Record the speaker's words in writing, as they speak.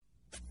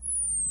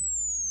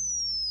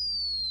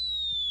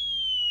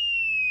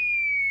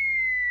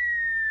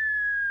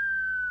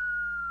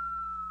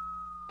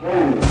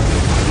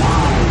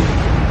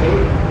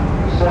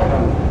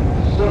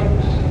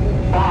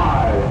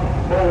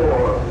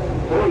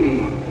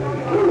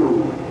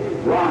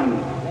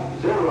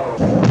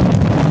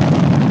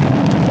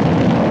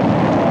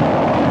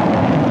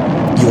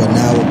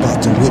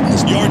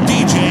T.H.I.S, your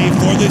DJ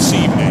for this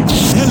evening.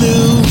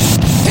 Hello.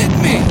 Hit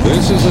me.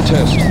 This is a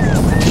test.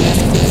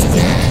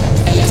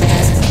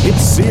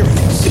 It's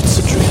serious. It's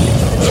a dream.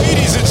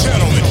 Ladies and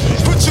gentlemen,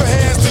 put your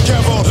hands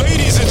together.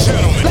 Ladies and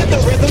gentlemen. Let the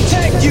rhythm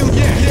take you.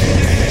 Yeah.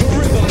 The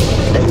rhythm.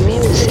 The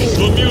music.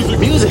 The music.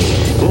 Music.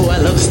 Oh, I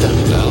love stuff.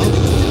 Now,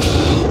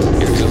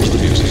 here comes the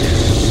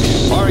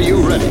music. Are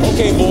you ready?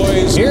 Okay,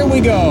 boys, here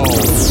we go.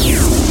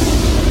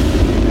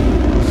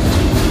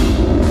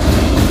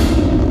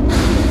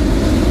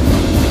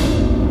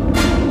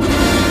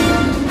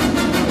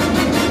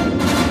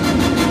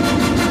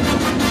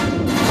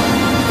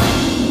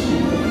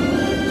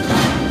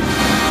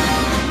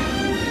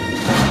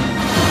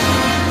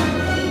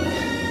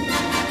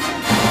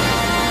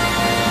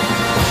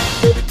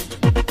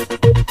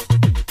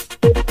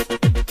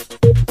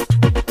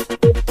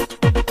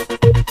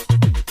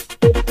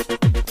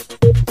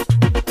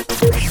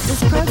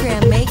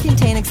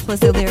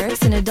 Explicit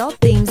lyrics and adult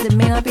themes that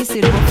may not be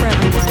suitable for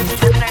everyone.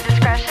 Listener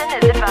discretion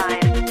is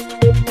advised.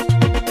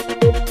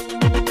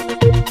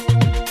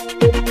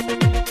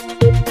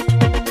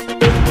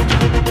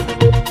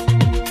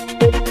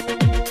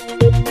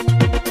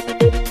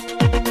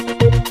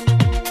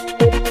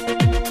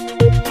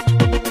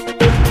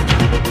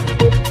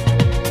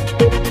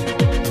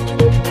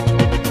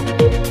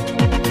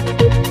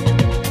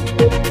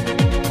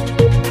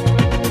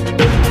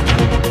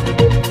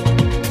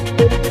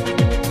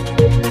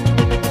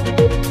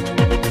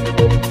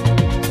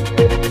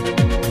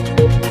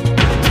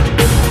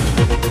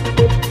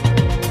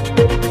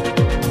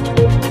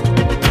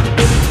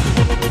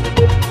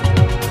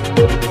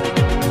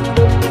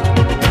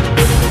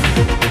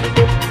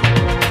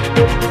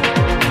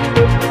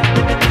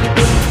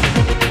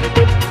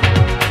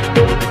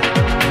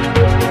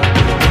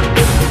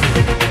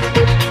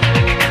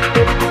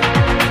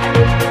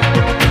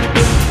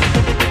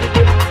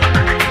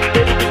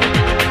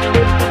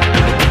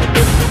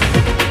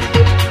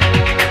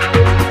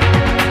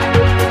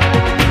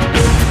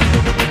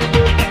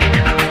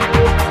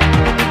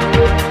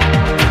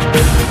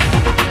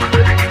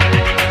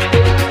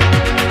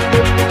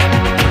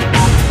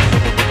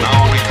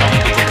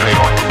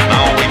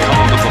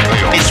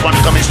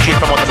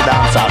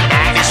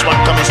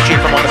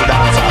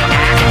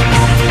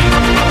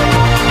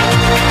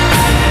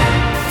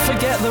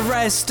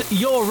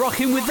 You're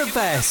rocking with the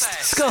best,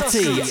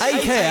 Scotty,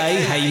 aka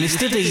Hey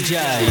Mr. DJ.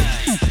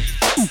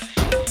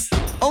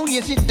 Oh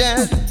yes it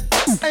does.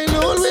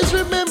 I'll always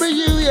remember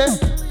you, yeah.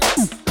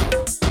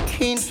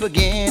 Can't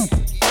forget.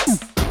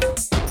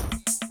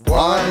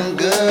 One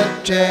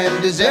good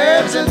turn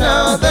deserves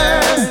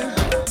another.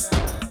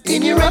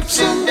 In your ups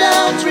and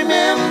downs,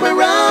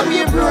 remember I'm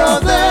your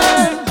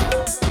brother.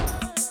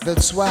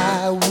 That's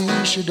why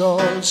we should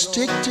all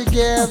stick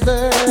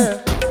together.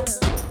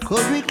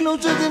 Cause we're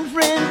closer than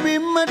friends, we're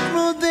much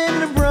more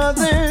than a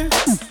brother.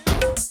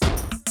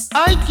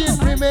 I can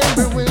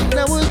remember when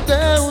I was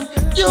down,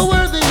 you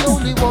were the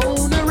only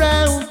one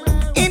around.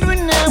 And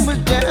when I was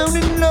down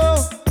and low,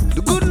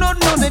 the good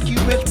Lord know that you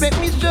respect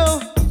me so.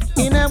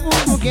 And I won't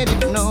forget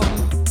it, no.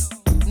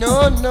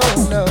 No, no,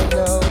 no,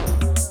 no.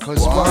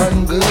 Cause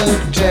one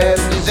good turn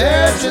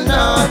deserves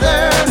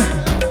another.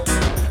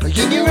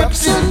 In your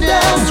ups and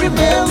downs,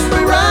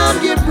 remember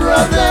I'm your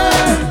brother.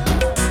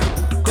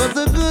 Cause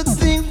the good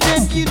things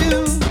that you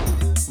do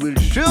will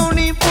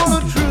surely follow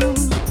true.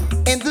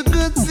 And the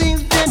good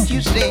things that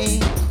you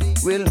say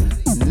will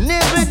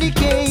never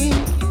decay.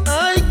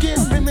 I can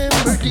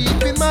remember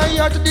deep in my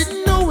heart, I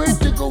didn't know where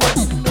to go, I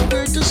didn't know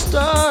where to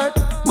start.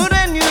 But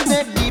I knew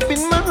that deep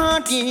in my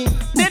heart, yeah,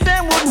 that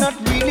I would not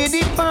really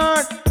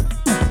depart.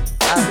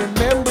 I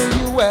remember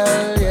you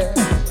well, yeah,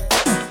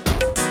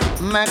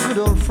 my good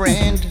old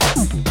friend.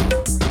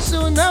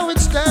 So now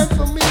it's time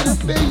for me to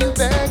pay you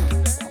back.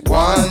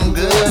 One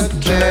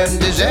good turn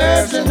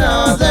deserves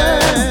another.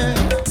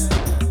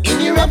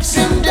 In your ups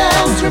and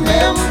downs,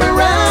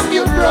 remember I'm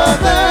your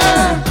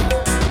brother.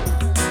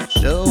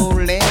 So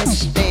let's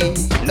stay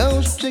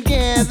close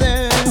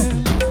together.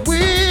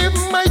 We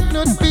might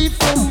not be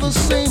from the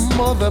same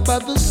mother,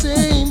 but the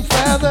same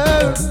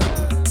father.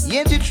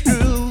 Yes, it's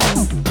true.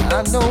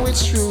 I know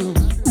it's true.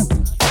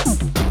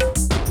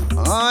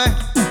 Oh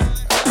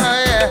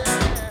yeah.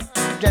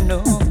 You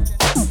know.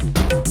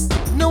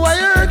 No, I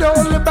heard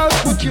all about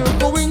what you're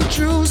going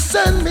through.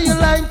 Send me a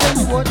line, tell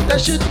me what I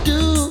should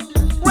do.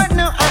 Right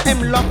now I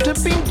am locked up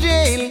in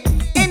jail,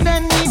 and I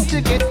need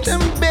to get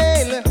some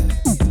bail.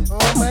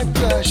 Oh my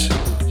gosh,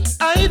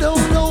 I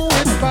don't know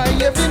if I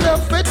have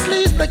enough. At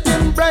least I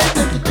can bribe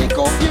them to take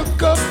off your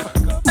cup.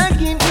 I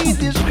can't eat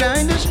this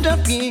kind of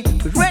stuff, yeah,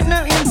 but right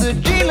now in the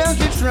jailhouse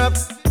it's rough.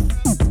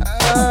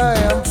 I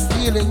am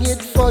feeling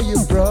it for you,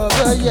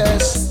 brother,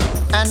 yes.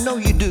 I know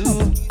you do.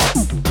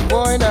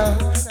 Boy now,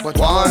 but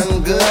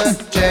one good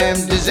turn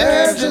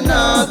deserves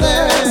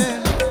another.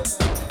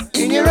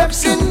 In your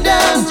ups and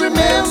downs,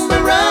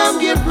 remember I'm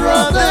your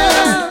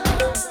brother.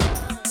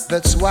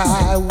 That's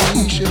why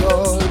we should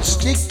all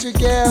stick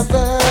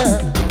together.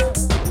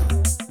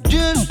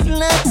 Just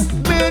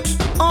like birds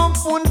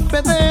of one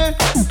feather.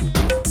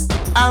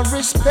 I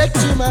respect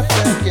you, my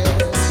friend,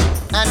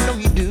 yes, I know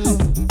you do.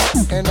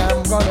 And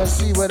I'm gonna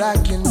see what I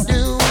can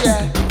do,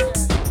 yeah.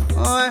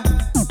 Oh,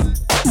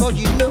 Lord,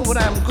 you know what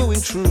I'm going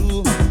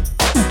through.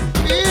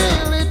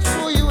 Feel it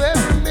for you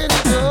every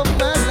minute of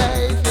my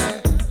life,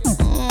 yeah.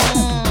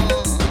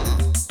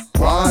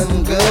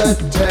 One good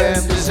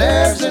turn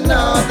deserves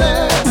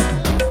another.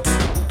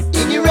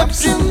 In your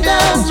ups and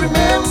downs,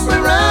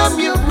 remember I'm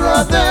your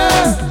brother.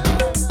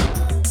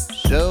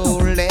 So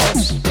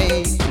let's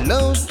stay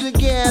close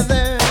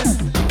together.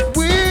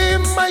 We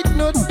might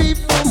not be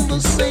from the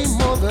same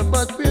mother,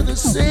 but we're the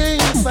same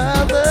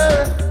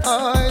father.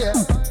 Oh yeah,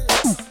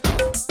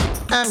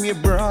 I'm your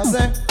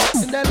brother,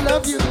 and I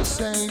love you the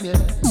same,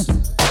 yes.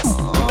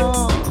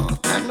 Oh,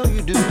 I know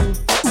you do.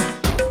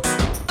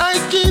 I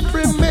keep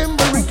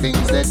remembering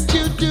things that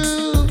you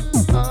do.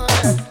 Oh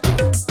yeah,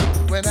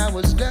 when I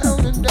was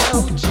down and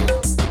out, yeah.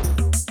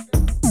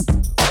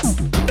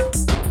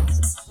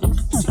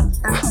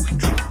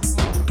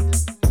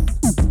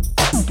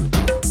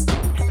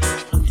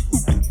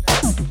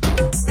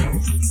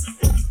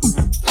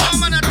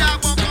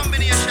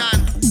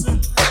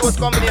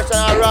 Combination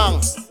are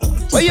wrong.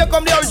 Where here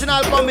come the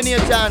original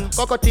combination?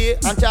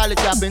 Cocotte and Charlie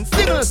Chaplin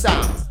sing the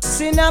song.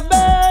 Sin a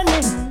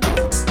burning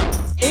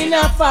in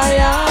a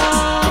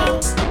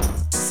fire.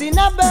 Sin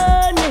a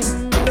burning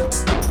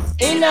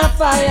in a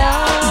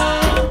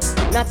fire.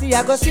 Natty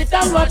I go sit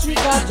and watch we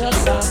got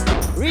just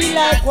real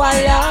like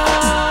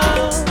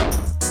wire.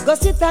 Go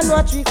sit and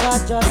watch we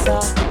got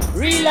just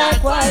real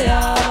like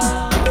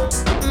wire.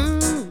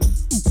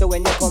 So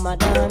when you come a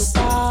dance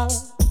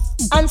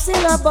and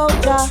sing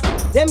about ya,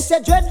 them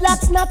say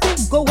dreadlocks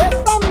nappy, go away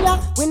from ya.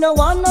 We no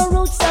want no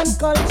roots and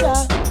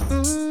culture.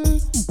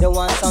 They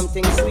want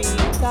something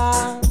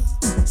sweeter,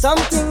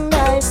 something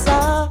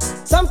nicer,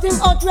 something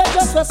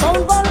outrageous for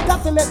sound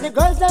vulgar to make the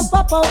girls them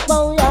pop out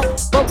now, yeah.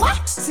 But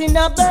what? Sin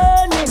a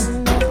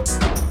burning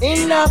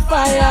in a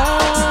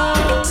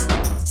fire.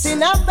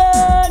 Sin a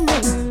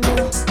burning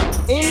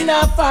in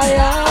a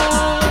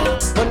fire.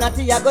 But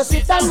natty I go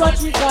sit and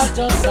watch we got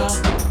just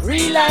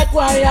real like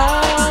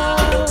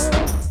wire.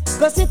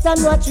 Go sit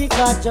and watch we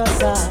got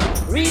just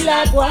real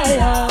like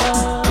wire.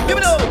 Give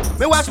me know,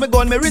 me wash me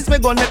gun, me rinse me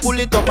gun, me pull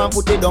it up and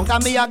put it down.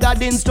 Cause me a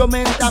god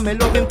instrument and me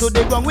love him to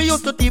the ground. We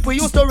used to thief, we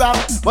used to rob,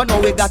 but now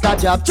we got a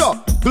job.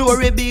 Cho,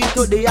 glory be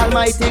to the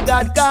Almighty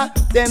God. Cause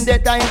them the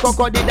time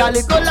Coco did a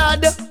little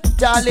lad.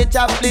 Charlie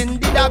Chaplin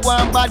did a go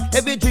and bad.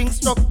 Every drink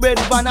struck bread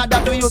banner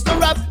that we used to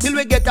rap. Till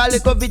we get a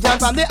little vision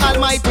from the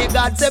Almighty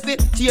God. Say fi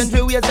change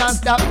we ways and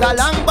stop the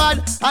long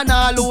bad. And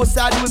all who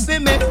sad we fi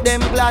make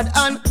them glad.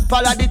 And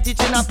follow the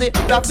teaching of the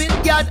prophet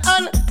God.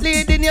 And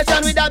lead the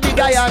nation with a big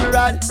iron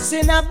rod.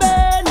 Sin a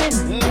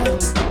burning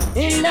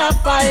in a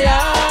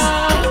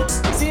fire.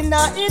 Sin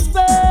a is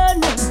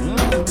burning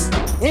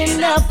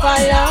in a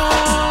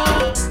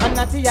fire. And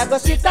natty I go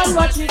sit and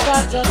watch we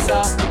got just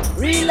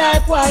real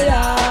like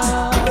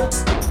wire.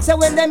 So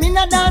when them in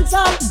a dance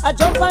hall, I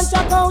jump and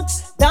check out.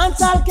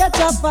 Dance hall catch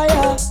a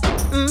fire.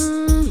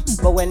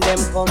 But when them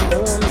come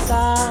home,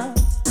 sir,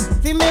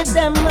 fi make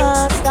them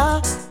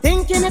master,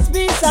 thinking it's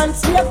peace and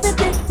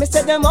safety. Me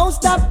say them all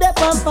stop the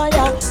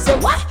fire. Say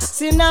what?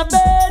 Sin a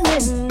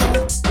burning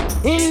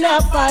in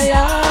a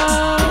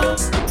fire.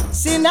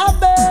 Sin a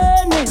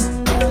burning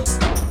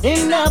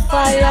in a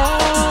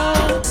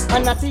fire.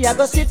 And natty I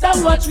go sit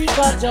and watch we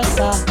got just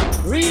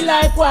real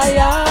like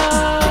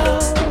wire.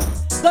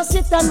 Go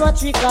sit and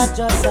watch we got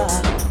just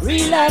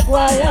real like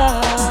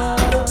wire.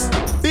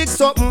 Big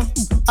something,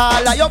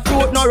 all of your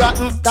fruit no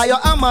rotten. Cause you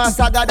a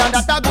master God and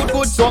that a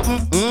good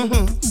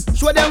something.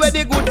 Show them where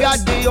the good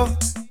God do you.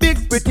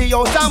 Big pretty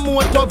house and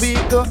motor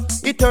vehicle.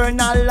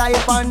 Eternal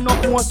life and no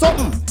more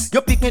something.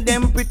 You picking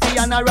them pretty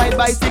and a ride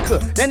bicycle.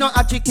 They no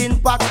have chicken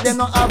pox, they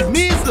no have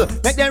measles.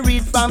 Make them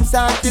read from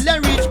start till they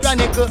reach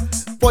chronicle.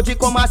 Fudgy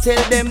come and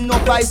sell them no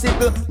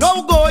bicycle.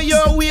 Now go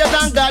your ways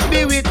and God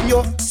be with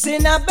you.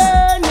 Sin a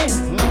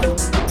burning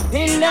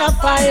in a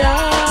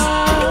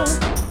fire.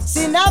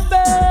 Sin a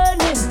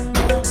burning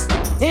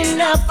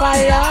in a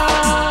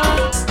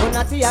fire. But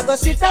natty I go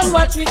sit and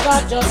watch we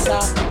got just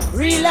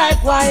real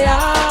like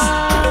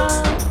wire.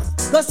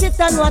 Go sit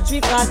and watch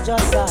we got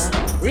just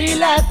real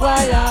like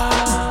wire.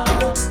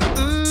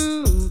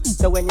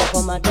 So when you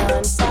come a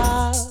dance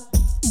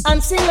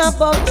and sing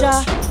about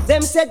ya,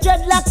 them say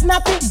dreadlocks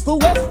nappy, go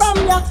away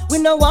from ya. We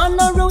no want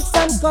no roots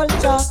and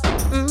culture.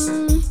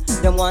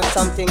 Them want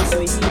something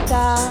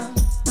sweeter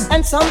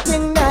and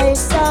something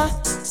nicer,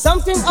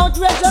 something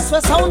outrageous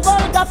for sound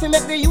vulgar fi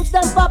make the youth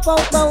them pop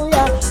out now,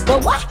 yeah.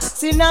 But what?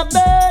 Sin a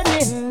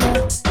burning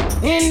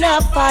in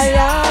a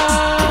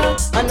fire.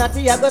 And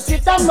natty I go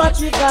sit and watch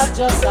we got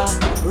just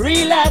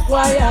real like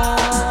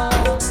wire.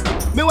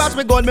 Me wash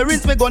me gun, me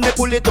rinse me gun, me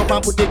pull it up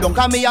and put it down.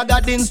 Cause me a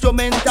got the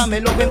instrument and me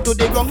love him to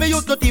the ground. Me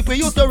used to thief, we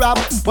used to rob,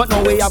 but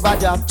now we have a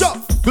job. Cho,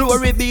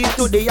 glory be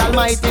to the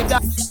Almighty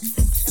God.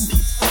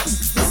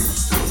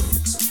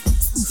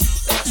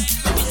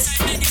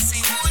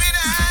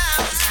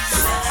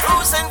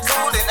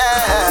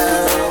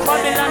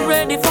 Babylon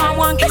ready for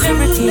one kill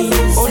everything.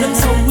 Oh, them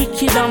so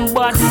wicked and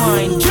bad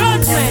mind.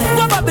 Judgment,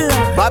 go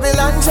Babylon.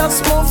 Babylon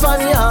just move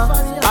on ya.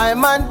 I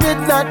man did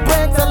not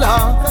break the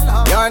law.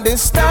 You're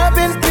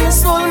disturbing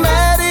peaceful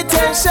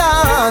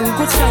meditation.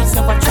 Good choice,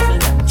 never trouble.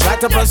 Try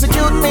to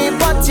prosecute me,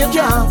 but you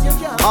can't.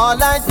 All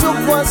I took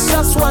was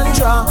just one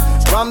draw.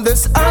 From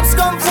this herbs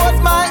come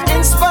forth my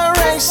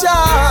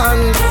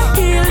inspiration.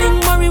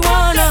 Healing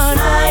marijuana,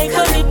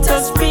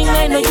 eucalyptus spring.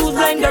 I know you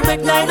blind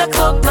direct, neither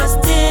cup plus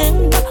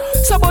sting.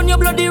 So burn your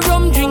bloody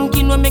rum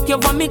drinking will make your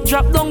vomit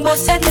drop down, but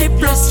set lip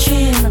plus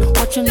chin.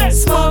 Watching that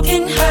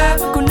smoking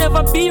herb could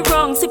never be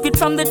wrong. Sip it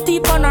from the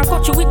deep on or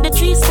cut you with the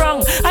tree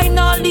sprung. I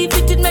know leave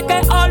it make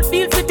I all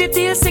feel fit it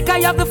till sick. I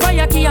have the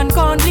fire key and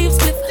can't leave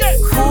split.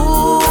 Cooling,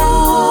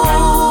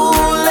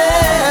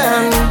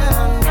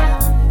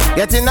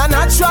 getting a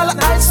natural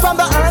ice from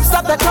the earth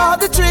that they call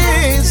the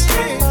trees.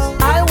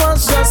 I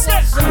was just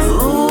cruising,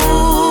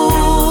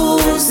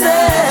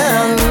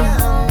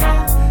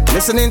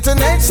 listening to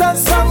nature's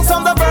songs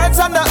from the birds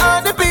and the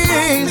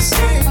honeybees.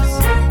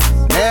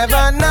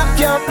 Never knock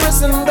your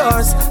prison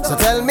doors, so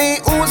tell me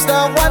who's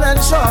the one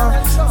and sure.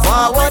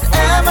 For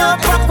whatever,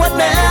 backward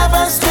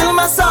never steal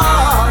my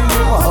song.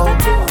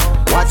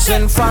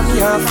 Watching from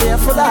your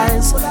fearful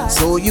eyes,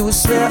 so you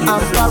swear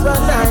I'm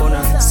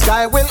paranoid.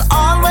 Sky will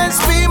always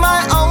be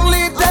my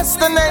only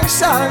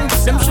destination.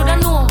 Them shoulda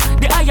know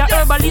the higher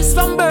herbalist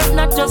from birth,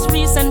 not just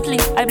recently.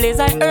 I blaze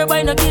I herb,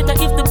 I no cater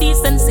if the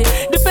decency.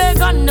 The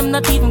pagan, them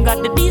not even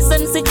got the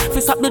decency.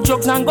 Fix up the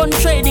drugs and gun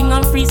trading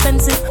and free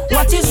sensi.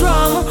 What is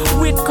wrong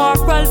with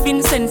Corporal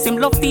Vincent? Him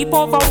love peep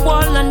over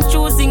wall and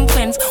choosing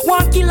fence.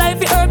 One kill life,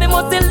 the herb, he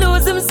must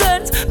lose him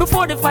sense.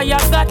 Before the fire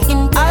got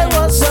intense, I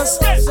was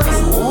just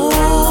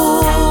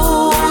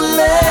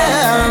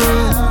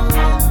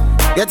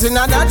getting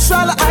a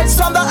natural ice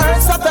from the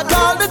earth that they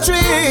call the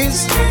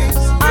trees.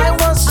 I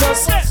was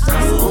just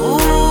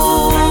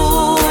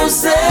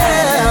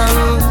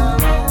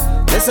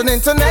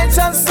listening to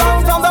nature's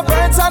song from the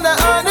birds and the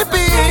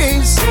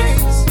honeybees.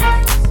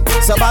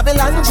 So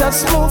Babylon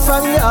just move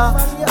from ya.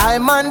 I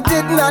man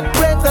did not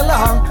break the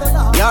law.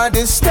 You're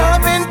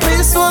disturbing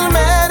peaceful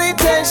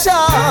meditation.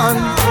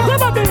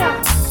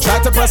 Try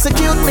to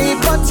prosecute me,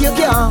 but you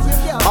can't.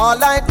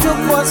 All I took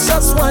was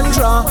just one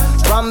draw.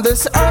 From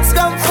this earth's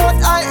come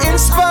forth our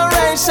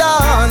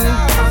inspiration.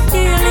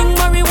 Healing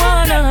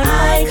marijuana,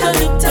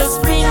 eucalyptus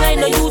spring. I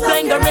know you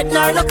blind the red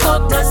nor the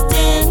cup plus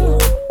sting.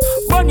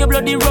 Burn your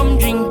bloody rum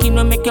drinking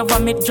will make your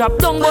vomit drop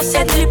down, but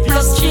set lip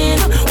plus chin.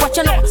 Watch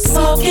you now,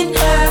 smoking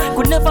air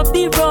could never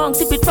be wrong.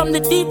 Sip it from the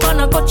deep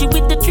and I got you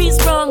with the trees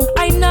sprung.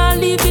 I now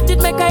leave it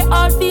make I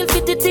all feel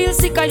fit it till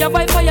sick. I have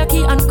my fire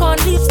key and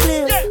can't leave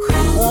still.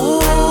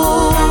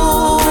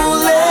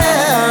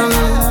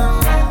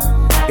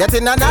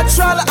 Getting a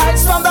natural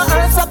ice from the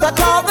earth that they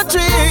call the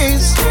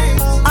trees.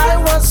 I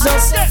was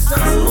just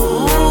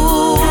cruising,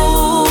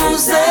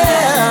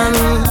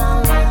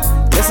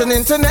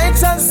 listening to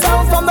nature's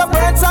sound from the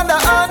birds and the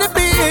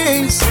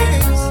honeybees.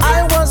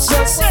 I was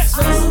just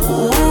cooling,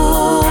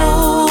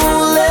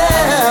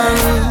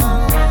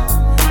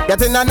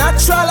 getting a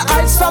natural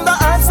ice from the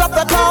earth that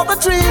they call the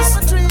trees.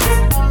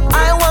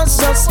 I was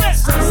just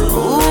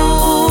cruising,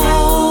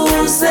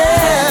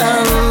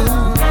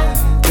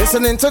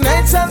 listening to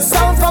nature's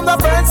sound from the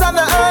birds and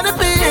the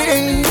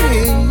honeybees.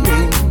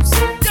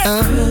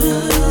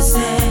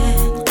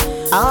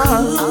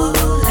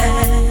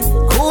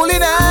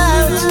 Cooling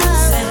out,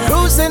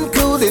 cruising,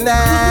 cooling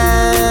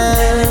out,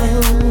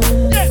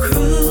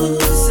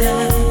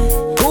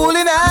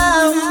 cooling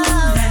out,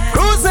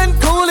 cruising,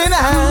 cooling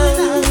out.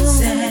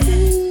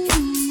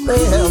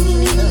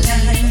 Cooling out,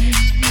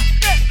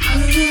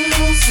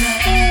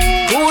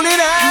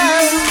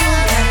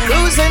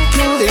 cruising,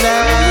 cooling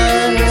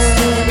out.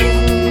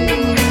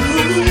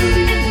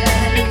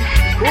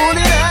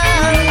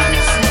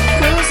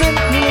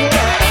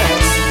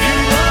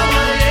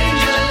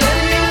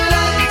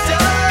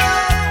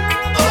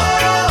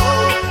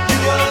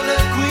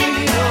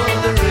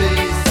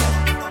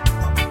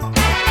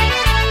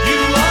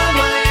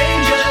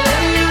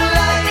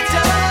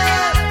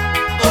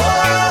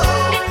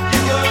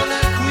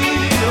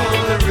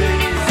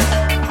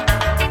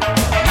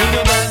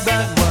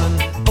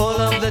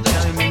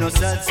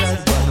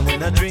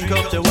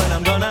 When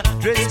I'm gonna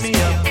dress me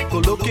up, go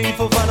looking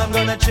for fun, I'm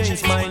gonna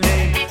change my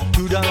name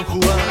to Don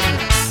Juan.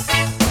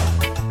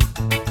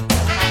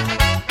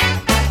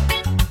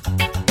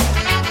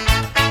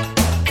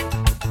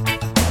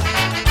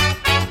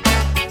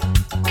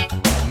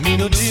 Me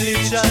no chilly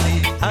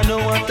chally, I know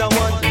what I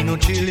want. Me no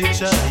chilly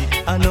chally,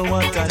 I know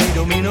what I need.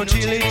 Oh, me no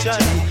chilly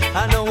chally,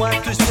 I know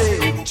what to say.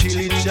 Oh,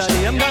 chilly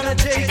chally, I'm gonna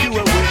take you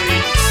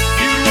away.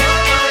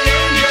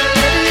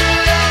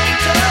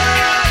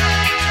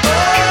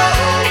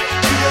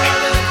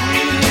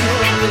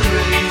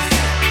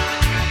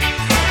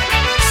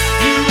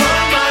 You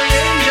are my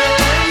angel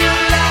and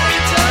your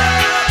lighter.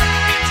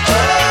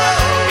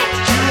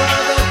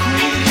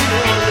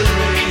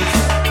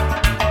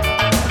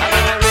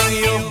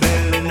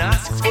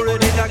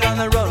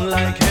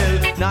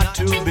 Not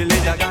to believe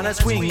it, I'm gonna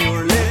swing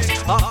your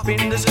legs up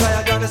in the sky,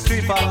 I'm gonna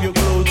strip off your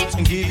clothes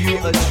and give you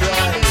a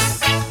try.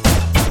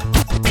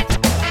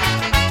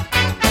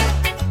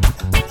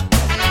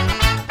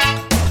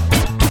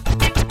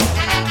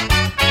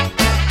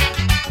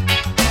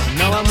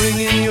 I'm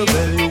ringing your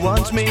bell, you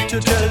want me to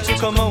tell to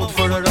come out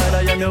for a ride.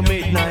 I am your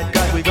midnight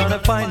guide, we're gonna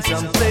find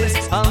some place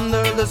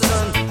under the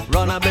sun.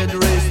 Run a bed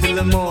race till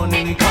the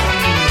morning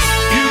comes.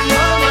 You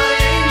are my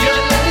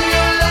angel and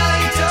your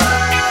lighter.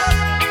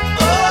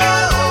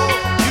 Oh,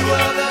 you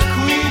are the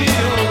queen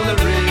in all the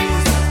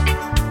race.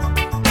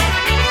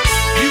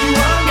 You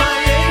are my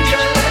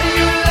angel and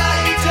your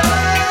lighter.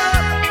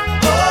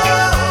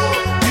 Oh,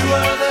 you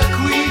are the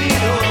queen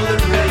in all the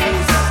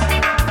race.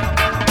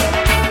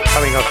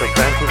 Coming up from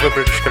Vancouver,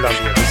 British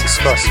Columbia, this is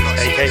Scotty,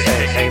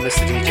 aka Hey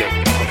Mr. DJ,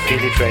 on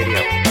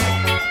Feelitradio.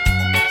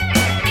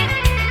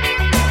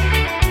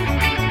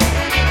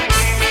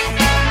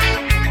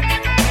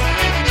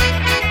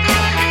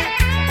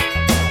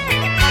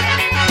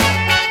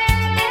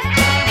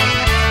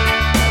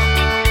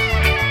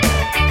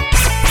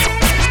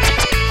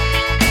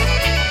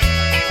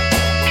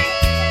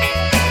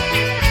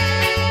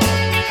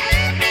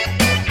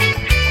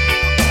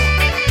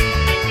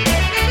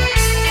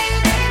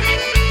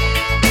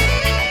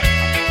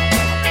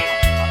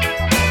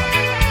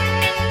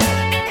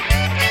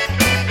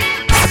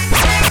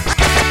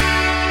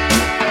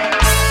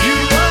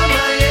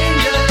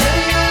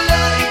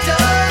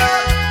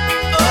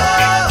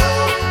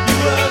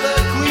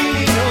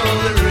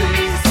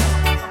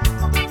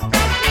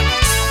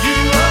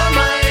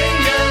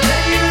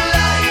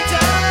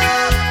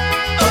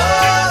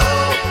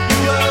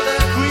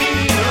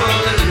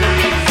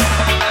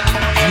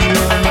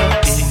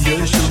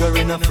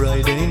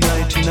 Friday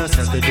night, in a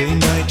Saturday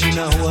night, in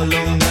a whole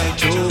long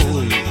night,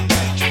 oh,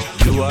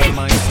 you are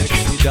my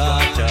sexy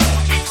daughter.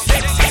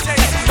 Sexy,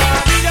 sexy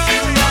Barbie, you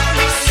are my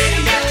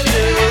angel.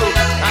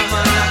 I'm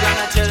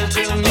gonna tell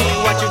to me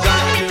what you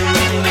gonna do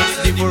in this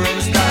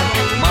different style.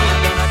 Mama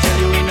gonna tell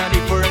you in a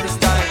different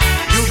style.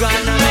 You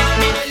gonna make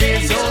me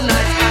feel so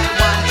nice. I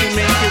want to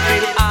make you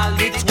feel all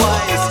it's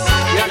wise.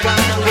 You're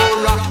gonna go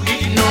rock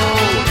it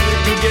now.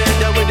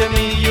 Together with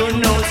me, you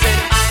know, say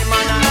I'm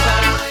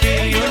gonna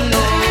feel you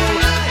know.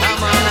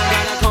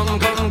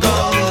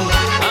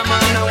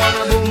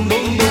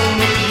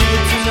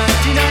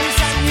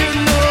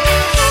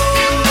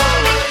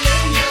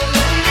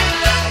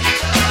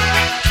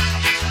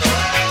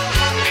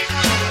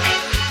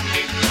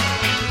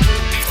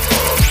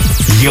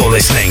 You're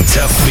listening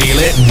to Feel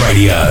It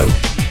Radio.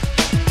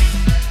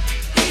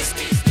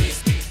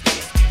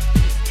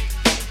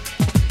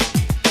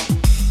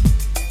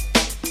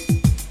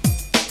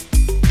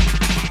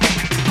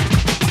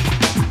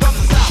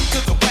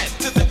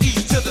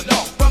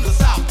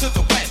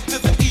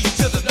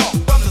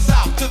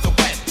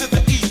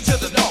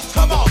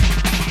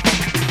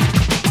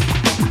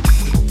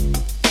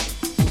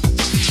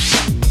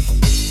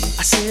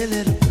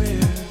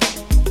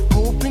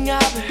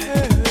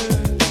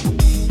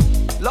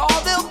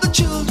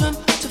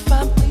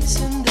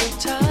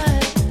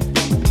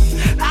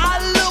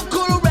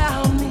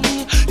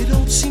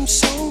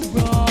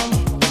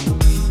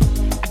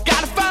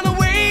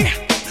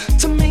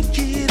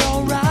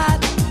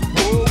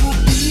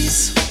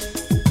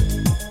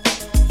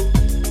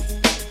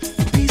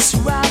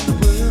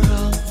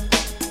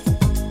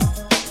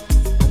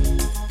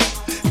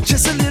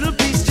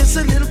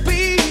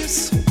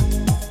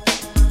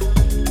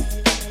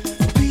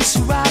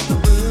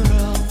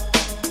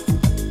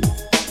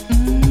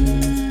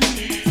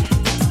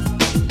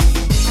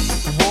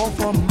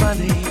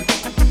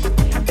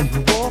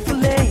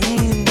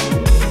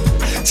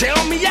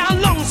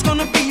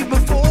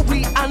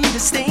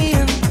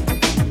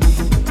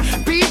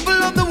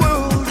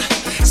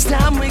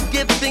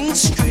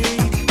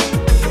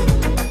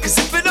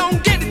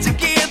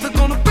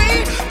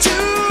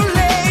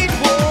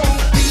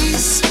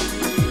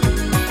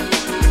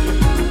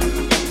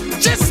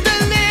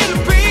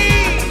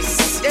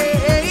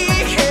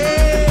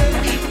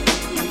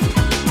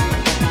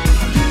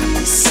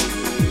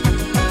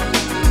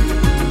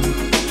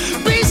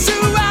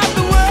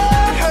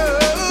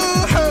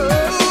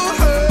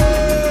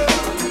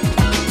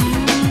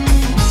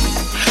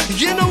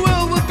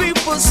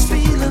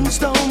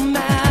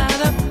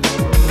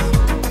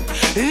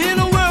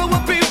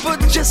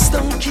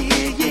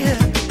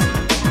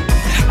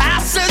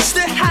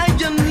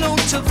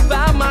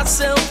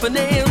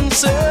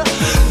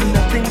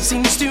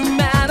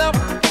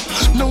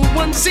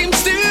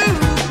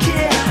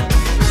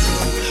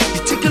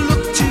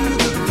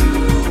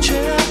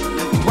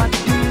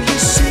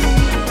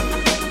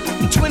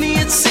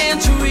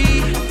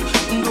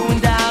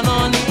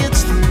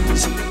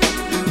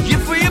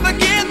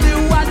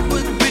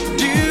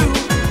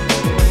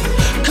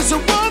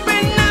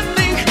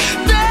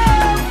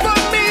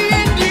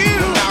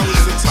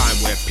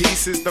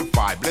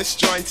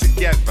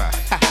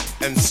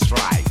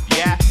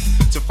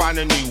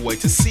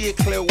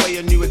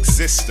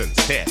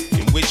 Here,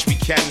 in which we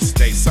can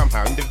stay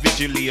somehow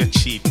individually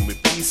achieving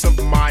with peace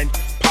of mind,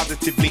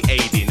 positively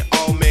aiding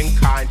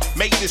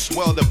make this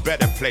world a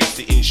better place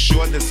to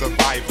ensure the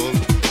survival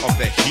of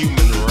the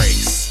human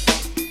race.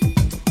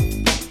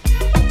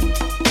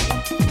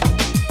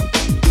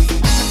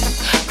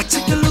 I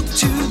take a look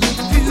to the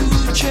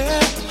future.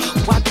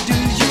 What do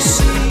you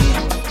see?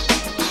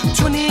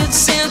 20th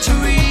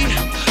century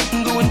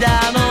going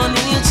down on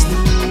its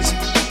knees.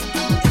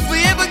 If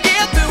we ever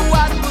get there,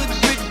 what would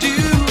we do?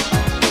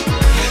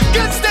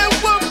 'Cause there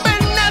won't be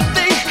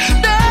nothing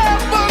there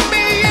for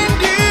me and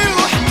you.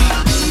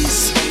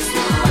 Peace.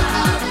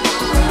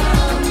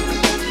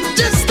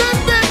 Just a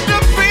bit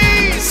of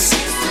peace.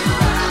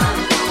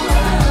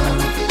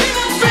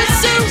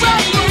 Peace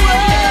around the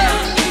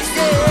world.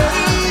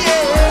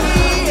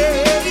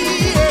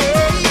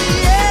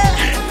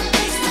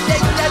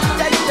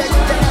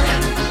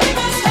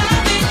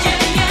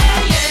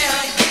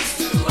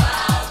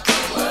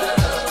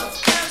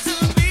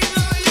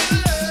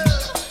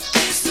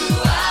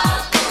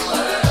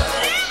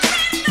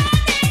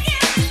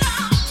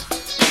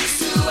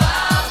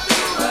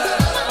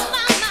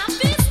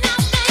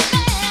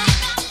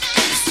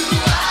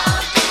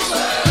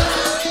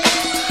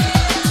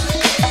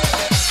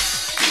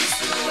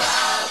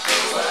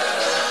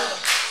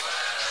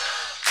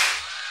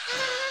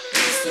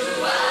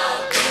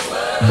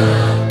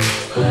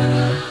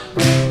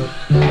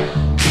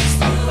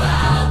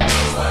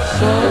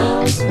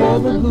 Sauce for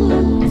the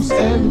goose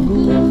and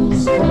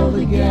goose for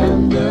the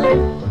gander.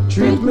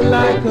 Treat me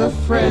like a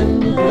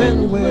friend,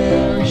 then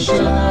where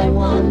shall I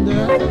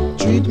wander?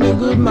 Treat me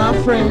good, my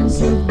friends,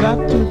 you've got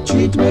to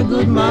treat me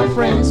good, my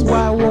friends.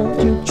 Why won't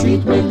you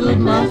treat me good,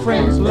 my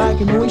friends, like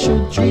you know you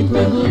should treat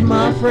me good,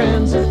 my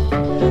friends?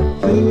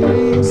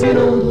 Things you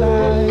don't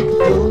like,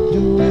 don't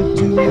do it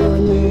to your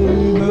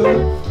neighbor.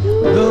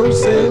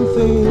 Those same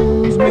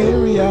things may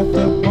react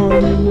upon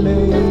you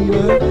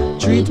later.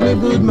 Treat me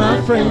good, my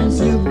friends,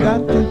 you've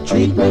got to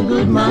treat me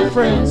good, my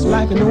friends,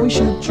 like I know you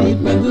should treat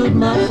me good,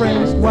 my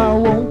friends. Why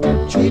won't you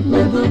treat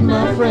me good,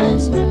 my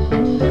friends?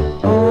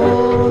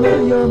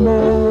 Honor your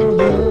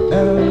mother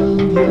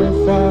and your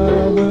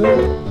father,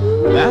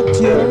 that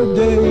your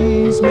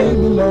days may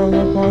be long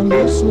upon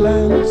this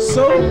land.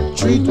 So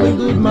treat me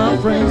good, my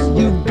friends,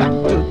 you've got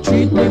to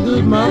treat me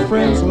good, my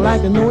friends,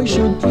 like I know you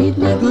should treat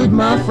me good,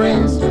 my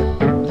friends.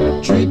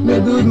 Treat me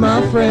good,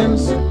 my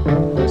friends.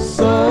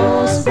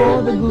 Sauce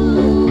for the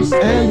goose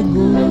and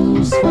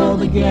goose for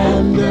the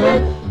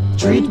gander.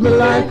 Treat me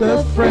like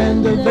a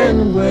friend,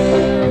 then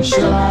where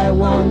shall I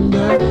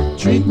wander?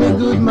 Treat me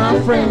good, my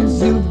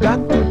friends, you've got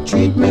to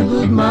treat me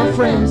good, my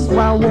friends.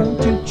 Why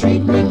won't you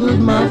treat me good,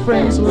 my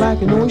friends,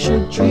 like you know you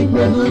should treat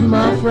me good,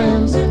 my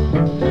friends?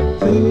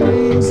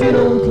 Things you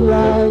don't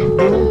like,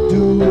 don't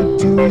do it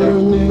to your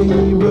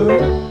neighbor.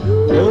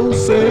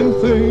 Those same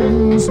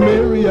things may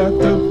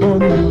react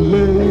upon you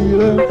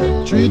later.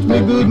 Treat me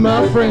good,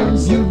 my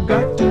friends, you've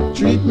got to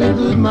treat me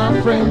good, my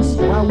friends.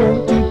 Why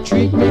won't you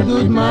treat me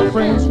good, my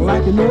friends,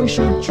 like you know you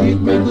should treat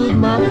me good,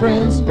 my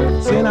friends?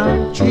 Say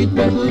now, treat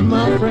me good,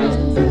 my friends.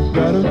 You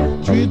gotta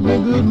treat me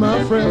good,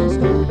 my friends.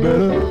 You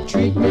better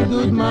treat me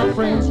good, my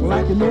friends,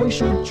 like you know you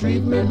should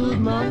treat me good,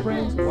 my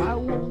friends. Why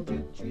won't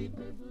you treat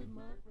me good,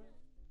 my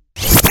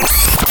friends?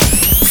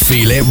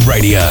 Feel It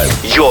Radio,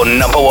 your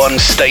number one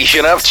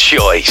station of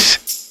choice.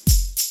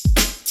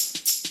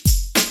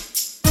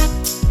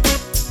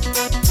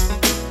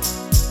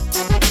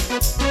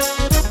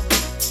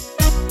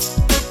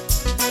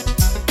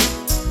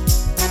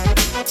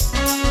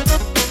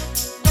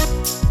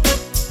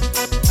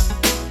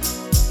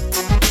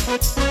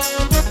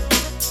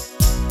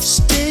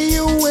 Stay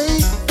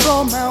away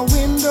from my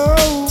window.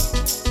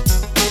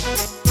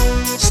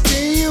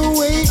 Stay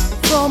away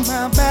from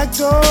my back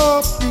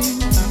door, please.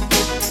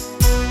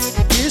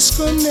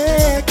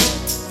 Disconnect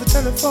the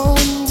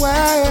telephone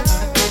wire.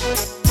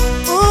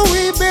 Oh,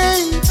 we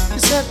babe, you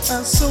set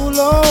my soul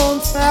on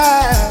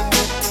fire.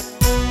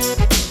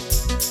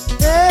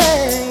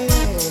 Hey,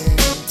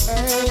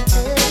 hey,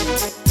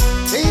 hey.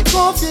 Take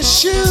off your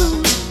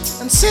shoes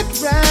and sit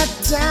right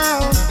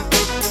down.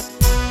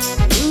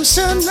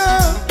 Loosen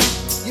up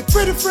your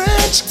pretty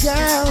French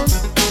gown.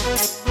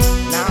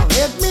 Now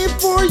let me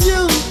pour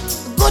you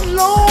a good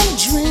long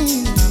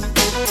dream.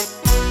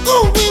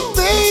 Oh, we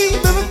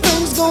babe,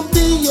 everything's gonna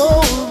be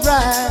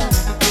alright.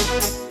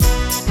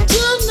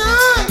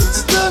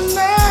 Tonight's the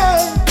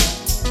night.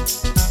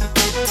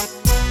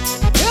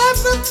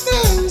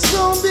 Everything's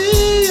gonna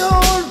be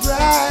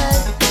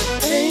alright.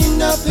 Ain't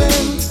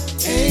nothing,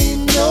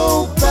 ain't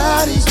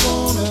nobody's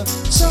gonna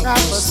stop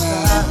us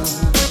now.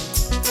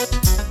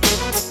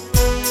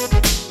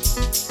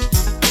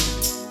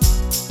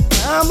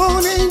 I'm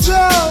an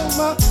angel,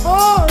 my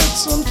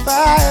heart's on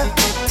fire.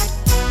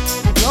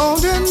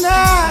 Don't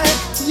deny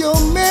your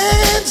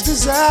man's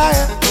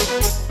desire.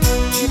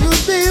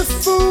 You'd be a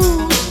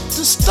fool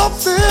to stop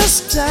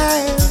this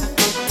time.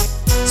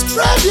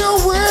 Spread your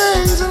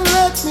wings and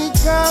let me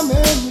come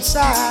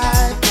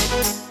inside.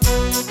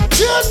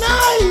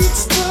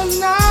 Tonight's the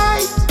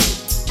night.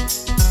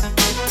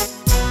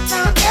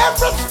 Now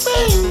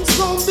everything's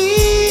gonna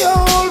be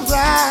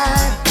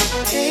alright.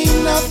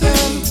 Ain't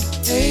nothing,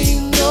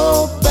 ain't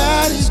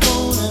nobody's gonna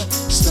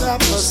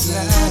stop us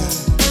now.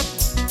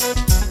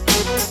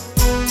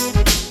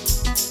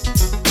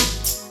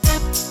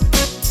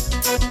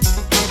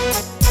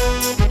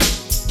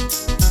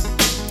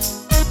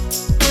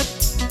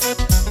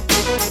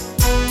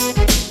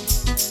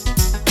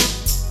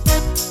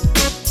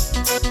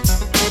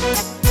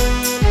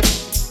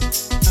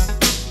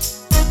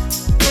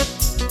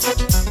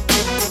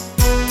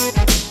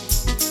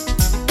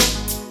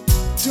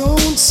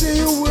 Don't say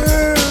a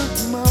word,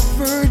 my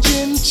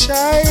virgin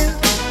child.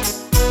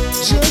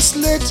 Just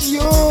let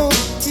your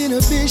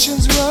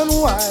inhibitions run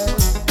wild.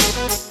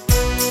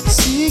 The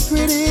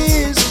secret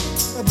is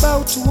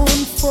about to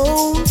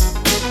unfold.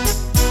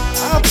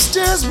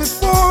 Upstairs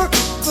before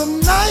the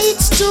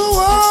night's too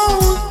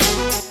old.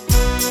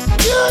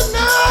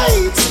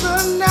 Tonight's the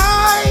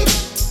night,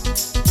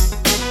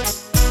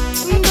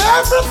 and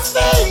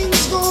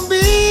everything's gonna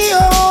be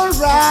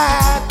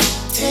alright.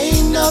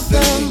 Ain't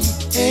nothing,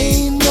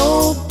 ain't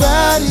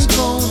nobody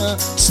gonna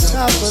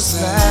stop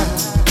us now.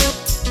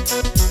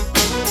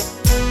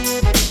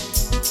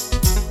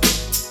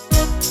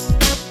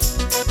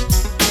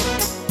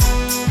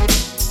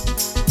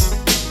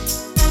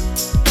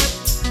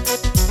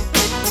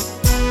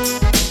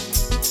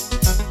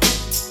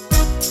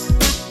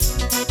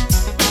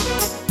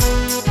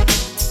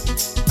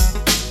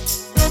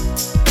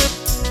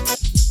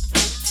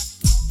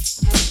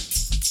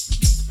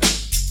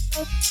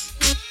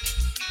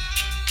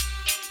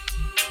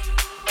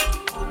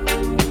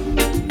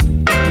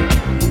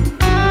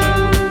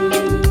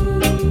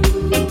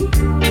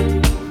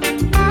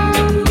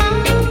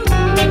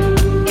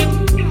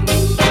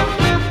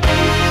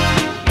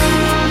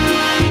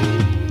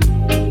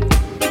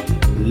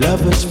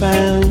 Love has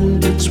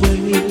found its way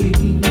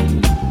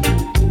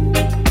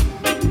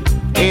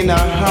in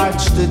our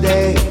hearts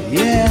today,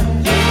 yeah.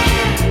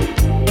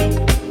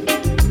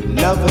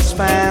 Love has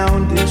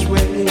found its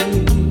way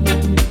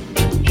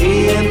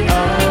in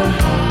our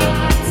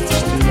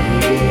hearts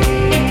today.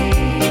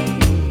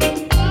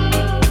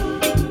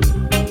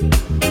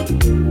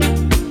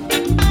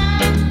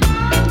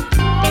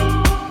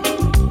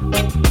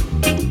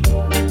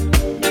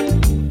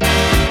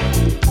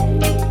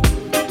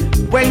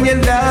 When your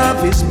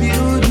love is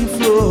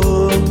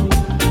beautiful,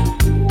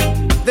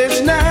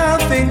 there's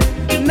nothing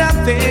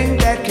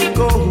that can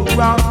go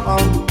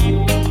wrong.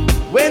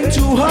 When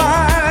two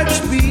hearts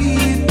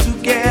beat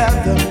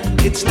together,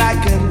 it's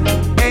like an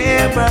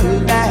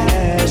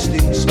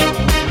everlasting song.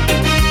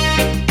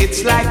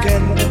 It's like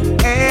an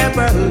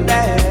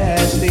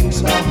everlasting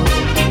song.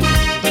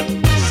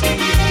 See,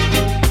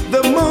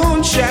 the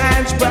moon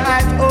shines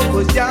bright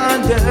over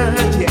yonder,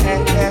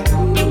 yeah,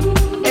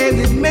 and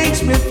it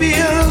makes me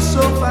feel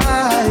so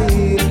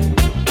fine.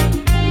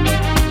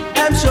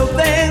 I'm so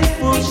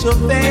thankful,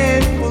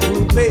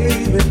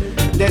 baby,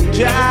 that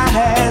Jah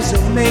has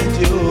made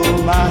you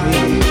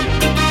mine.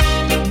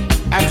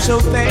 I'm so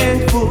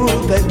thankful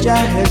that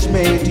Jah has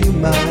made you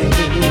mine.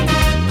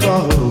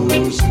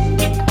 'Cause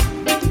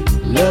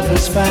love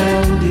has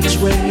found its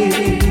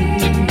way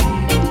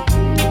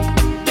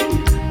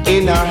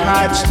in our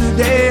hearts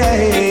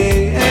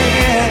today,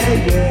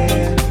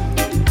 yeah.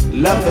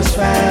 Love has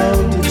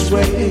found its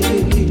way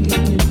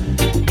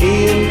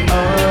in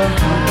our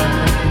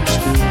hearts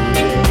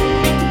today.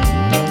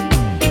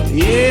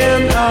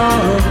 In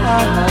our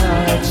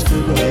hearts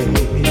today.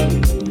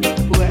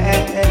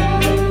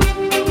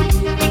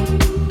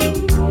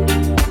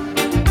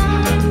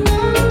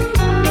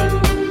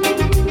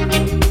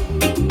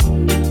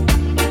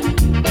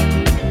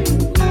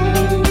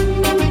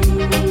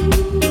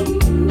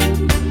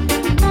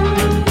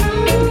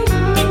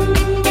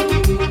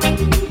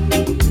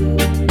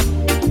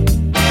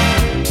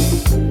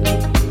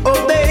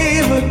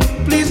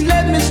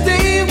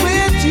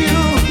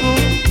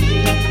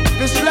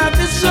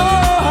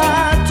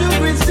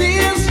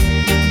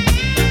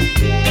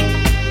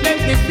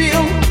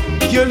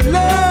 Your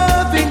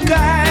loving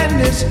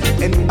kindness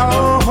and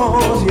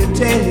all your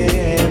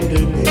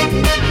tenderness.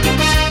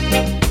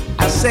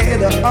 I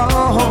said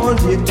all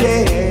your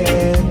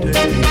tenderness.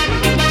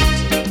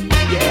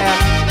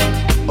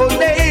 Yeah. Oh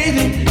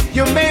lady,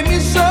 you made me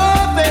so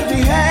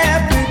very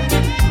happy.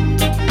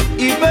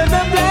 Even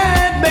a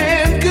blind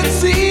man could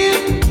see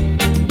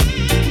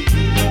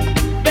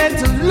that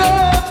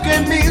love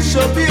can be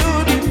so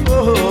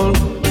beautiful.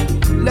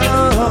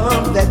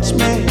 Love that's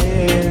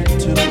meant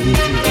to be.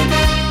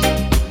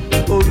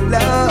 Oh,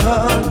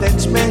 love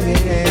that's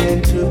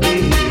meant to be.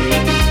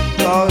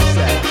 'Cause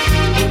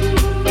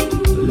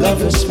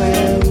love has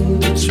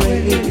found its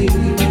way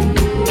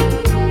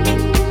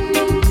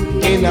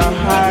in our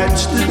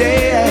hearts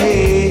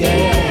today.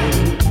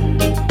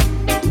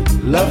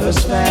 Love has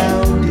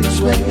found its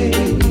way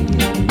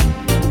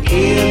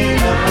in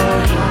our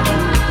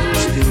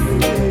hearts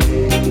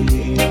today.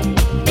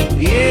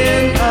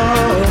 In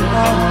our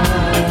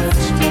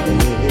hearts today.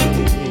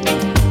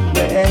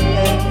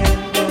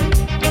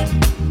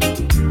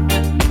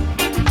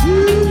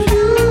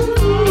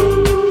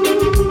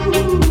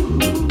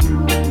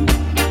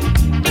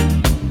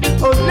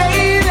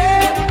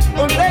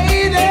 Oh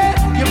lady,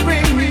 you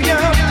bring me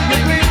up, you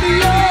bring me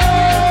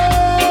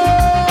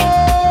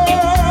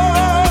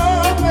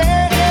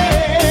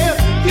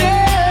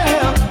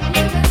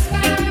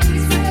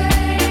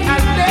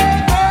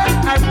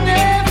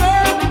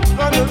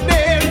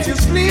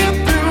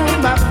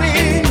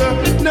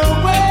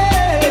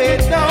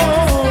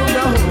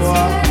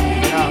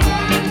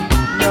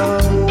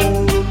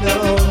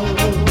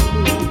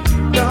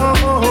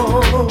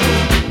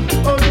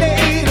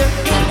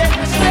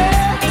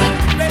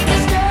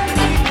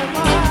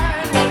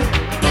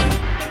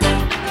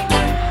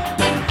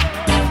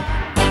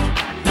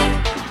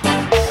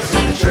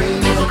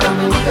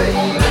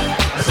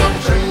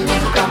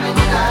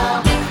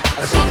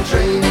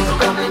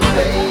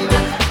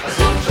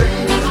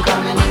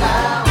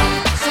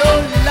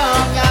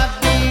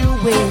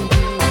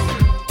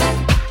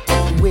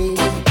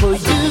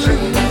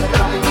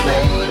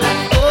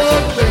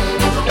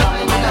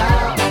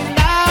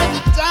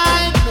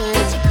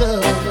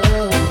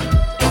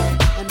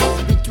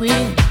we. I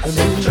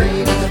said the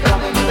train is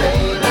coming,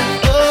 baby.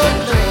 Oh,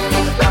 the train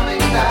is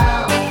coming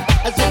now.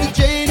 I said the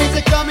train is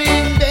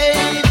coming,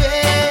 baby.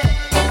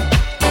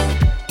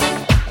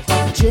 I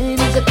said the train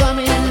is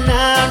coming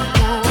now,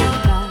 now,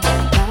 now,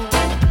 now.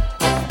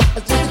 I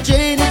said the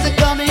train is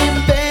coming,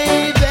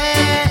 baby.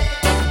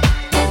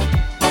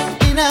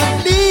 And I'm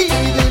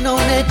leaving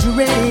on that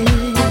train,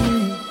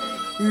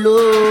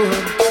 Lord.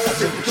 I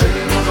said the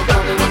train is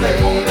coming,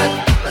 baby.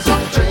 I said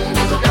the train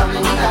is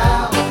coming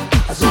now.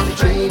 I said the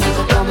train is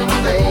coming,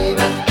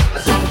 baby. I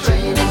said the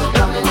train is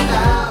coming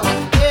now.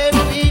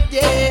 Every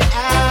day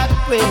I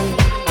pray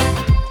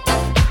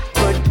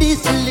for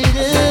this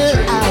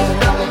little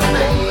hour.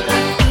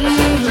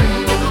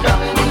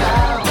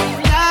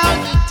 Now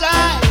the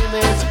time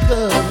has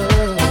come,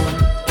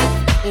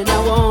 and I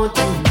want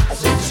you. I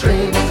said the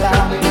train is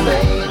coming,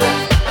 baby.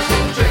 I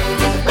said the train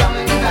is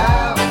coming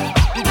now.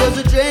 Because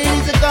the train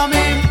is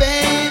coming,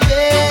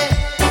 baby,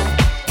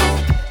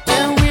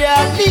 and we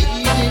are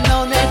leaving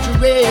on that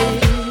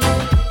train,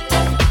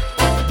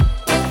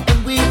 and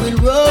we will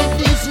roam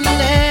this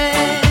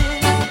land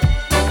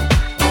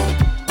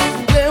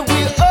where we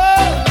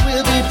all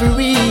will be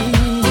free,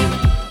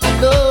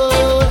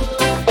 Lord.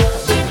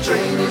 I said the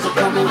train is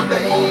coming,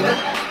 baby.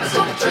 I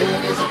said the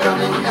train is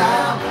coming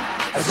now.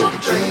 I said the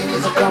train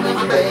is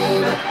coming,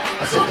 baby.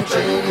 I said the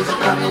train is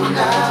coming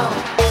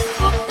now.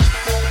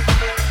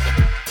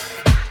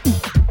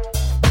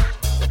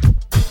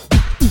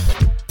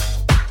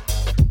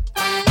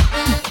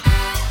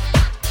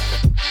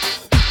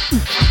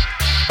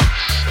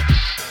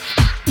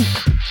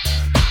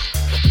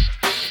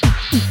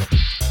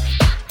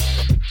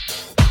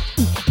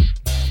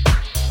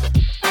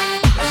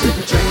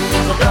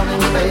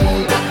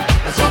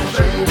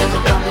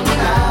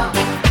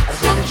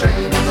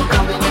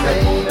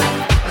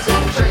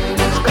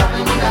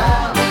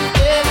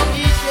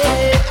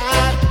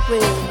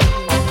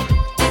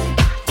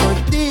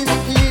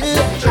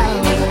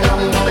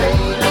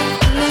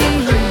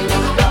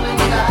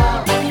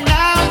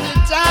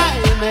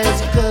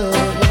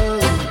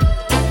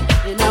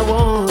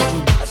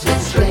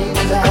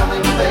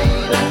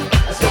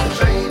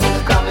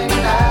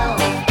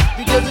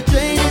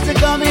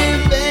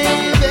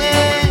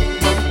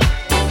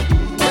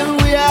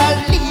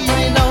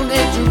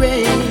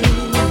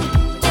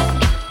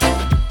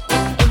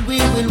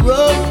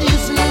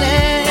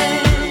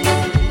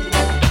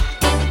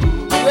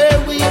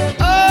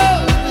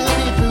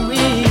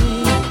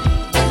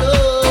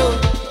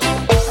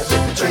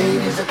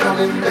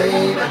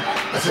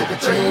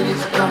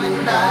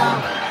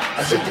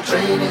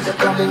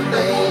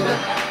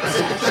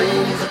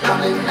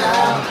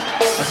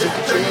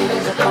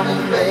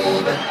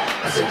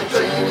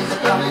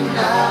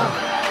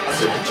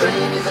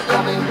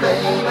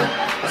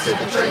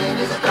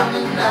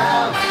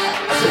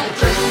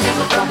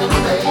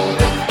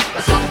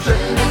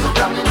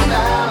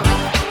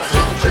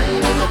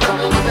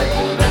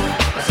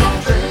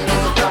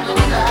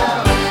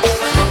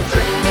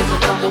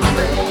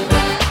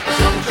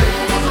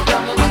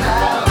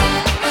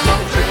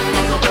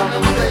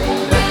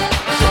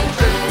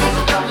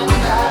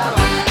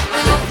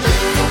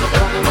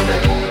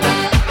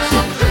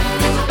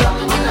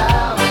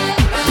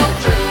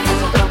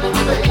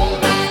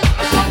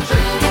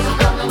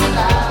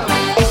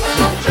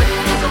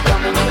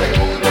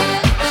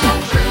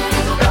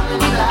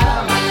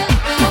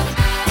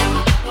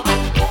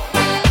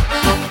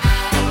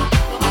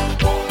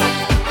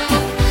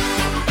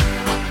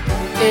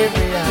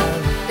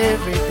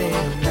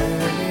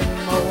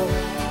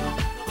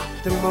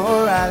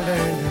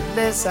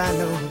 less I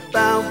know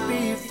about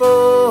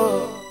people,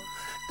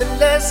 the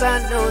less I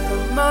know, the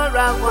more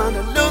I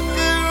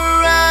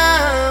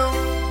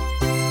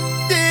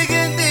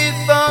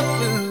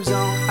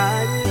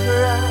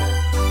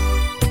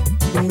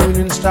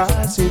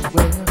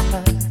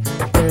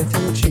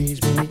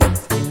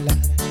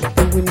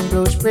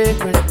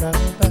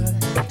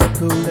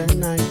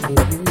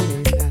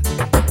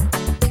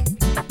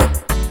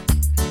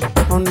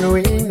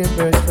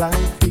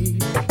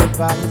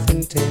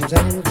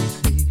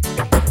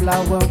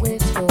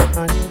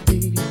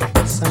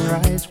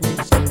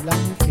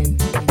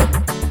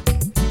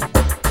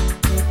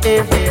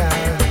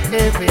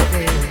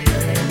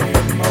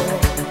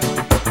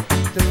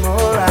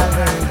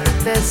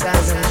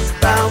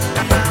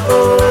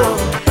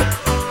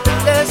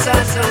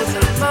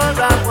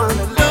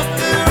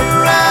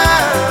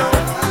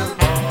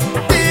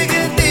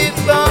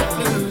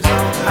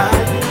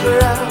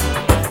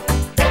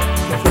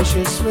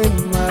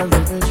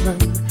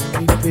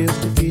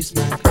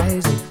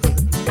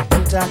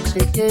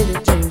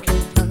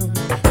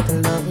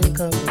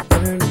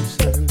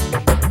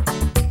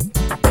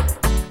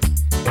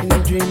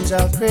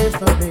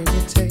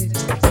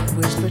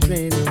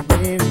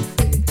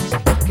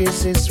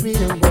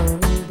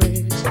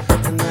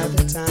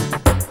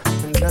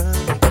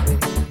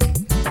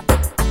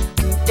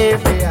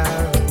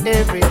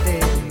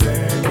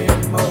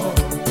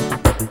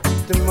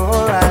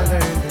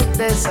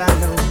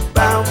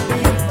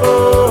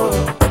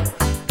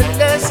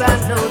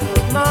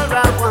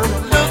want.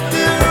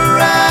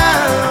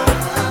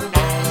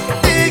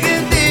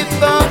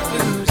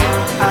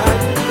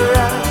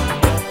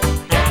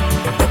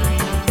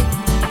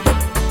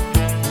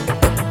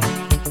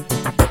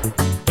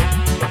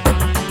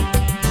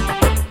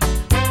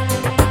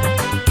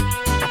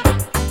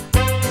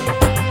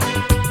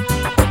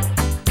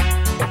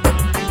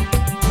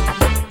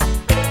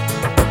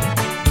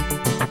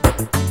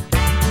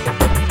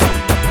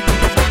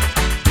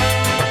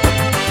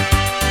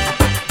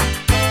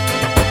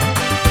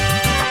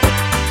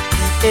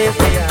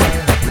 Every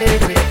hour,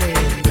 every day,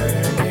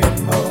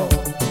 learning more.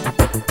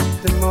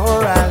 The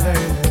more I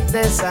learn, the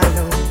less I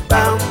know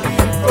about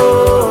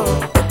people.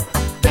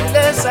 The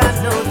less I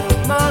know, the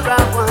more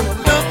I wanna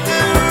look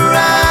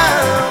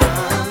around.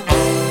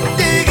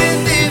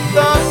 Digging deep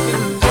for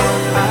clues on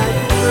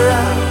higher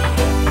ground.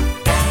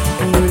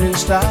 Moon and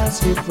stars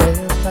hit way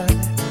up high,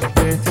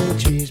 earth and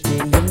trees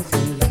beneath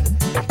the light.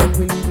 The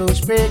wind blows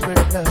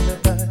fragrant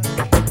lullaby,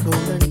 the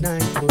golden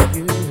night for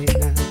you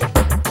and I.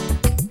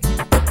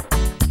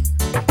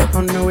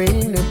 On the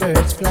wing the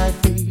birds fly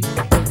free,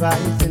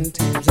 Leviathan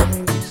tames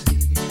angry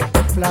sea.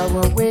 The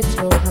flower waits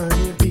for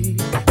honeybee,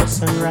 the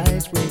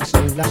sunrise wakes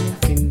new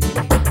life in me.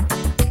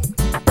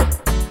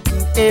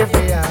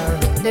 Every hour,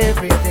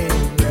 every day,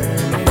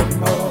 learning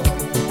more.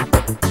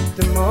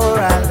 The more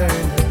I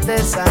learn, the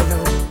less I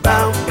know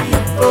about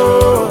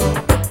people.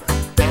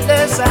 The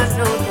less I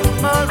know, the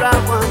more I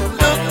wanna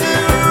look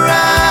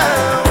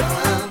around.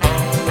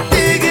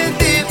 Digging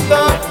deep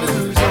for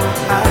clues on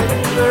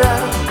higher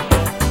ground.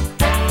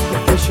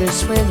 Fishes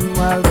swim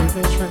while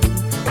rivers run.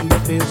 He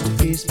fails to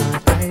feast my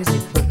eyes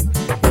at fun.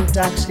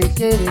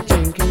 Intoxicated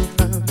drinking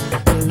from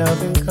a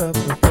loving cup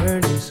of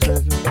burning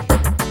sun.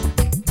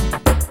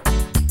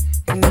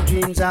 In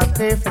dreams I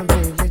play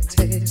familiar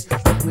taste, a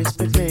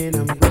whispered rain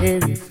on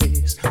weary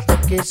face. A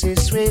kiss is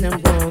sweet and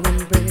warm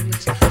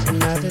embrace.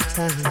 Another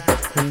time,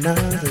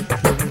 another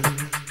place.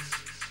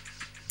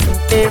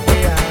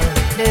 Every hour,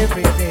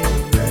 every day,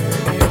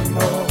 learning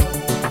more.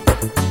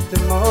 The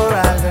more I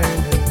learn,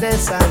 the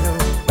less I know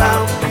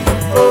about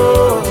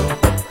people.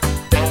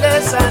 The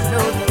less I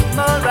know, the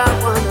more I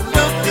wanna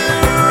look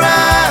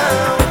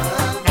around.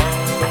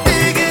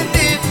 Digging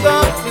deep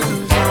for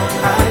clues on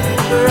higher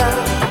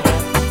ground.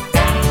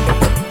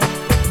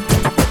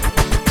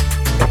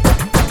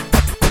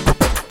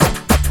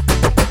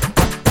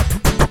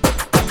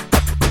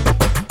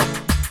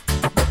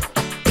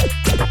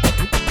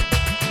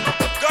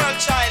 Girl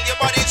child, your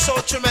body is so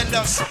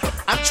tremendous.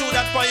 I'm true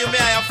that for you, may I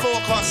have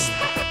focus.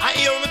 I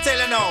hear me tell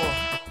you now.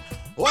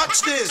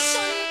 Watch this.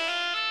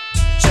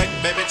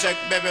 Check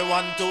baby,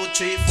 1, 2,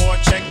 3, 4.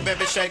 Check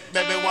baby,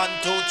 1,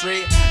 2,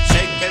 3.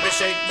 Shake baby,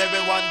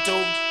 1,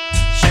 2.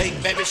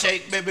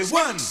 Shake baby,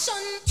 1.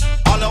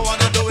 All I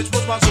wanna do is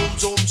put my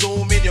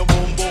zoom in your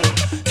boom boom,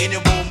 in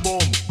your boom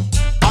boom.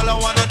 All I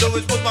wanna do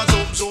is put my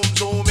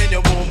zoom in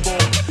your boom boom,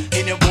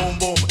 in your boom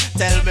boom.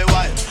 Tell me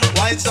why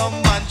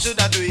some man should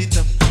I do it?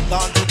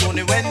 Gone to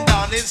Tony when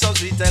down is so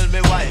sweet. Tell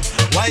me why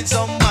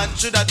some man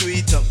should I do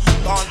it?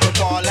 Gone to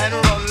Paul and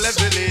run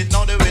level it.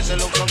 Now the way she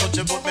look so good,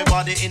 she put me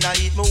body in a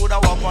heat. Me woulda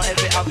walk on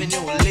every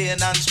avenue,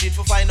 lane and street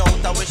to find out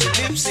how where she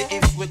lives. See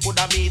if we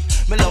coulda meet.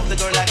 Me love the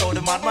girl like how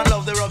the madman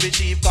love the rubbish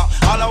cheap. All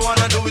I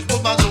wanna do is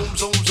put my zoom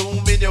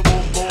in your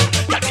boom boom.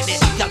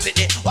 Got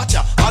it, watch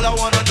out. All I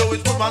wanna do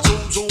is put my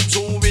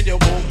zoom in your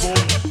boom boom.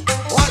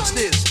 Watch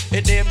this.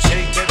 It name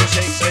shake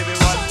baby,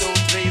 1, 2,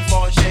 3,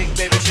 4. Shake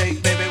baby,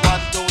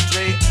 1, 2,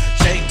 3.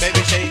 Shake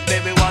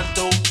baby, 1,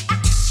 2.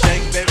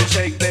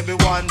 Shake baby,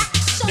 1.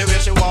 The way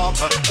she walk,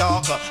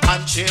 talk,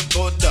 and shape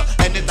good.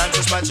 Anytime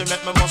she smile, she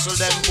make me muscle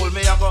them pull.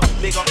 Me I go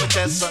big up my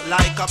chest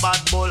like a bad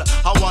bull.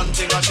 I one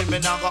thing I she me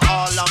now go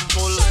all and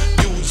full.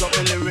 Use up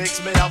the lyrics,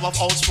 me have a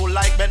house full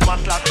like Ben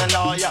McClock the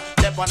lawyer.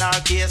 Step on our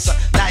case,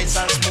 nice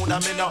and smooth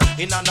and me no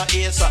in on the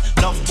ace.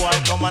 Enough boy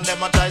come and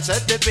them a try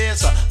set the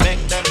pace. Make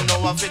them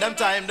know I feel them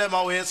time them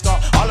a waste. All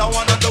I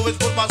wanna do is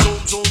put my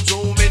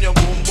zoom in your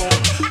boom boom,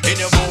 in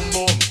your boom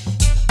boom.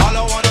 All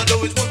I wanna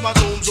do is put my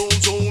zoom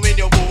in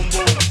your boom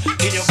boom,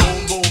 in your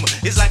boom boom.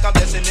 It's like a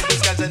blessing in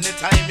disguise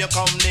anytime you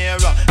come near.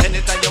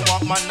 Anytime you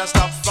walk, man, I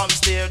stop from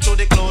stare to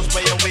the clothes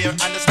where you wear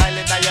and the style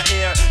in your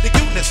hair. The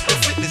cuteness, the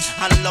fitness,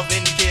 and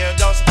loving care.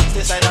 Just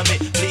stay side of me,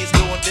 please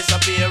don't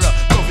disappear.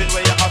 Loving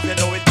where you have, you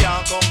know it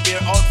can't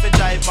compare. Outfit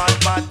drive,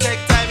 man,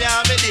 take time, you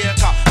have me dear.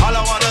 All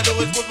I wanna do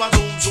is put my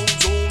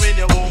zoom in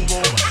your boom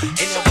boom,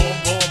 in your boom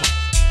boom.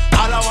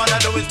 All I wanna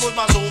do is put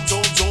my zoom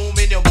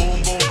in your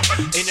boom boom,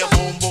 in your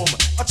boom boom.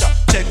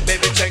 Check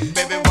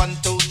baby, 1,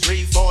 2,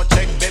 3, 4.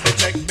 Check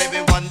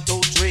baby, 1,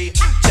 2, 3.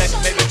 Check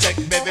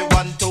baby,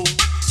 1, 2.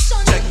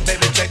 Check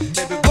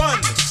baby, 1.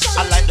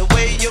 I like the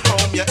way you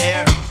comb your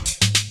hair.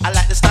 I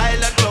like the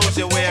style of clothes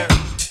you wear.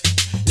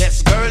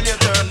 Yes, girl, you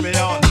turn me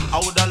on. I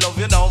woulda love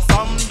you now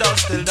from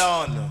dusk till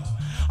dawn.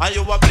 And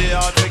you a play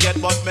hard to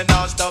get, but me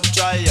now stop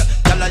try.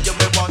 Tell her you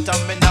me want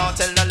and me now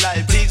tell no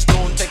lie. Please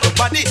don't take your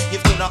body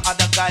if you no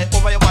other guy.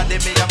 Over your body,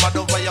 me a mad,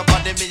 over your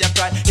body, me a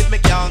cry. If me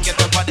can't get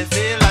your body,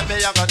 feel like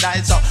me a gonna die.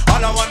 So all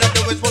I wanna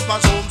do is put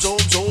my zoom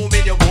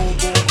in your boom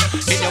boom,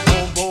 in your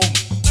boom boom.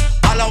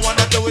 All I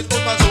wanna do is put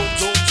my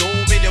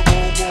zoom in your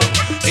boom boom,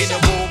 in your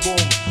boom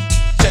boom.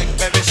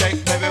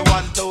 Shake baby,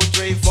 1, 2,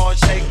 3, 4.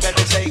 Shake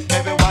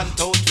baby, 1,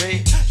 2, 3.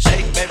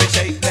 Shake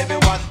baby,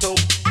 1, 2.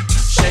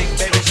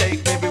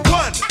 Shake baby,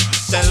 1.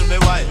 Tell me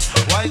why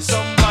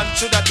some man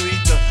should I do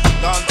it?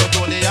 Gone to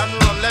Tony and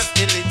run left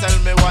Illy. Tell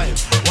me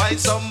why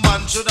some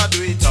man should I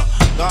do it?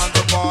 Gone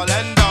to Paul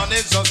and down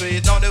it's so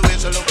sweet. Now the way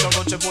she look so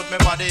good, she put me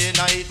body in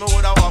a heat. Me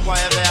woulda walk on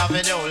every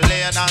avenue,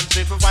 lane and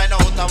street to find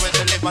out how where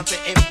she live and see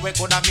if we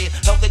coulda meet.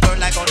 Love the girl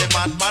like how the man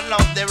mad man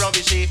love the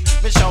rubbish heap.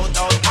 Me shout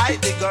out, I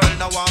the girl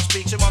now want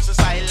speak. She wants a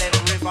silent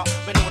river.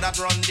 Me know that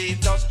run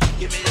deep. Just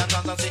give me a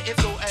chance and see if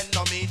you end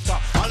no meet.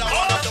 All I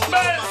wanna do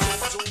is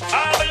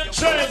all your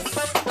trends,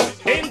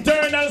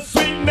 internal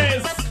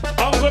sweetness.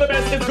 I'm good the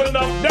best, it's good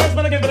enough. There's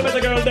one again for the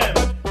better girl then.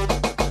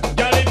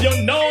 Girl, if you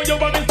know your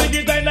body stick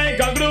it tight like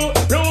a glue,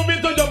 prove it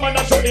to your man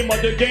and show him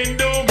what you can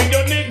do. With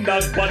your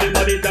knick-knack, body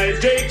tight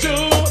straight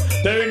through.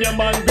 Turn your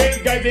man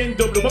great guys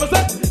into blue. Mama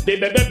said, the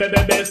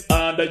best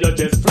under your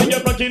chest. Fling your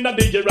front in the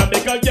DJ and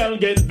make a girl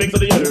get fixed to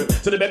the air.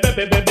 So the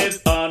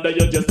best under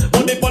your chest.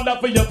 Only for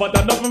that for your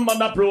father, nothing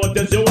man a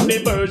protest.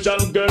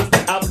 Universal girls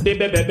have the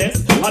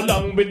best.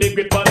 Along with the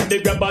grip and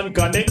the grab and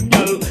connect,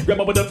 girl. Grab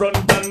up on the front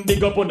and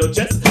dig up on the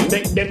chest.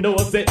 Make them know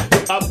say you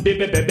have the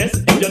best.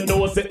 And you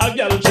know say a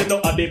girl she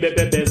know have the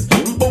best.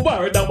 But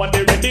word I want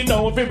they ready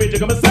now if you reach you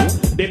come and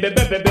say the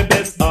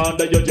best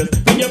under your chest.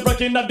 Fling your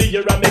front in the DJ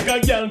and make a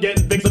girl get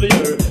fixed to the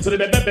air. So the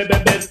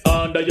best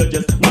under your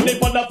chest. Money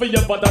for that for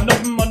your father,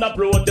 nothing man a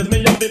protest.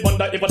 Me have to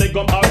wonder if they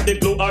come out the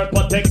glue or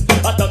protect.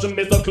 Attach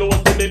me so close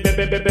to the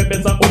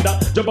best under.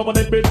 Jump up on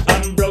the bridge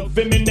and broke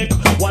for me neck.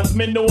 Once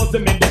me know see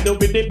me dead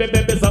with the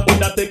best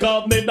under. Take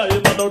off me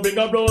diamond or bring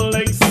a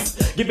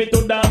Rolex. Give it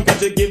to them cause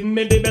she give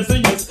me the best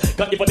yes.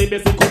 Cause if the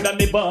best could have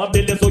never have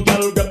the less. So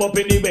girl grab up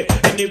anyway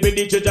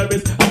the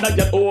treasures. And I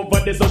get over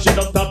this so she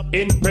don't stop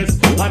impress.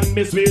 And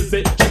Miss Will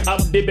say she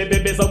have the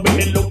best. So when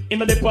me look in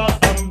the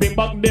past and bring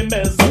back the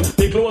mess.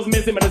 The clothes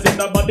missing medicine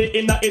the body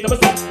in the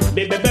 8%.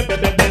 The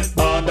best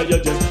under your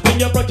chest. When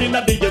you're rocking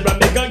at the year and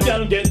make a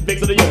girl get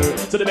fixed to the year.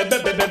 So the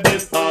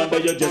best under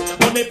your chest.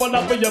 Money for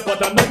that for your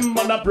father, nothing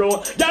man a pro.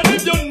 Girl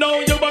if you know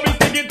your body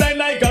stick it tight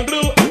like a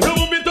glue.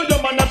 Prove it to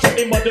your man and show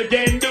him what you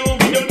can do.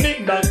 With your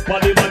knick-knack,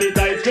 body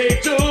tight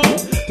straight through.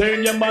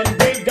 Turn your man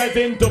great guys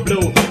into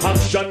blue.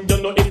 Action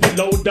you know it's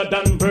louder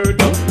than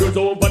Virgo. Cruise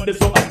over the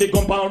so at the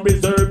compound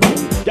reserve.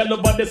 Y'all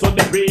over the so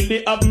they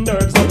really have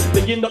nerves. So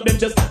they end up them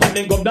chest and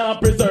then come down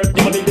preserve.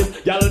 You money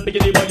this, y'all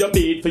picking it while you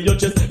beat for your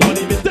chest. You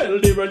money this, tell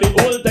the really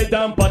old tight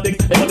and politics.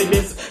 You money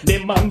this,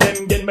 them man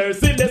them get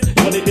merciless.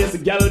 You money this,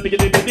 y'all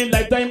picking it with the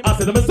lifetime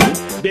asset. I'm a set,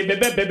 the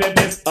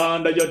best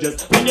under your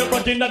chest. When you're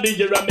rocking the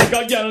DJ and make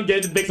a girl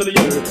get big to the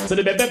year. So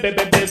the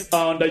best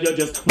under your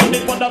chest. Money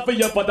for that for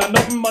your father,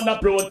 nothing man a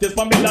protest.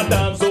 For me la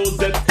dance so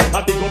set,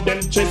 I think of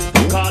them chest.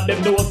 Cause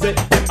them know say,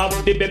 them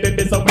have the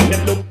best. So when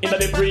them look in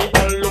the free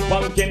and look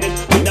and can it.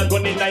 When you're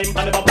gun in time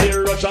and never play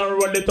rush and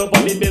roll it up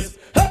on the best.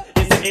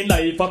 In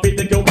life, I fit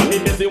take you on the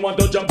best. You want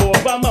to jump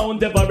over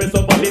Mount Everest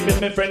up on the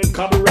best. My friend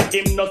Cabra,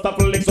 him not stop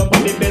flicks up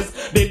on the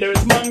best. The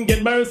there's man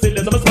get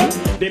merciless. I'm a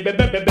spot. The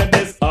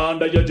best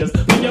under your chest.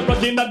 When you're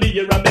rocking at the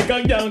year and make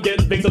a girl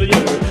get big to the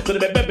year. So the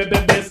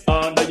best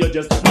under your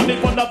chest. Money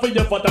for that for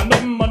your father,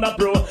 nothing man a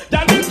pro.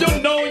 And if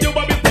you know you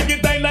want me stick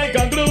it tight like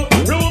a glue,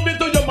 prove it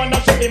to your man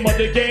and show him what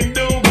you can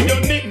do. With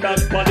your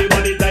knick-knack, body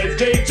tight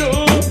straight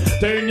through.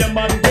 Turn your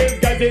man great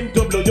guys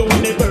into blue.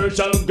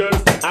 Universal girls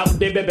have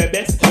the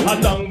best.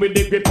 Along with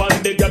the grip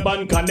and the grab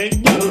and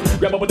connect, girl.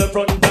 Grab up on the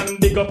front and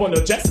dig up on the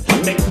chest.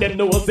 Make them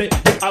know say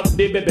you have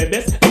the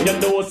best. And you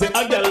know say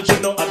a girl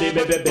should know have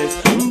the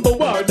best. But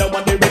word I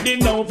want they ready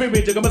now for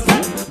me to come and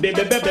say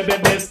the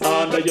best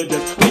under your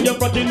chest. When you're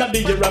rocking at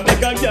the year and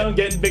make a girl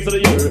get big to the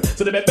year.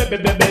 So the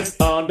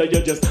best under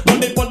your chest.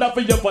 Money for that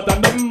for your father,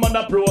 nothing man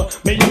a pro.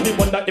 May you be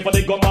wonder if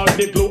they come out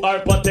the glue or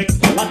protect.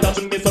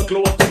 Attach me so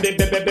close to the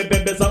best.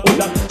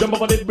 Jump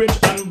up on the bridge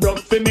and broke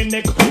for me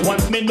neck.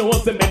 Once me know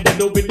say me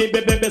dead with the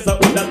best. I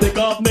would take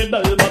off me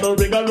diamond or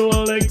ring a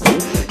Rolex.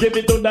 Give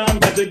it to them,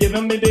 cause you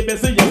giving me the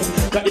best,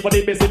 yes. Cause if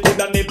the best, it could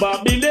have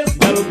never be less.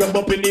 Girl, grab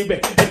up anyway,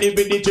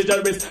 anyway the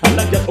treasures. And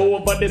I get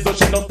over this, so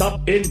she don't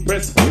stop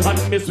impress.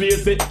 And Miss Will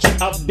say, she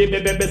have the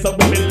best. So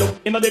when me look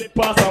in the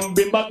past and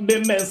bring back the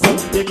mess.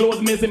 The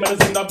clothes missing,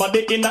 medicine, the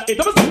body in the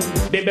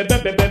 8%. The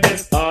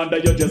best under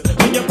your chest.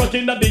 When you're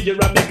rocking the year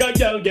and make a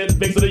girl get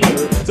big to the year.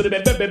 So the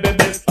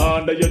best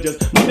under your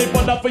chest. Money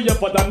for that for your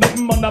father,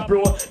 nothing man a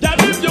pro. Yeah,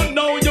 if you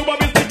know you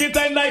want me stick it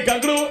tight like a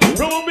glue.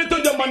 Prove it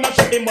to your man and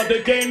show him what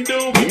they can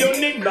do. With your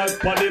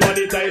knick-knack, body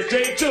tight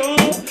straight through.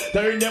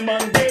 Turn your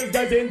man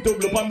guys into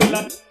blue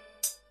Pamela.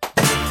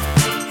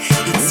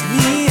 It's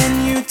me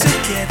and you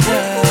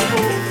together.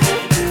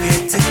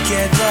 We're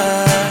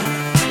together.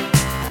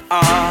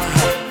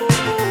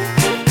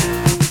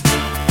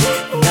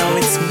 Now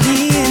it's me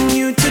and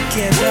you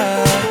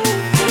together.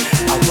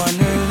 I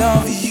wanna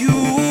love you.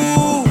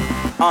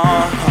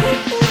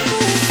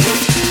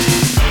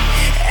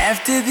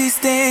 After these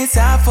days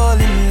I fall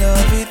in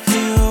love with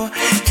you.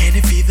 Can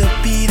you feel the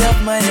beat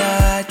of my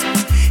heart?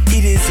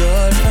 It is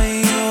all for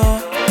you.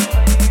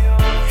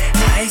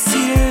 I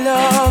see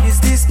love is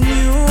this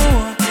new.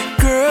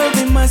 Girl,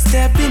 we must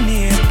have been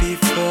here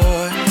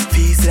before.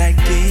 Feels like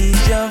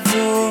deja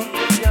vu.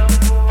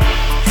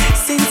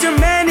 Since your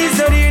man is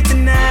not here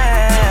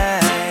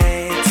tonight,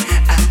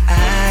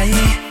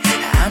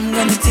 I'm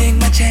gonna take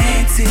my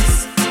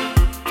chances.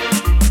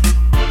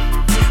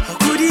 How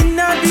could he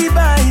not be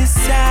by your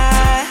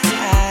side?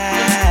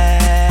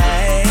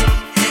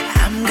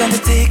 I'm gonna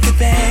take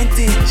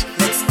advantage.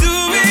 Let's do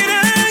it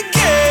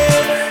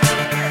again.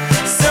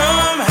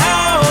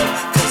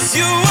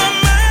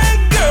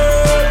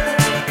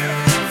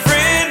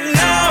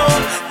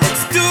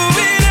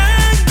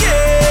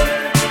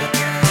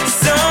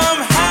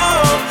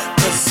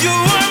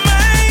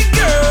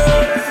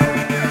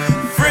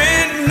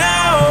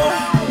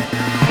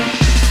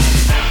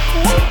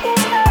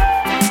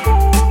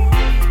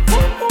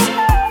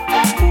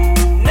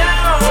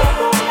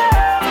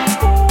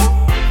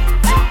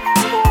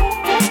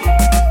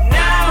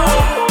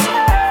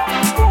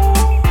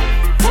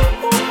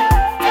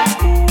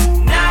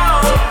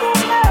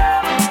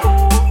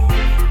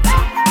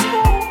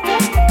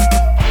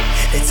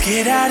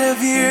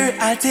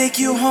 here, I'll take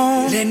you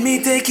home. Let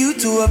me take you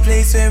to a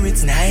place where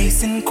it's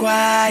nice and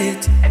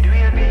quiet. And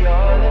we'll be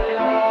all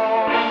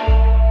alone.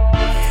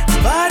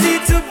 Body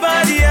to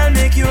body, I'll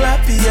make you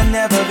happy. You'll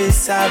never be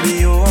sorry,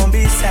 you won't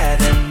be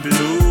sad and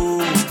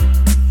blue.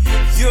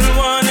 You'll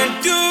wanna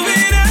do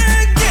it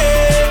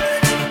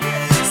again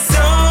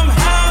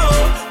somehow,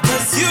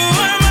 'cause you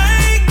are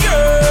my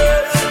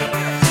girl.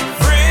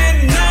 Friend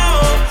now,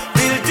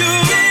 we'll do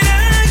it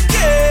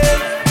again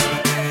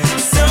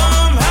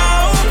somehow,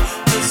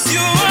 'cause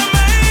you are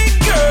my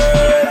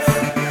girl.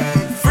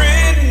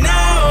 Friend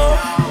now.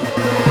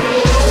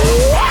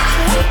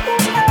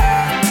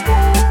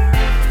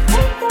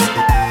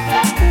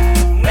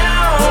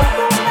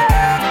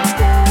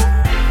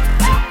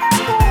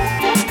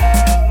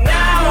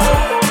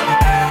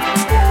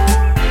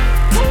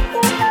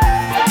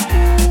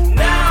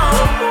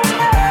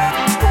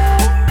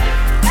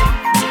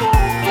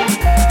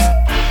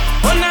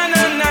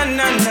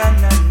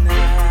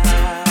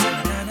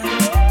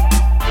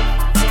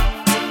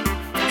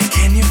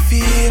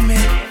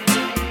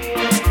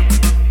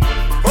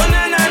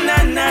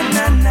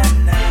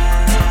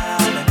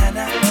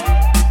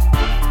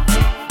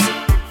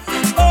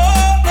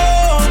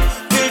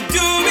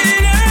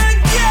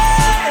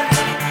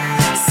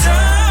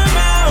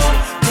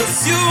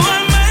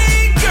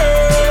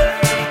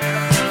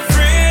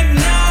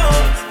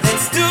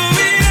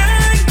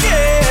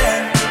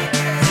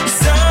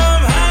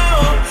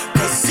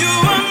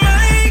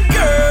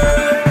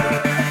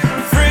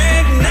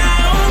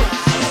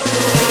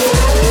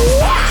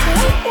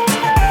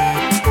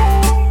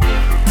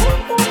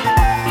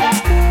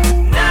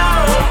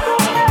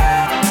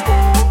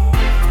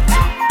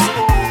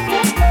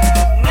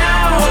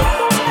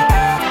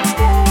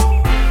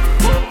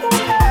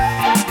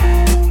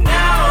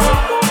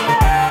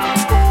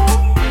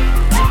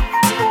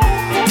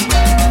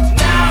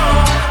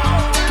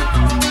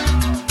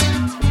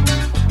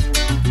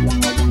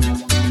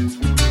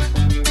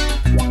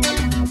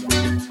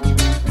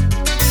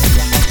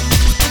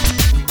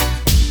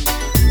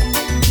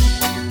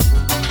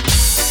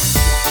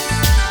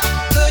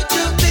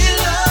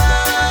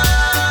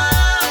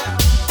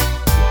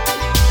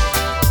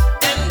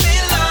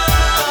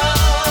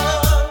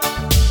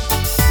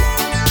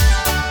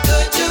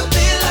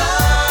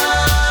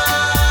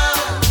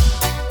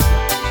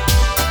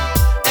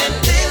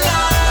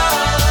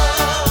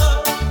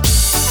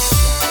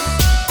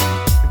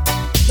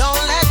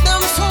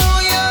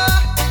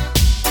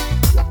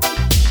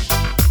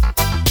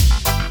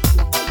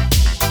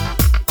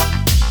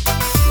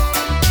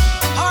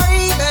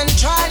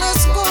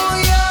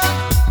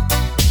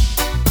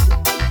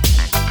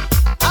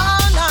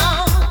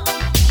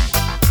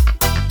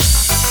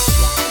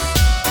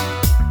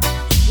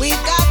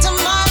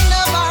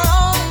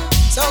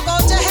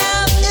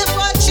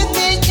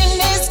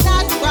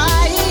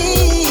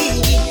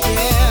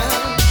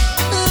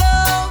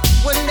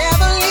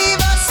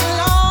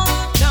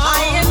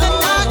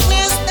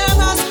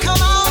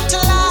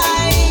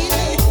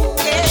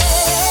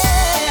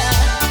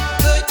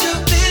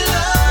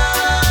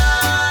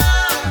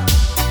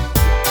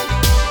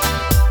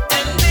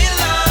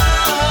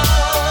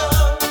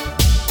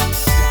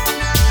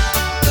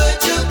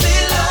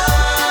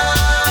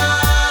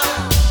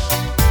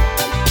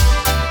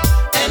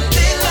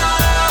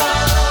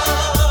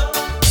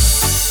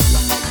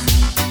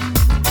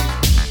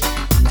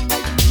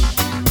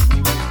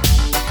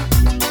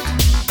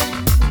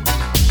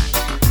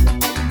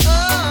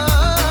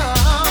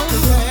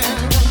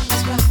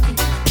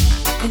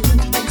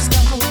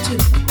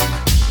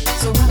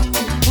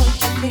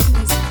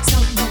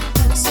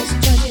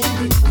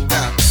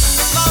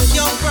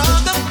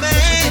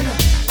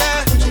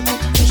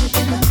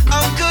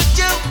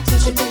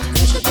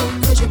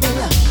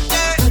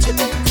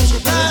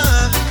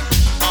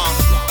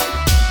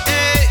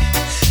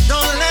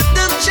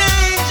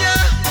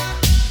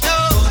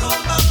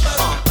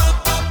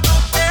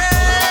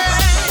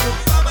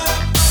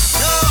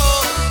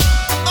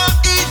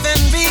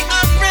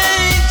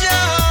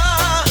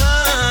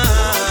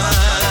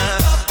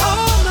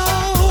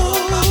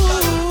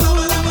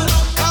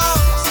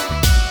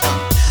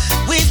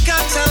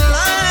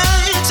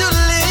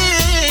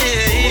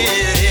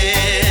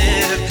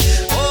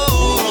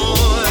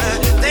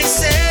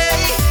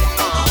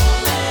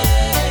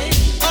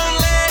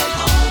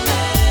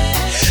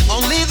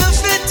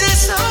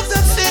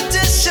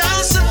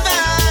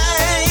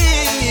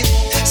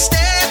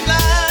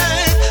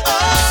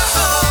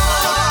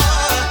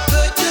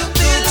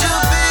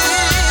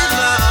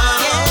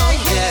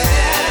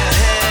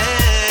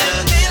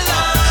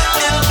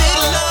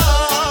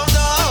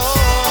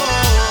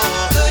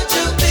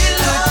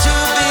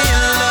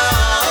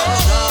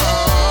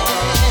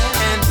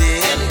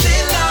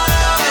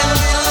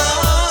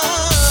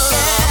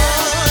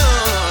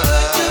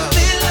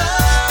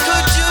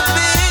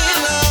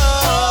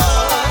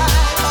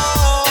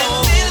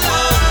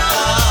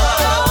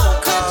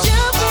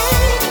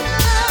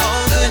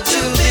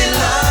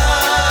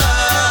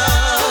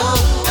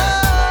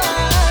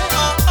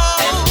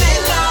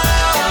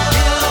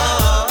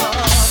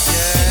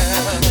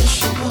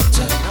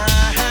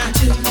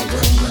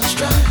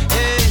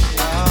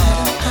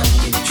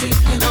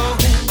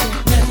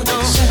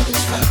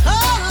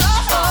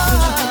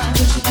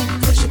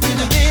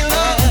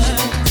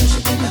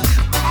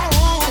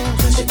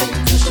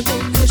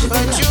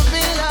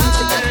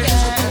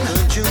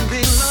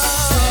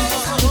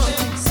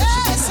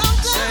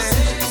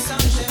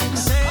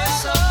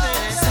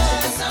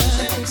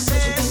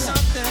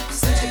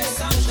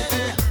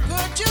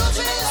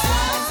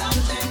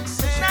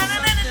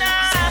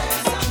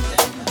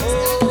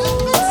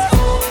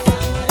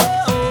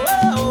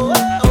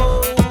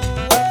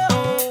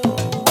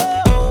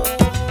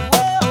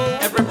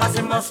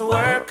 must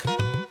work.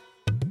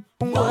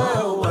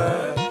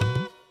 Work.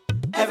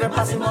 Every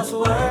posse must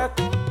work.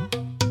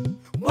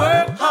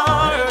 Work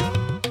hard.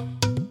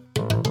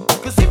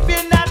 Cause if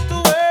you're not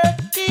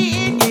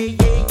working,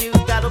 you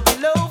gotta be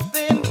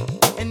loafing.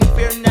 And if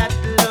you're not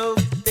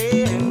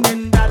loafing,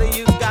 then brother,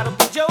 you gotta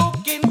be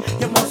joking.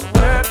 You must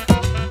work,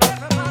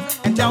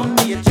 and don't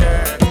be a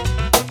jerk.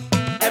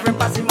 Every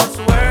posse must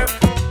work.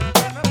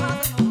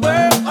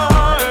 Work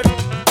hard.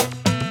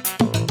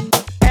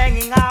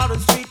 Hanging out on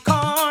street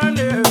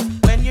corners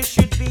when you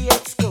should be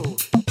at school.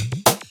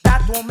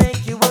 That won't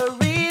make you a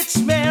rich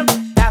man.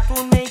 That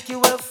won't make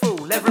you a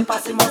fool. Every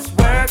posse must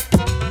work.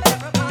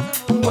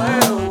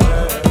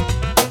 Work.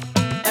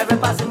 Every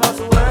posse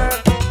must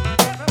work.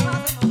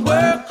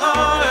 Work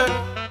hard.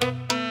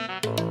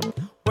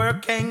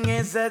 Working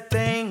is a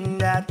thing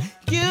that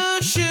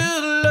you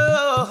should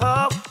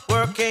love.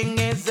 Working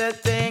is a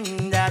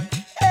thing that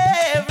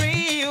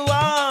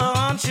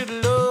everyone should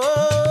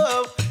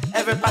love.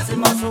 Every posse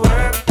must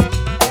work.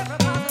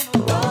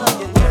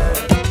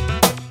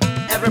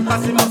 Every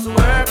posse must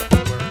work.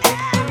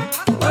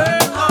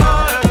 Work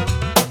hard.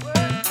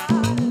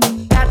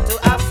 Got to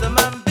have some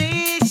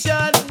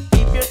ambition.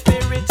 Keep your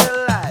spirit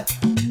alive.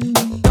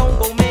 Don't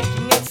go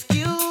making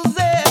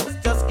excuses.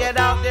 Just get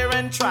out there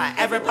and try.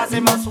 Every posse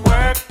must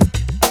work.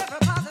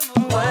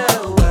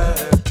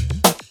 Work.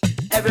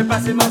 Every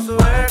posse must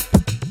work.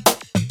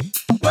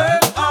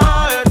 Work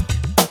hard.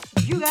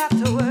 You got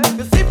to work.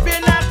 Cause if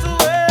you're not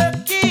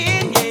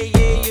working,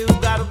 you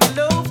gotta be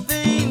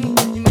loafing.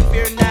 And if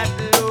you're not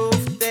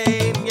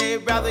loafing,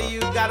 brother, you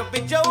gotta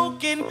be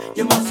joking.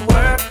 You must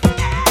work.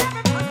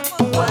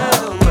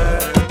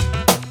 Work.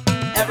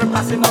 Every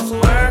posse must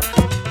work.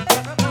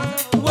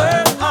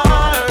 Work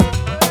hard.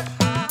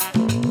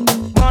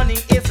 Money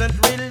isn't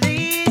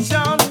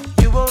religion.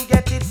 You won't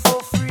get it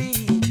for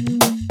free.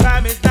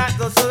 Crime is not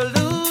the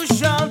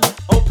solution.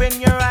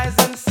 Open your eyes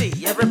and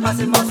see. Every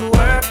posse must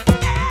work.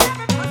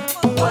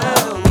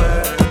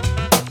 Work.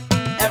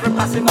 Every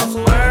posse must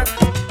work.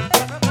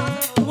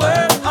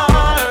 Work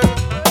hard.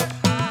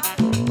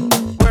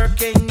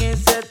 Working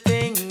is a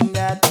thing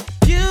that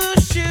you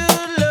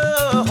should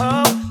love.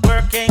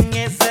 Working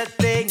is a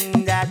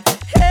thing that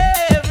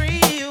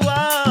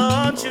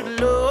everyone should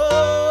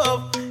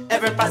love.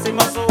 Every posse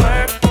must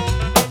work.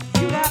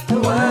 You got to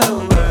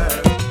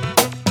work.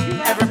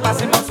 Every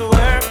posse must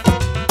work.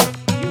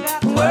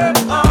 Work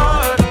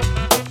hard.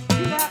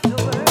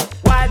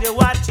 While you're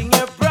watching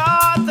your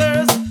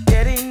brothers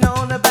getting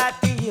on a bad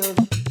deal,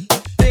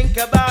 think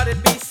about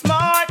it, be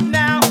smart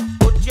now.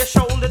 Put your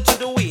shoulder to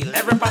the wheel.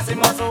 Every posse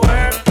must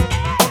work.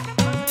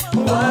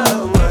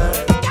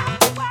 Work.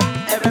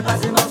 Every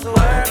posse must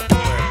work.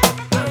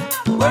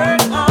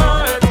 Work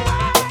hard.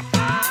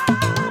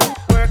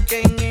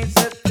 Working is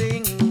a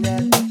thing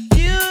that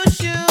you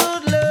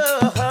should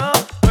love.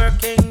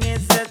 Working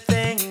is a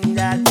thing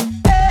that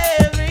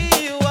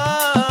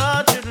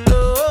everyone should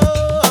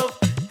love.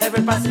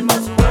 Every posse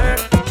must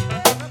work.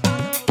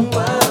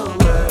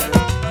 Work.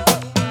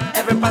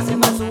 Every posse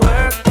must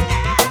work.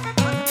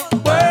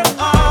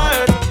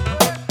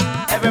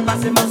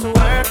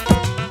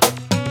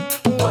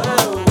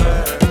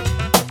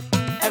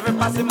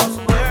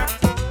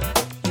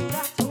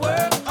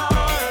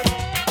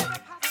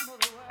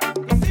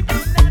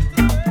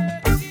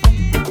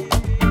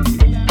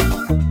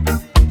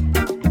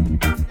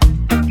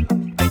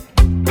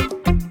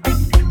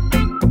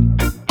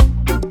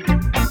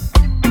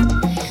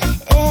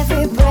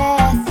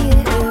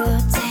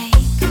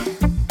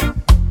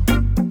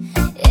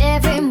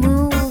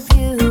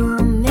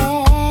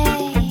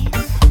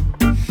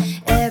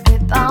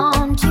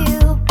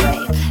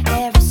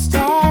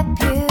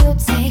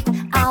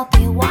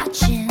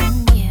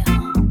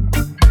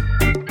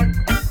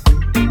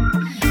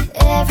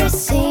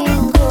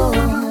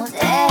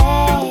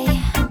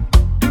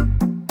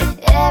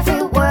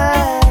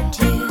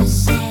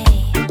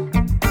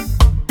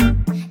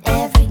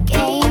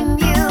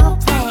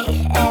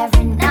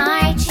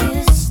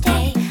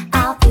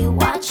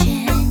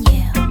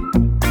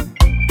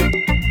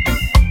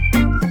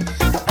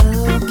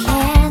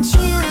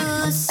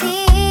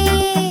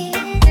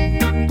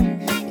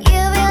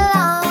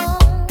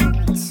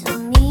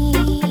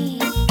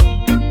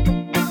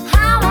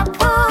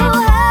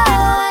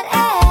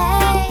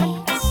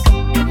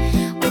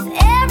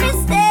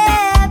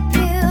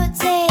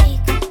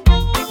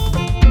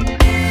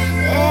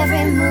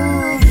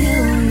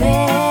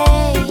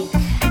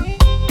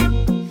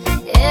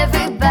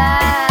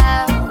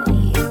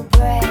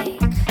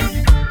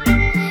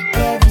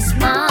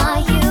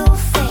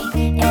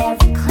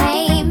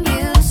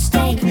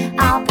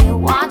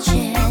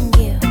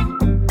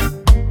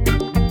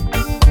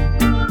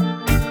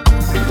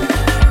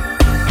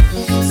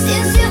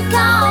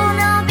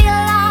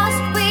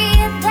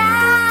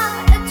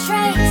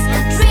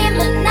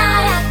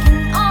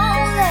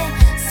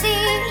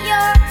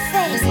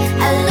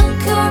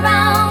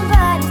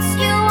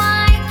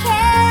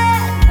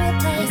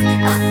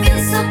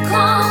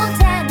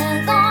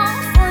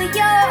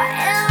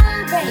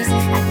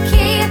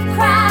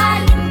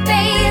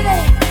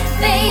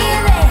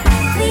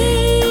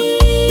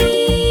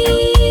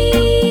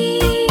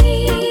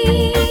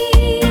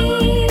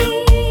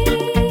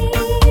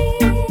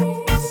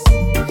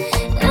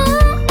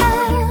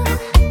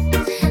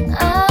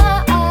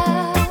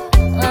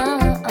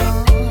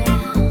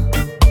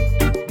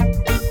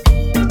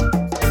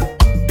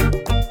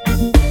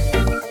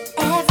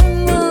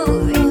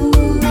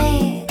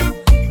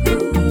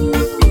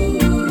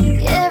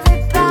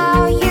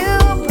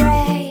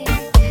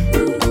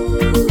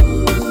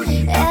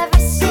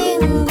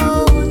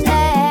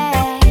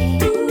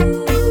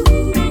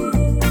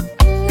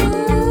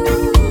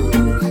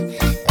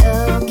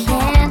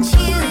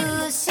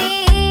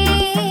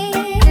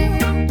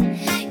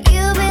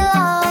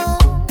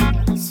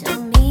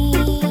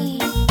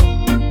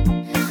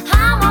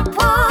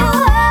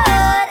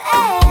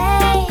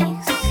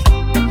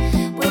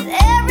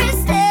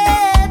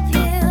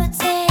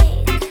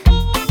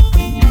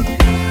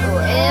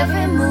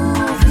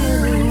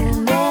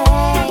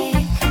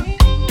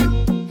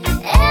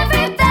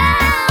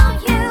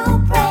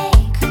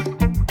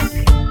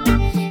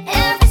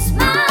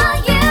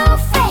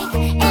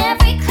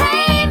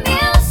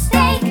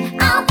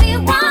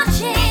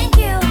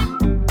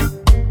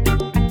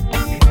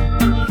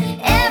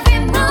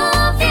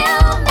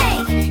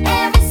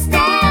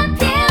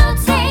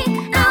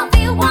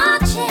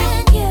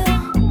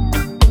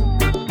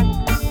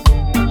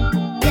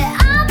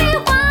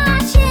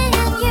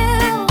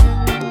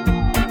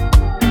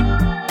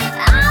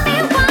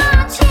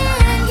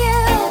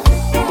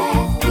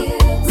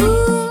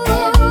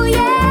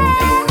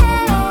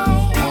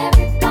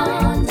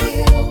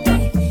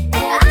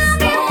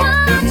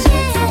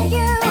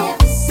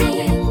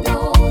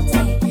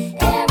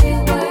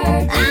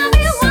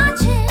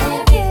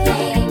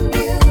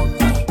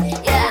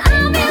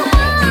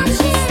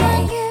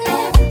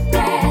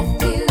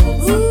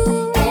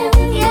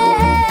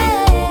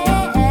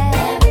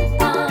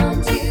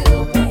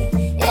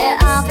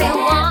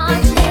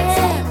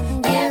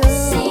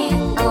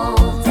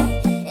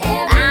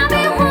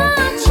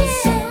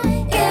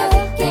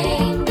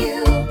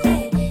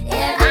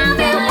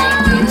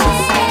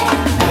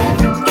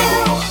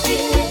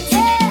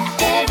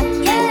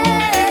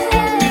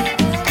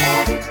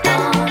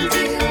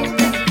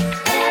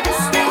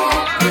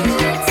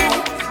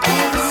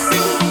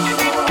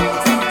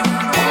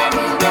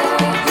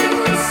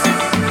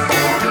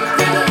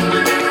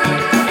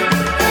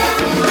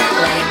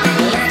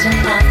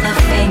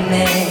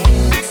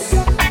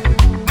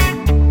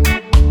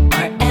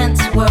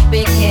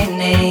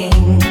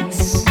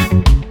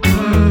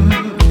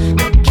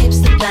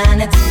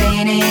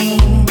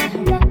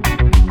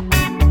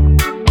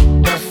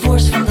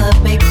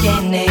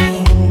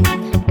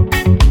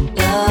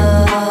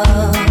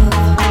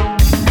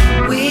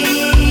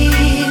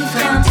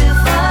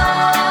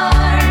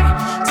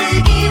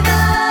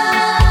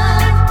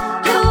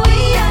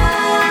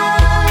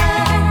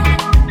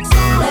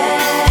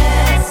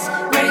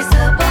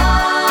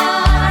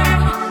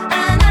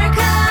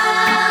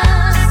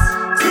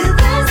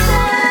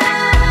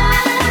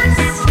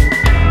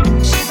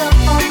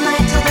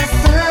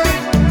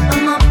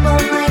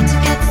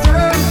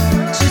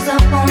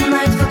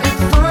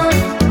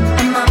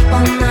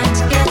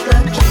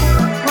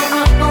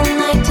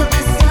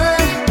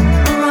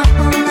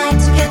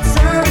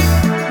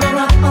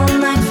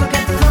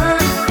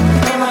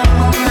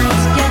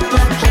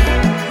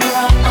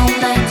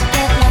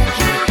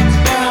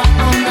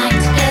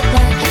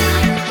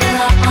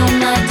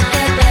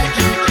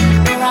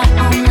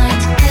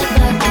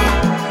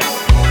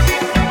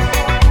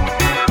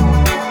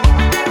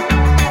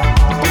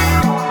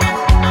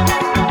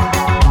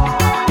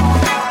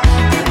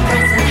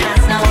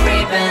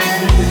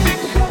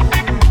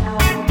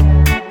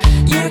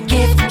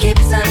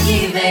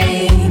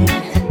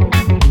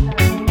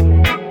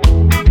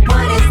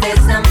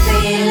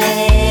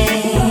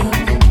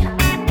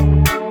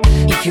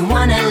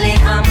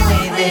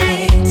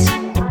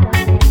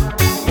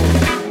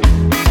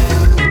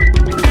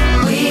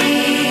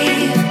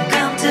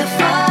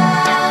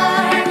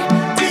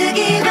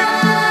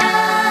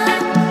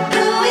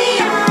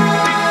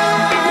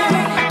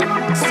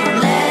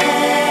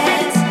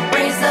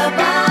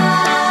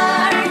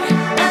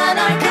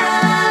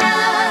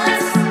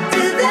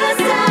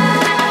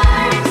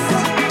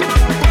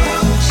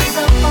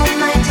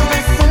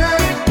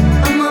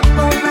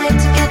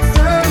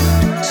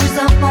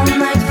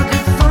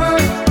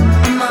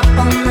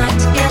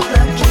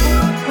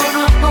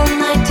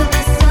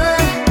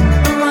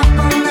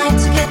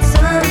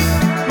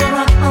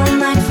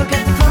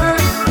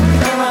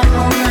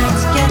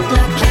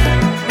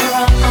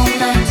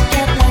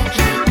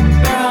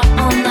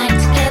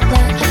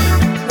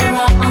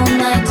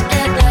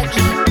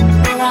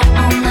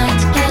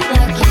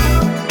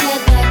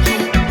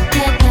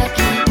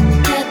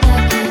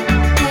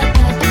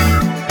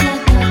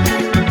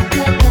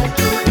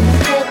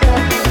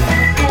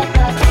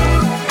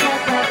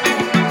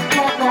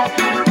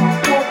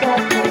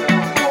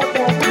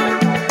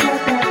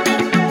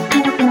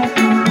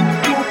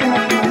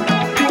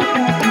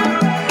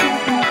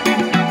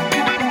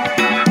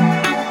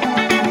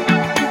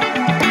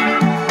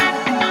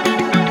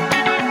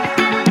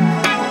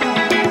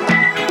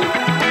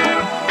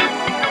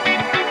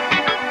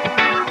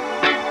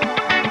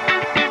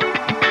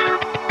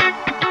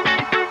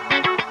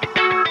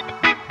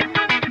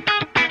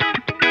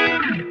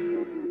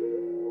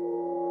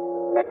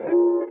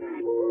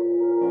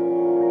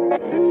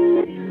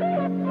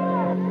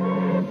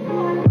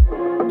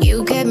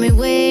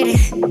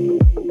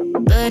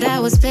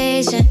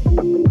 patient.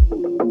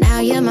 Now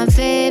you're my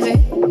favorite.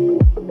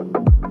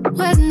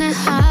 Wasn't that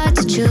hard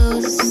to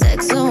choose?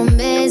 Sex so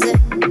amazing,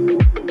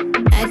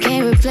 I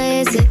can't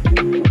replace it.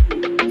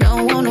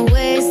 Don't wanna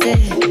waste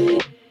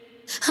it.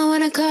 I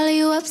wanna call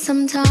you up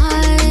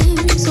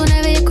sometimes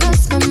whenever you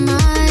cross my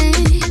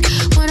mind.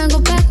 Wanna go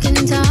back in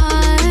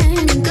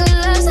time. Good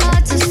love's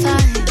hard to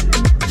find.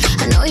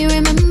 I know you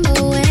remember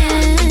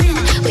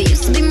when we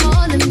used to be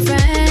more than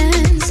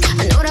friends.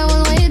 I know that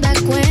was way back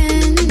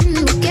when.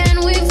 But can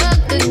we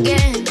fuck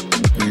again?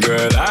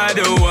 Girl, I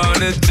don't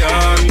wanna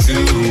talk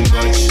too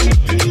much.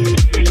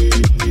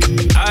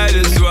 I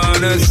just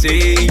wanna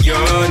see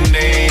your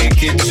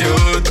naked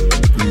truth.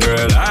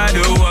 Girl, I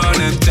don't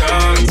wanna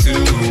talk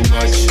too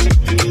much.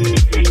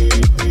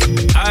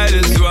 I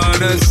just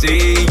wanna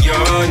see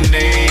your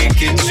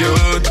naked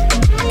truth.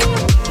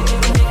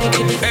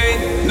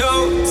 Ain't no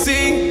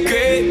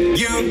secret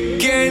you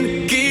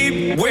can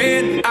keep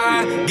when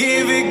I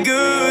give it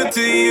good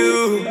to you.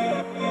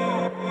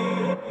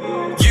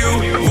 You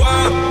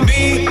want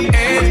me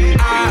and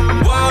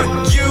I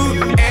want you,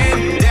 and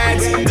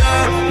that's the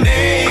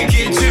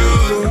naked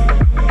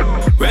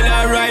truth. Well,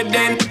 alright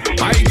then,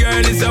 my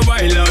girl is a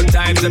wild out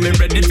time, so me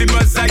ready for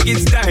my second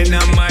style.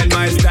 I mind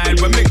my style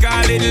when me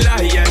call it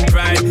lion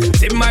pride.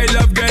 See my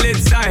love, girl,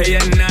 it's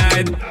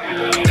cyanide.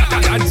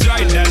 That's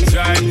right, that's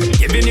right.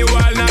 Giving you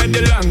all night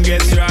the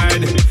longest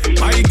ride.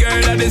 My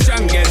girl are the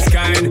strongest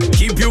kind.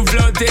 Keep you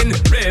floating,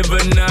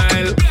 river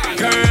Nile.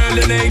 Girl,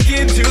 the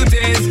naked truth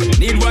is,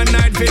 need one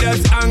night for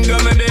us anger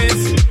my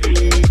days.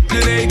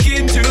 The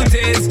naked truth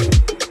is,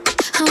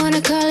 I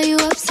wanna call you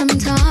up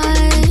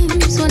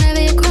sometimes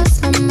whenever you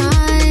cross my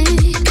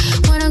mind.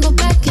 Wanna go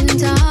back in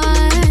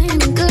time.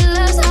 Good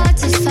love's hard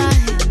to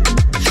find.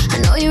 I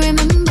know you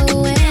remember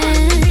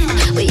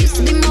when we used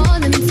to be more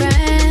than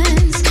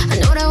friends. I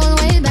know that was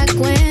way back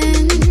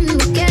when.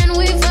 But can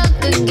we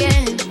fuck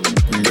again?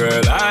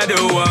 girl, I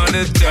don't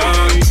wanna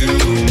talk too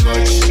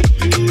much.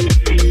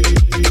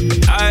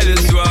 I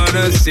just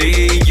wanna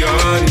see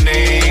your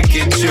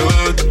naked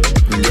truth.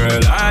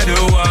 Girl, I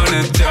don't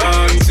wanna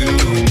talk too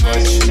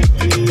much.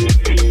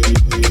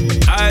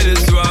 I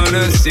just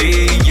wanna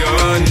see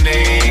your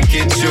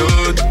naked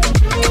truth.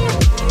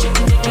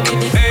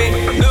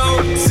 Ain't no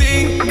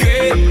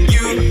secret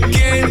you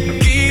can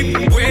keep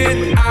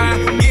when I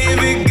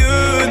give it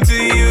good to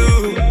you.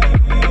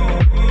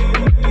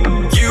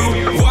 You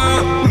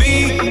want me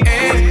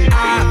and I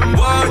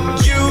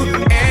want you,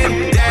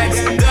 and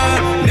that's the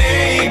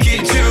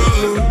naked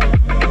truth.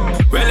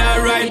 Well,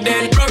 alright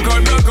then, broke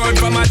out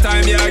for my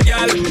time, yeah,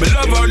 gal. Me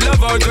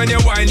love out when you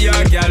whine,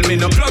 yeah, gal. Me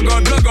no plug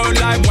out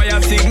like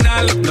wire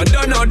signal. No,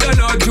 don't know,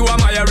 you are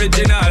my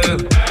original.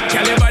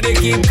 Gal, your body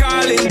keep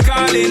calling.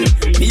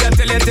 Me a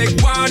tell you take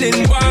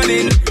warning.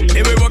 Me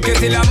we work it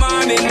till the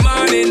morning.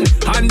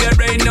 And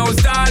there ain't no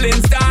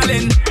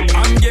stalling.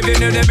 I'm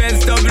giving you the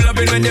best of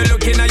loving when you're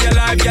looking at your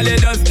life, gal. You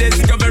just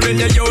discovering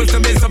you used to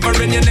be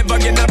suffering. You never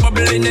get no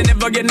bubbling, you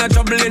never get no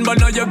troubling, but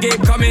now you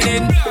keep coming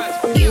in.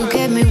 You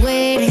kept me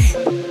waiting,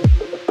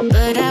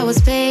 but I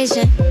was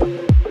patient.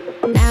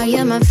 Now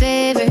you're my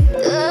favorite.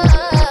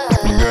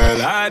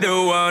 Girl, I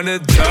don't wanna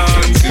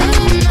talk too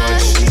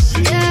much.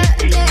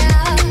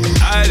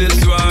 I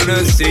just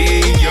wanna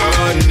see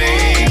your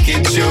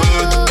naked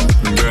truth.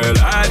 Girl,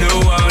 I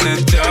don't wanna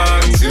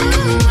talk too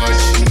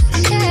much.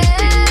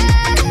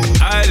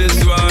 I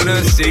just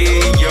wanna see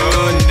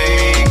your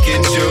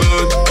naked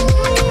truth.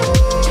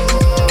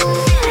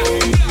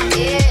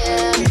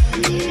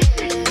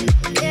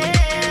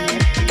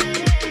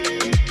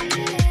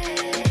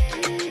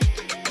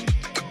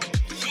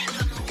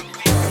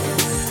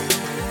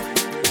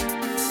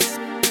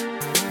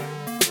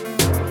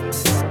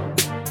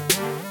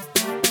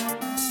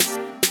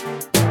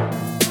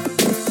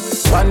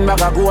 One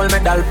bag of gold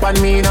medal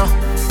pan me now.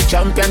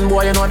 Champion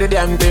boy, you know the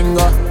damn thing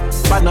go.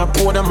 Pan a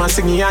pour them a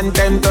singing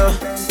anthem to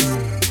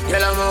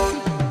Yellow Moon.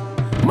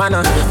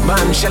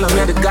 Man, shell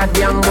me the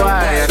goddamn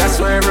boy. That's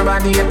why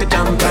everybody at the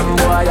champion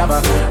boy. Have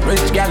a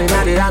rich gal in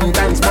the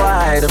Hamptons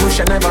boy. The bush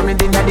never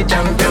made in the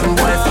champion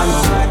boy.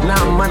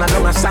 Now man, I do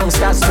my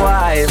Soundsystem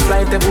boy.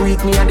 Flight every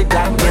week me at the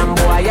goddamn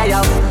boy.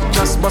 Yeah.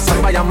 Just bust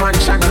up by a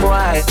mansion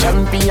boy.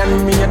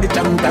 Champion me at the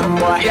champion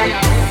boy.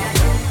 Yeah.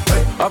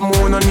 I'm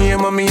on a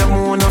name and me, I'm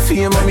on a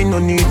fame and me no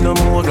need no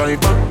more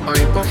drive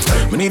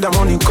up. Me need a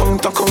money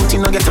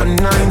counting, I get a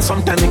 9.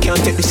 Sometimes me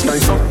can't take this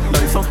life up.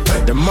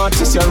 Them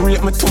artists, you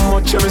rate me too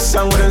much. Every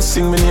song when they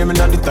sing me name in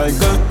the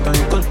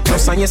title.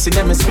 Plus and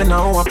yesterday me spend an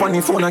hour upon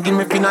the phone and give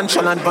me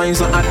financial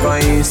advice.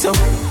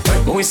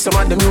 But with some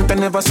of them youth, I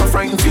never so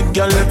frightened. Fit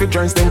girl, every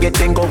joints, then get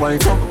then go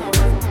wife up.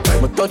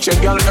 But touch a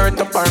girl, hurt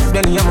up her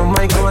belly. I'm a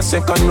mic, go a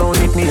second, now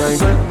hit me,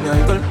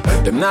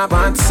 Aiko. Them not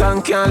bad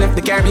song, can't lift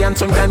the Caribbean.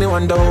 Sometimes me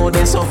wonder how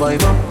they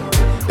survive.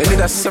 They did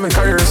a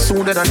semi-career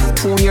sooner than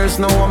 2 years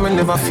now. I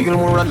never feel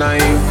more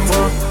alive.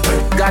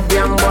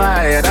 Goddamn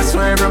boy, that's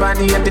why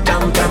everybody at the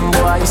jam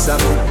boy. It's an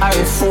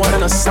iPhone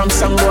and a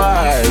Samsung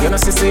boy. You know,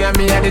 see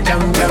me at the jam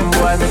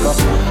boy. Because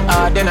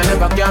then I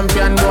never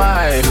champion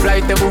boy.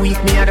 Flight every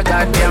week, me at the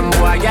goddamn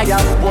boy.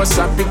 Yeah, post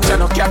a picture,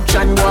 no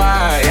caption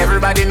boy.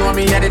 Everybody know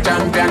me at the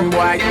champion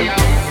boy.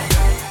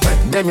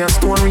 Them your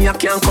story, I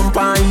can't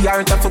compare. You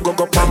have to go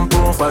and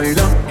profile, you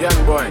know.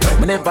 Yeah, boy.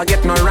 Me never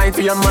get no right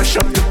for you, mash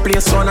up the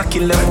place, so I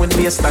kill them with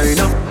baseline, you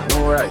know.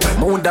 Alright.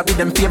 Me woulda be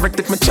them favorite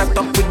if me chat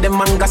up with them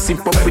and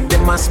gossip up with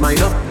them and smile, you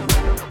know.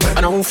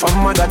 And who for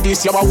mother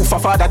this, you who for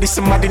father this,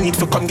 somebody need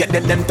to come get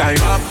them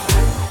time up.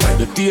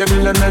 The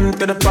table and then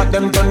to the pot,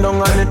 them turn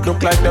down and it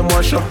look like them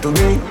wash up to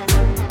me.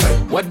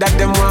 What that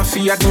them want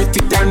fi admit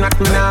it or not,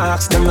 me nah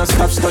ask them to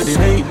stop studying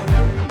me.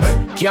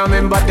 Can't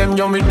remember them,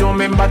 yo, me don't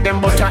remember them,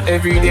 but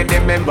every day they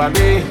remember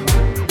me.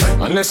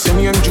 Unless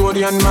you and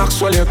Jody and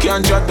Maxwell, you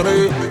can't judge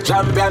me.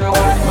 Champion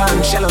boy,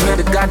 man, shell on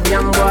the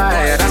goddamn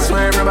boy. That's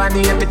why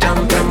everybody at the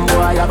champion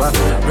boy. Have a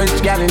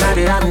rich gal in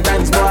the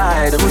Hamptons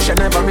boy. The bush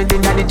never made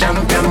in the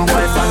champion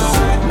boy.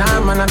 Nah,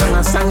 man, I done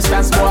a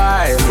Soundsystem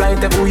boy.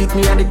 Flight every week,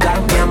 me at the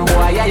goddamn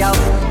boy. Yeah,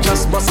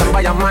 just bust and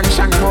buy a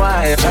mansion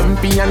boy.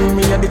 Champion,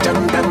 me at the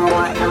champion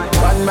boy.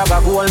 One bag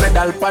of gold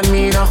medal pan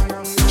me now.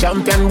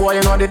 Champion boy,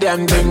 you know the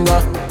damn thing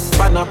go.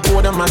 But I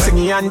pour them and sing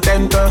the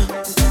anthem to.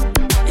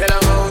 Get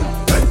them out.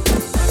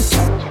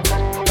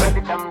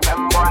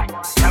 Champion boy,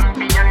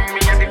 champion me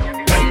at the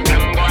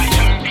champion boy.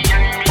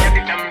 Champion me at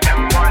the champion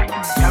boy.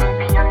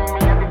 Champion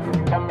me at the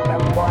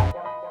champion boy.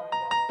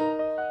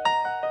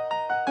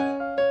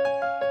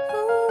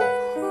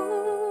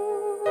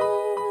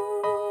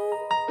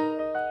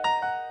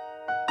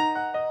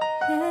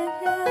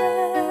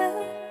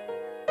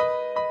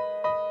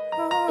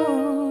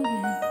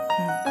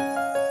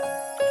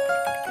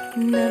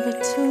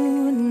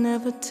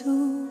 Never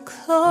too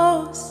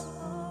close.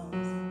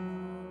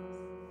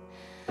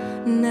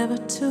 Never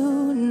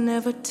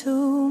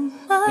too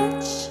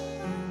much.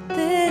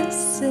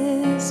 This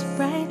is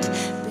right,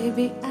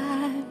 baby.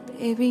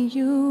 Baby,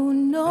 you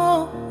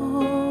know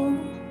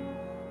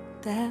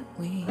that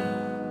we've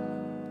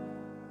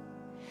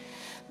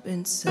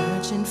been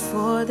searching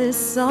for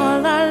this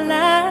all our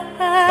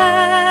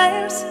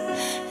lives.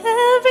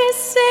 Every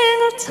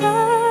single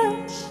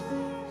touch,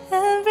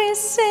 every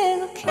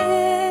single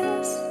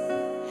kiss.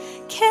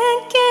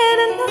 Can't get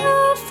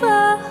enough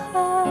of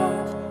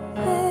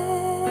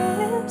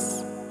this.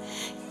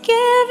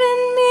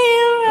 Giving me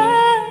a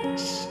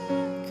rush,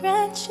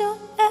 grant your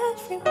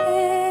every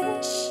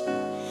wish.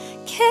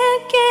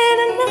 Can't get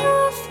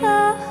enough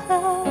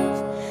of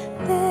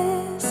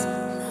this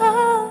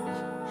love,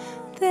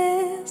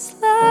 this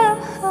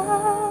love,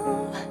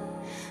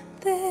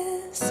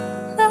 this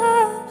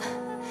love,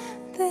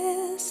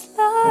 this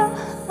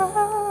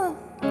love.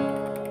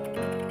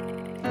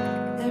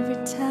 Every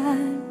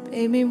time,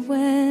 baby,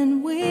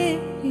 when we're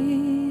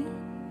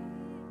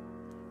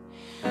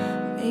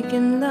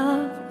making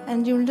love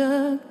and you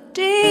look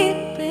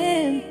deep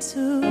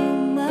into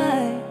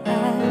my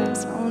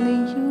eyes,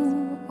 only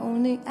you,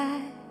 only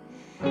I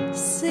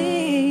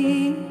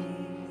see.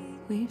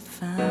 We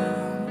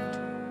found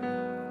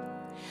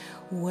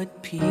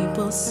what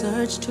people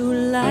search 2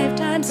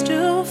 lifetimes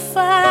to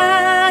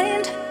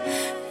find.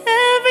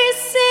 Every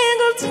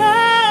single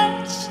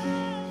touch,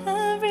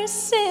 every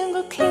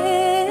single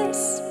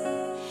kiss.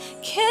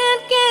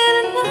 Can't get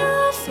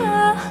enough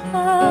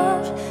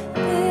of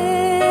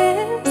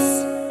this.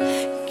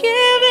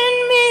 Giving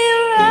me a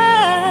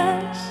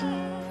rush,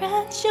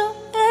 grant your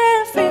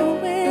every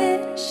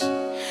wish.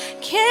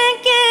 Can't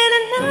get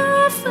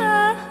enough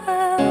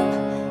of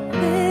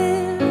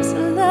this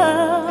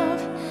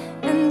love.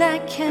 And I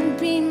can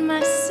be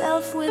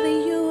myself with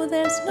you.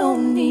 There's no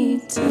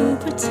need to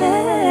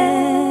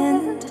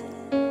pretend.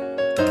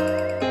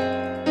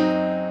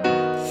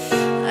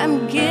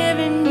 I'm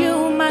giving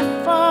you my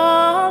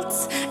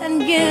faults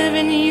and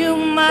giving you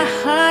my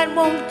heart.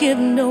 Won't give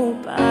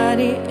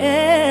nobody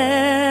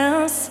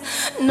else,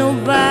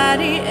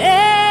 nobody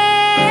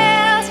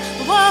else.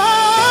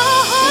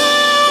 Whoa,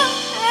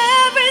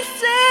 every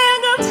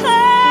single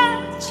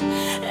touch,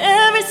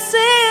 every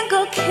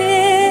single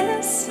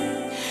kiss.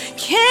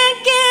 Can't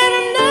get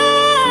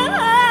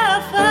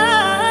enough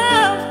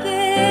of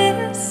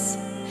this.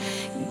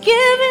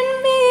 Giving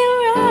me a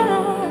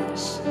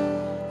rush,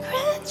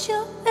 grant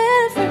your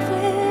every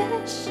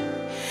wish.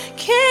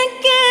 Can't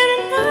get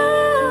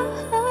enough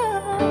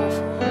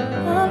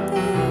of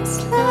this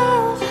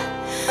love,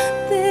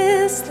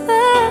 this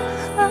love,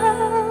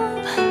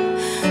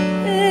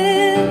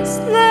 this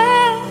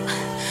love,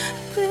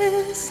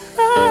 this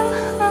love.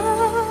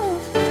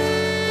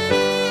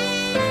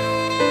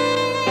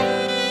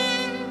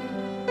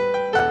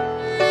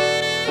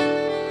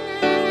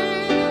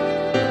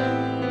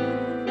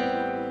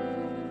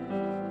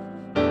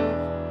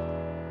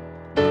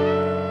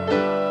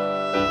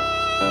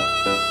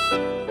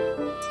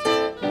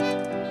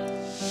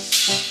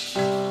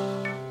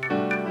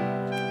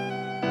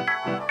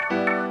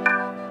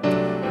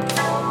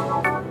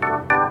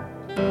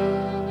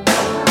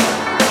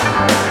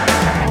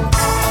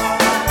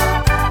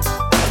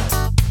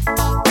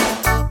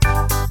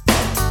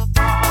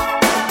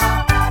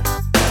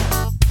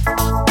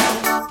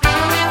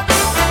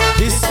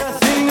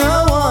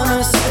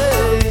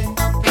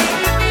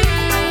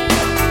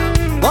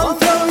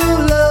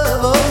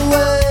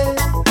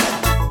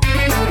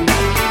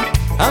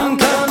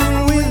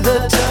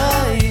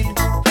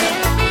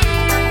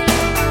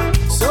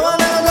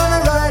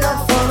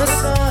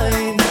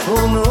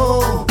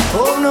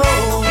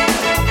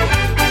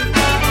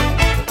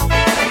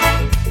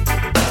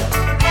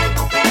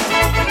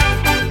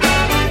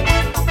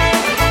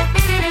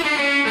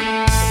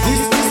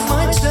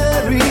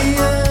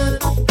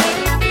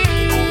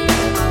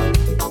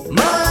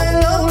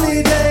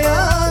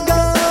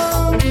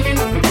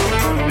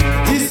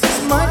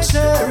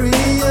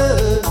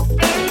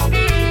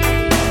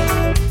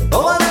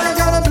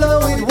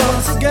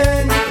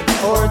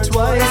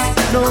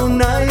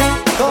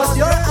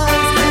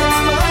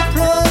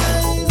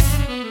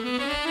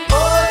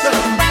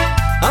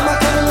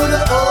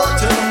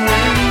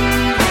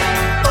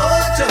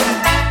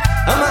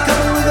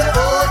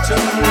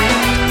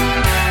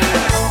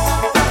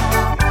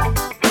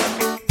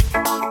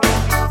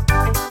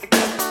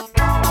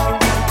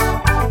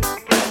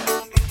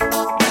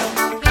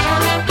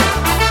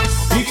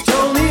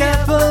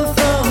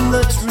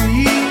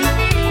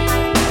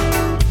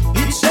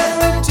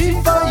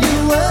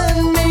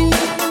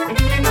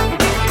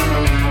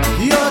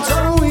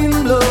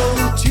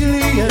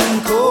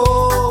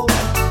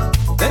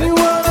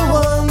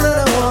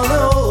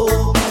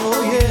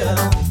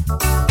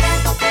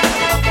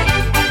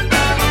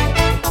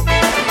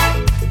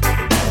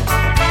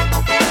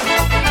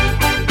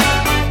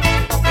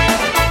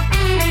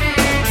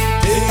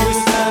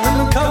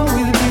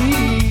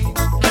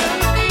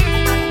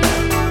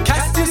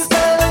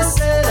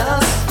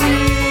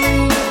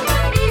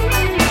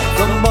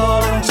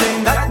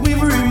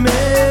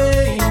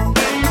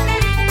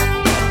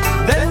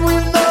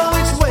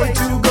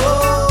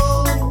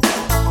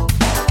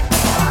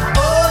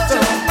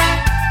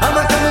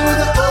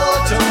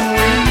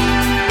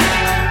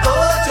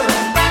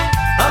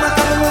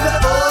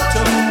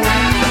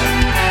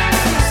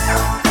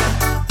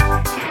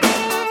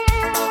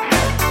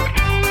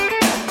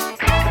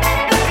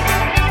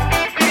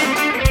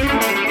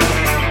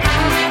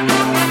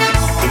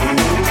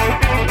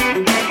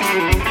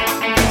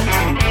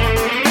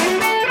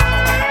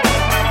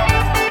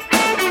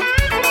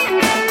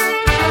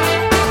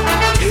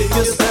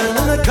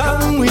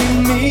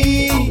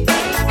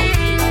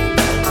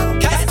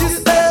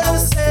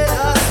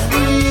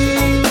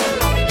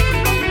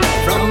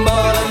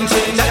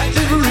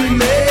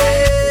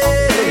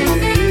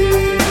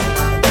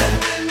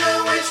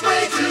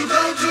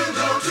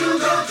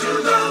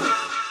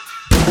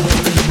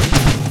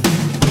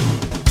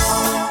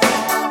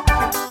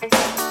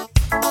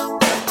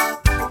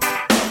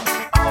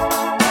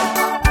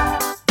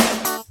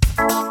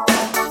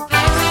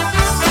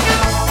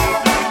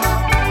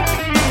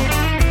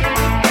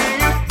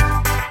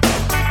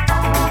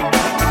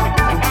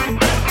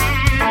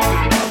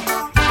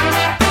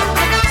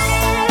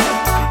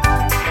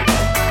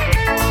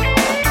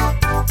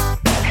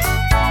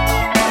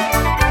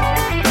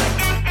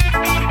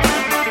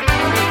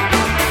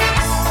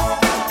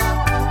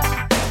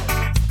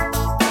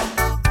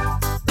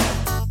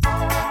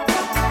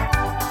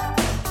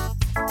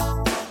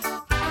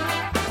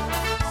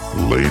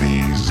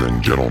 Ladies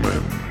and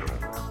gentlemen,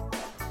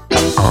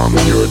 I'm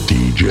your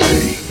DJ.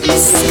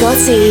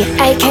 Scotty,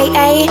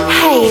 aka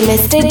Hey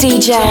Mr.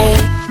 DJ.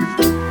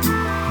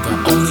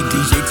 The only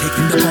DJ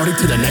taking the party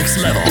to the next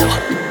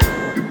level.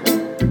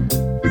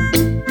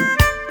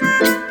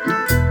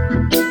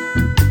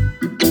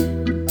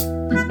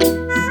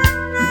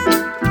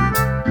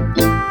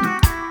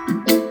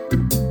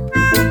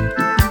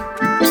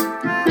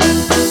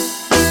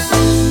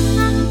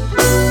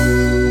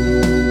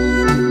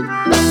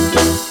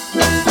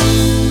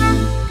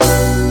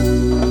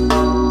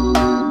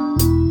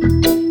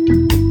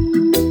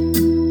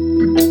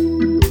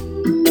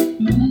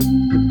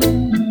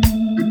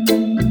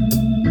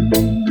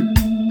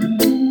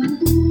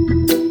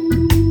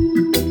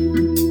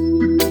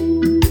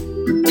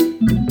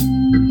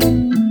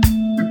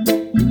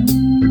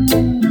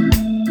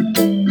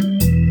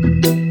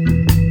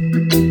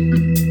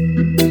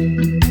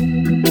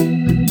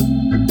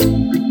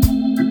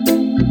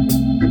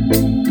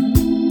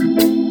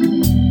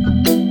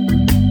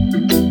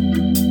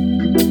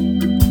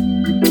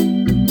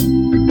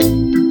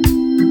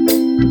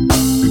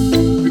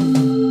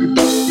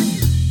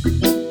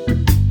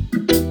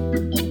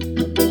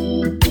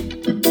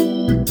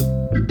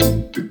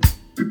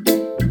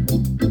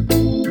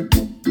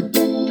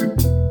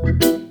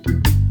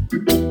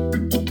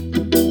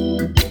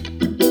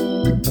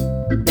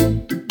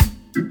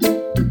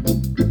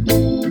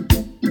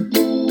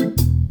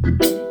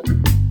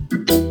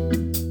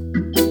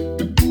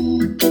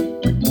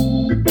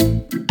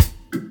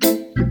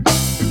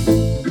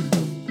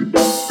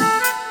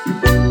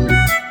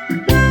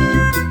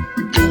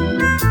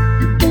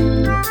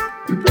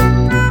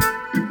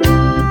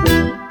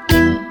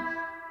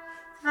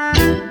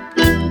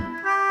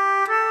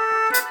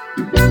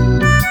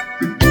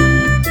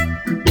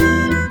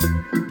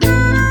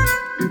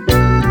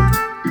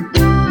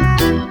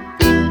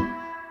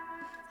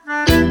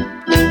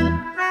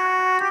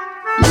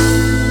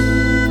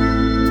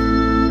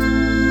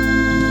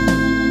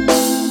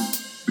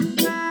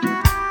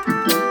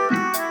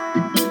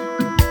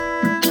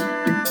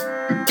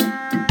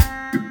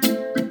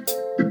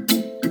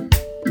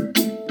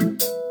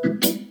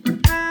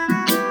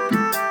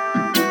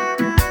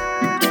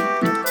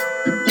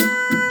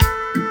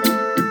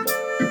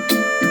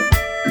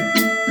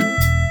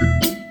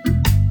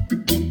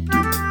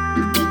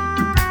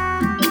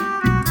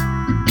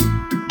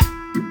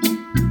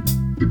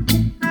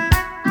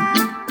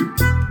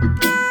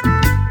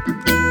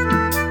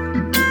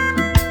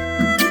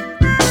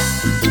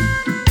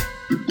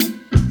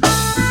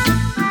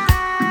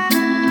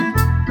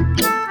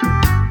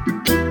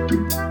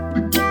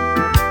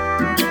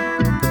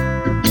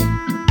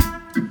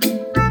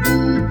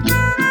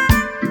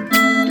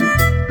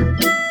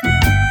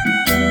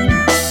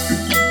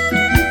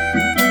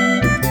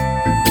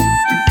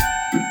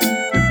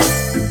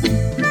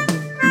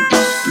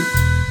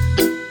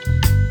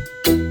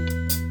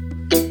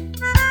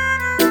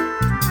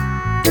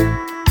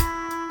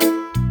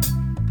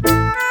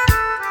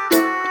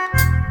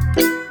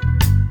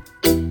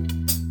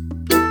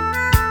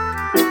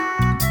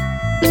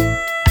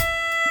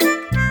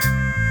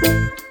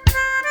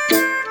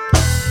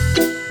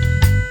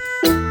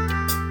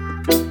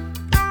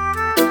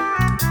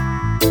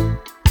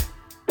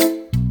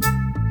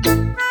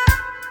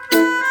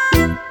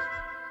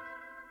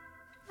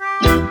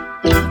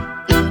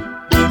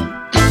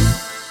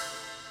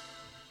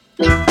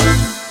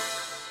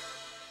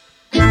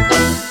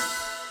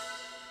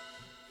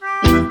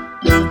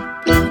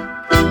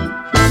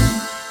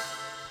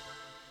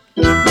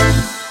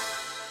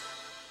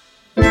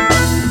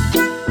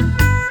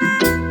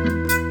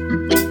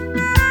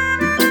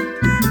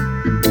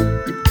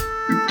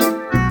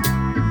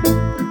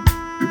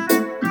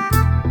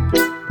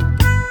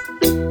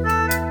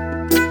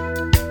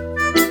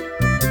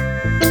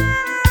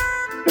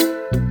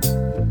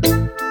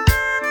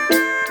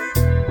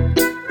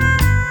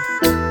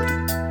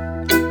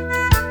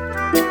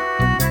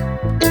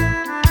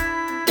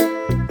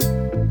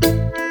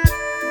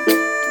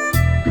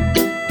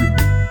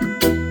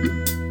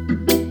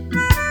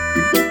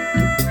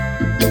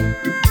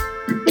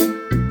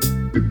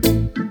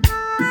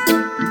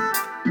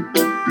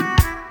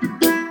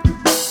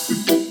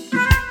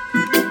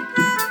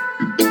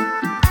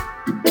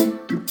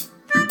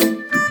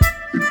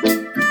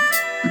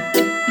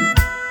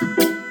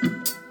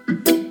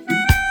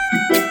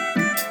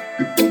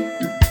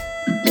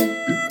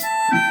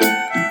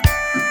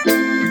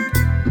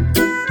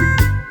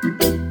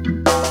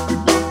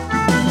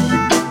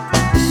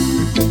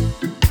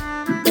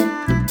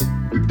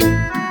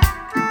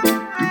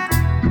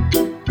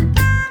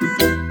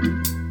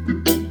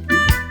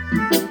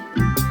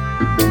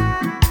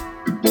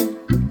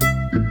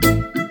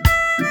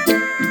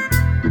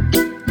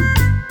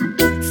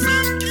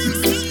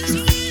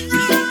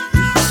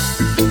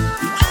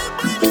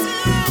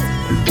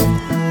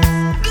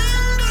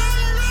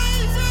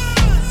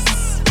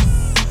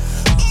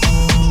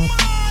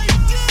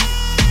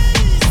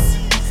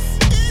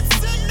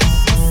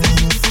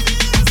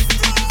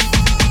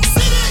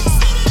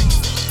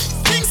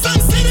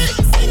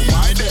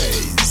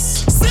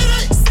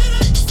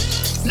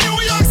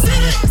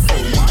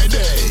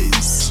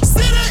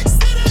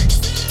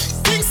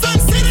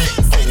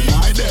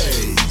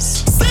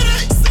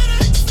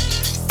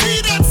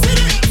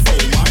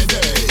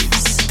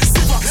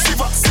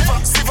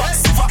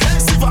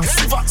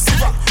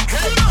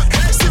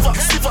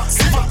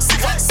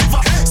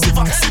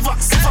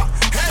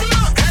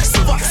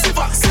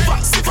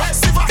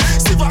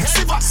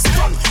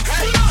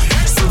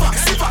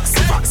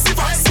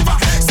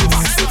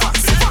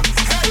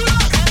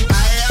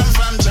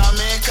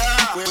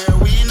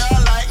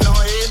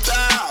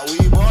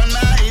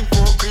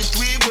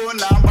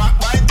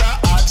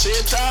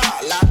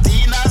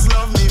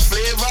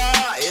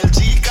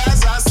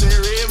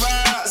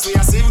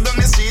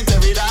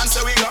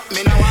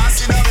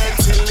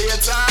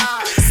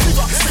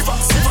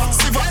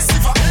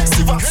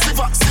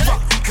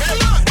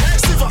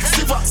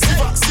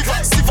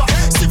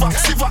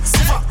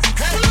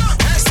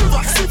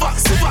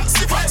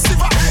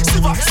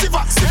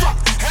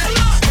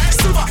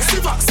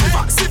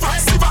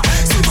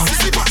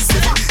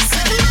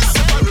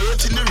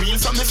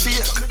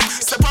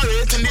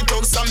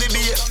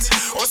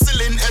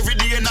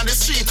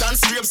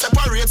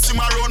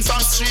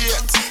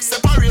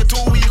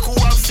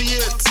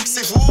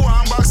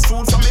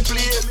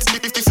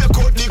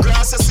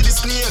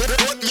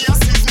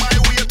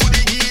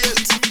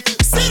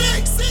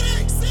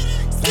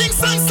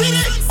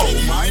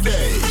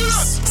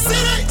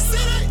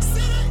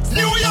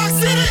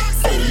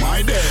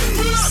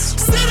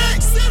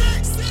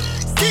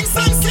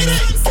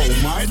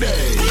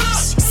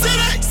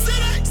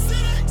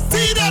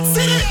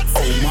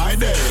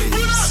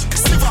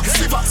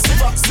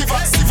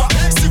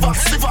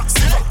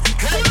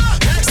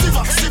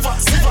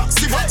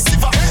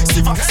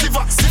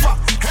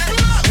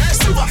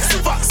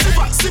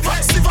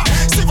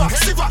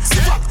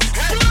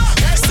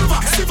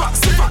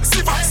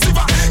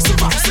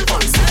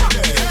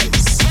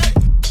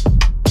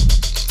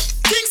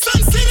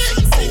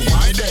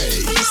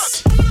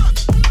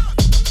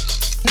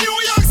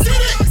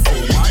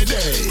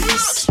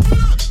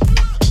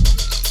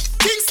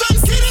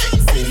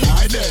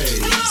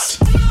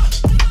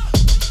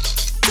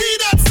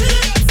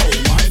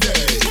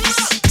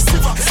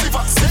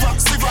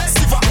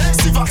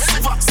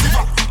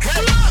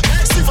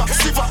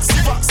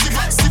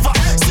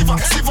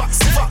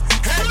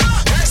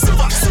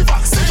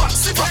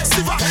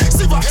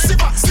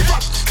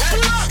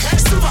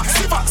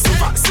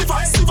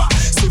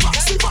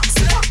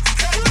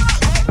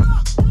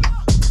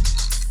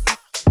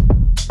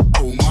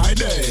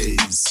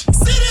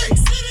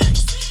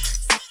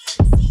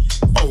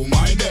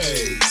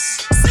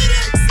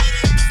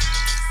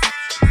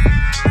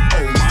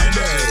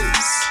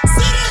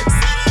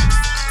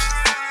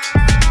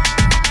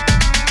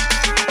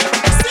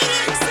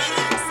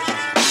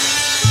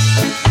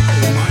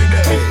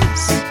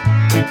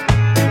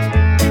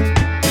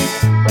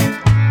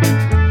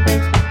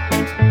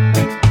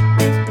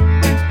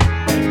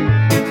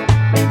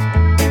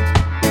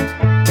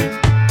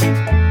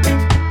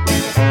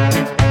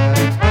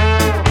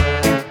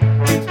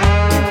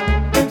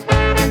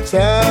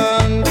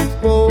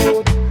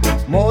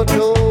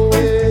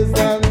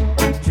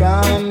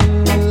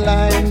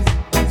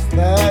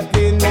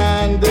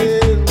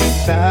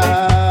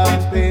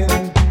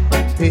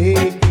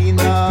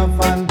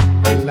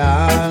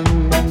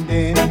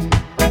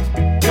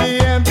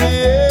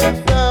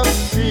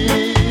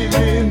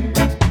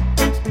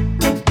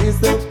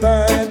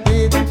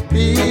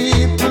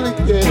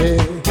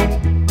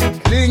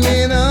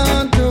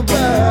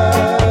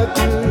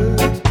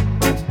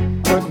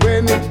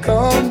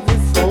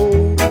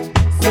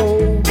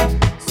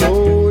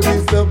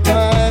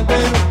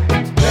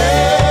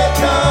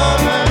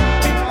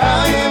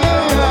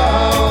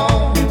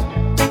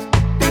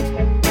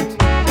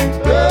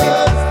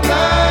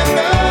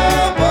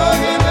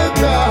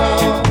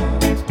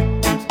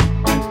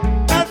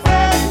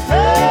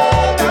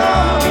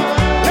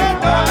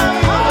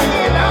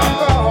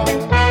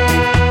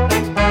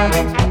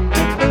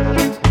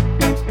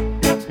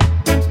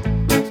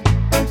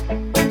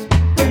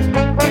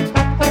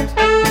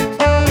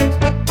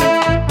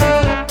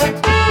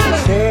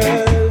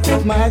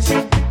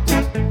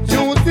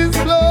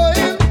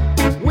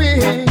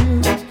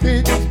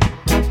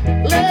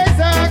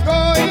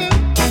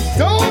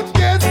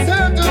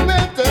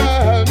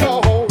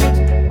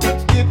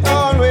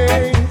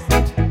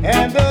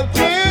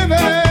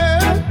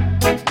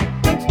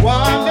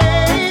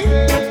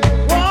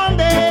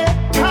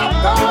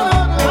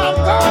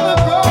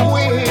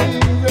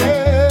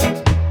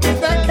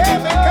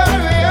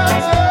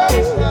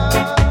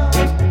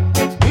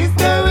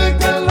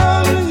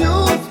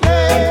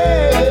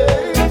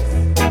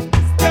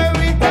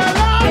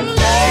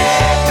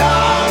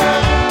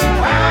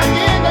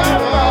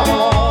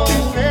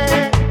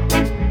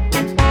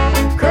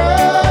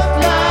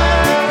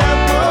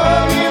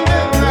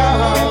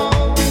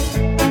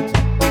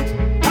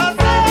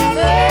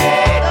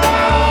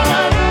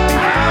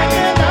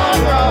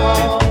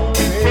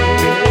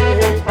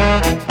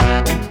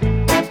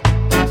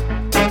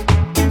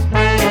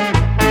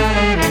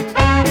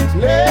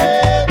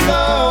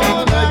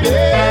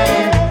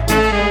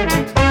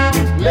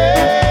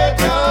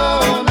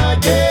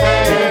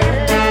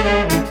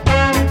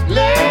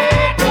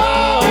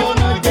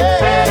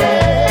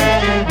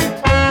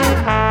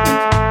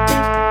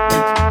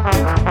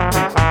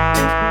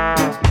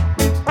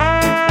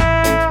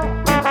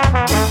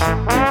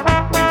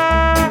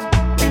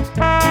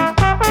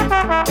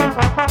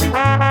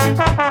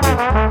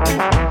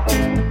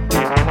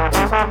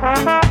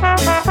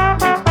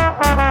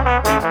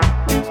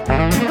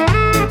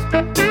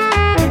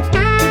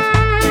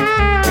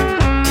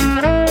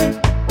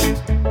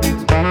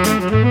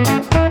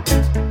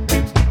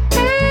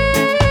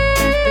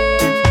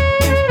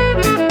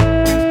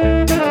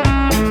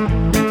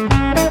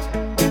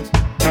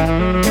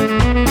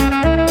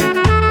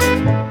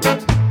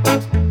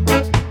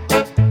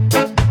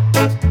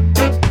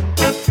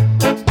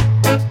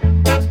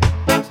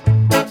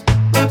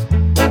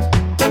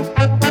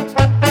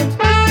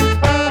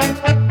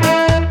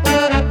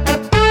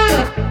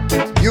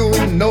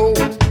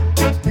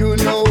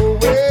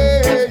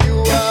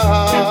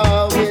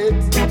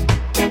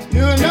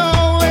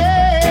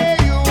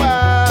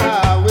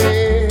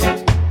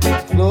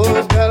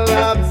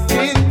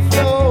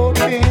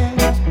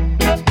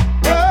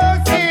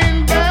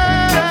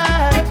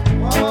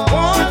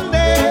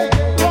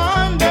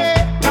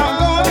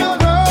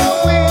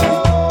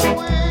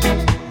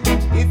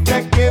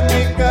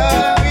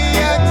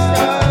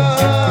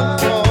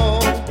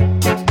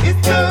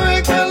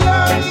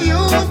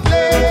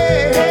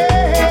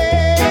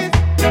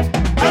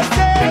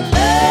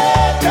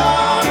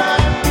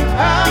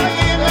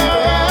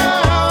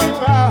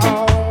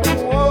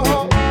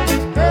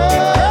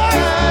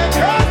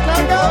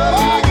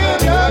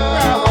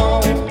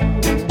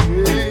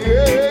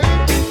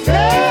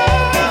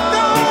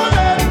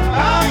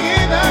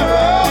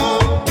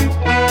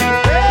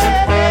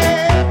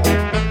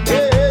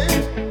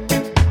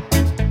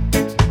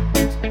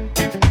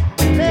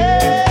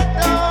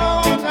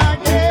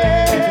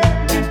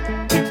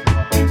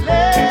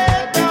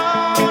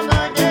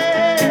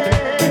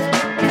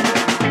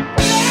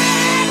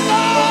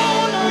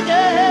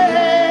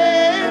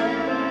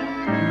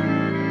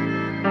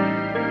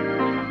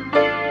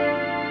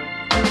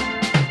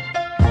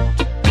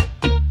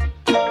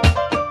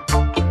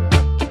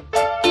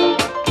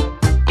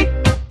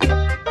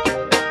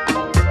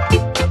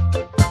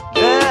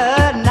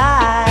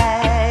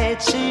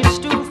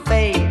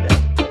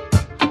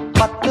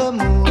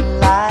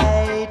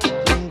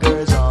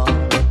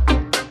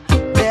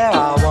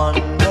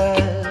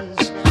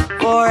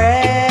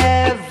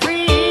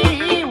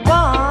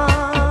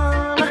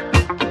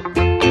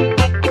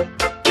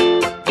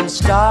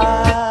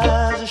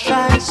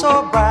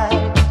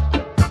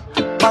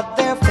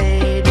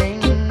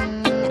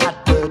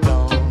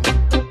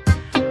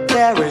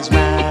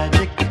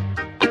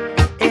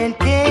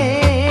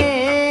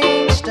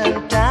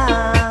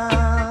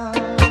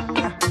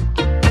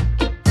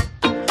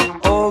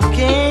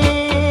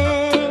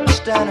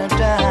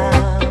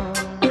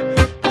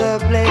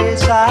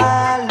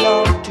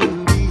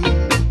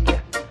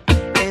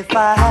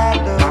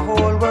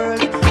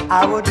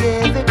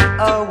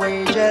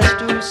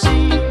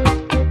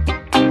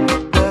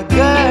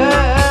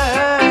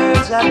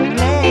 at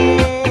play.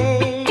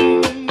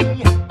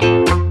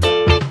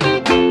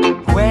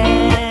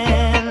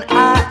 When I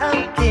am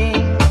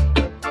king,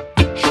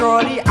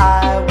 surely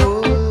I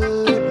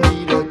would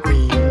need a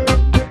queen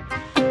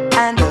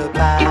and a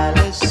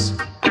palace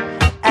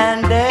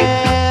and everything.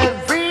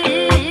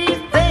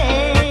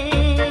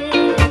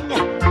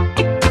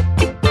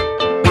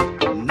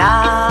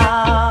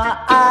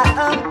 Now I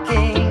am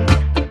king,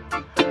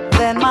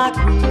 then my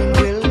queen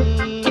will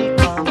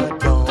come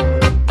along,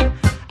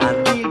 and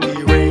we'll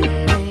be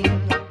reigning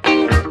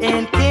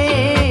in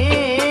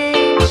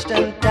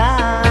Kingston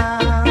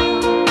Town.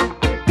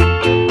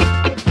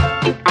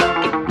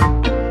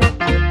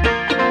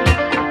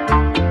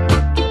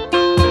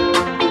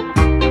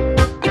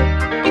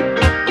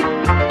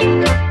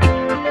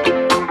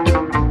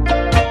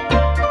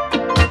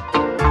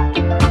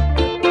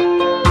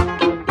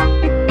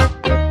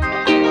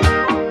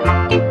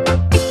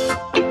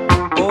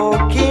 Oh,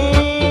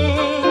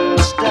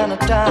 Kingston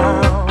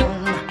Town,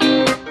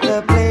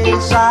 the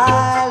place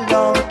I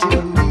long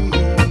to be.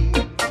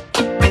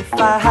 If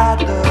I had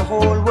the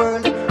whole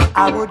world,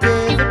 I would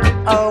give it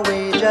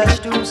away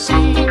just to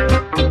see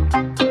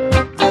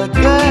the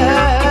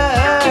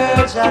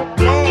girls at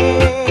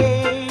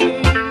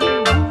play.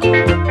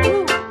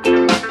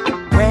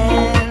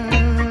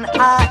 When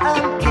I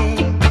am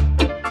king,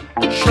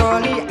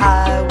 surely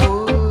I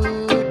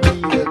would be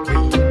a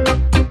queen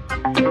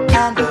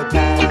and a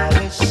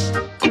palace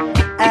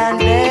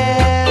and everything.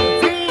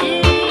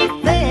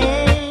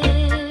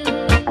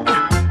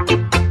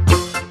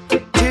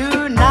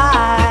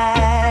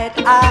 Tonight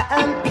I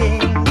am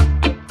king,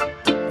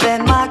 then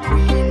my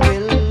queen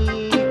will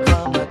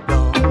come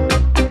along,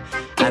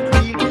 and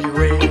we'll be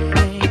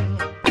reigning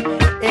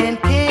in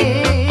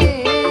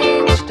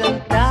Kingston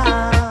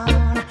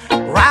Town.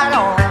 Right on,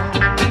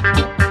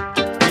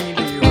 we'll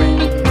be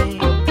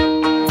reigning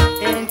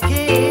in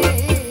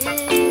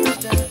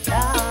Kingston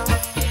Town.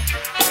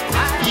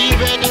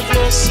 Even if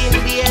your sin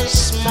be as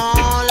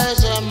small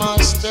as a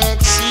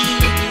mustard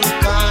seed, you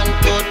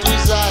can't go to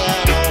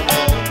Zion, oh no.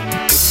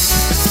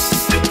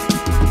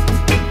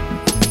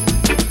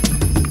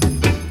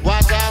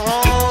 What a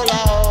hola,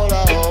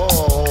 hola,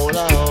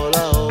 hola,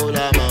 hola,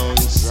 hola, Mount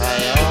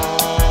Zion.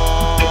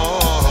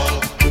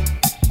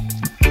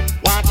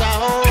 What a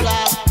hola,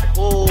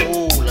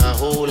 hola,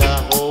 hola,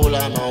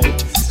 hola, Mount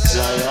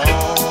Zion.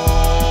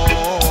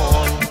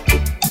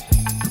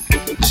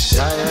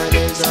 Zion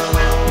is a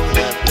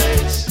holy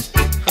place,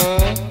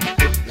 huh?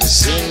 The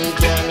sin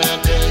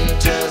cannot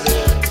enter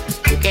there.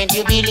 Can't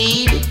you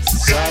believe it?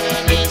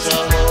 Zion is a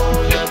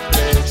holy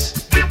place,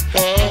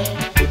 huh?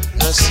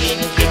 The sin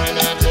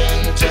cannot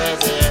enter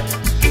there.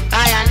 I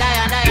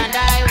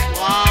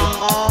want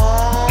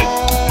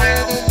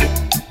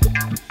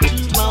to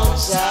Mount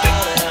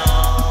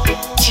Zion.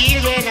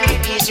 Children of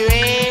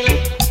Israel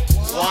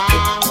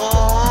want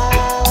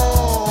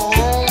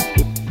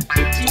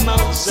to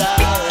Mount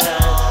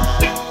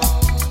Zion.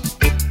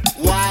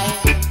 Why?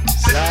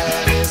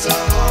 Zion is a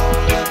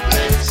holy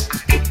place.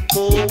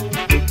 Oh,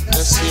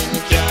 the sin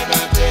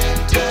cannot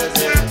enter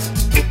there.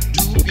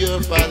 Do your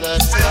father,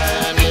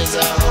 Zion is a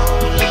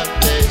holy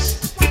place.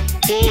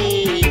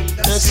 Hey,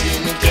 the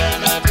sin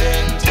cannot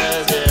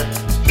enter there.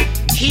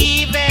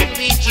 Even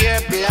with your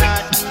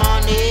blood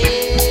money,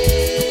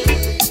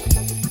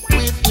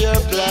 with your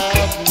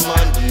blood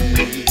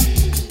money,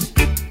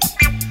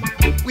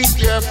 with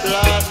your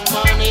blood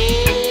money,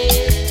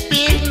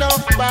 big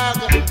enough bag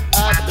of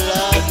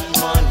blood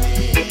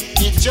money,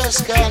 it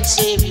just can't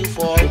save you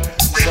for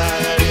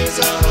Zion is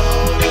a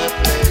holy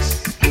place.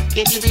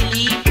 Can you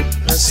believe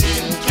the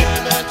sin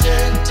cannot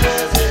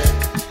enter there?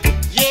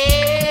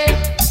 Yeah,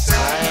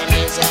 Zion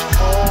is a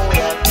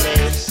holy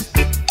place.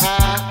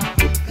 Ah,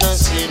 the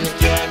sin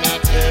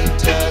cannot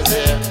enter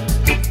there.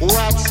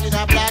 What's in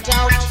a blot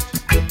out?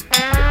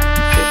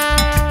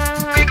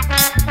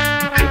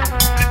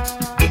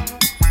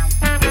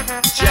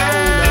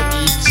 Jaula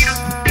beats,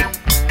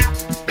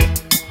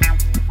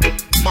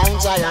 Mount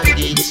Zion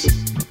beats.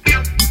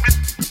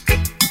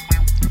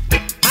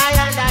 I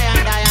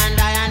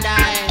and I.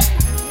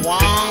 Wow.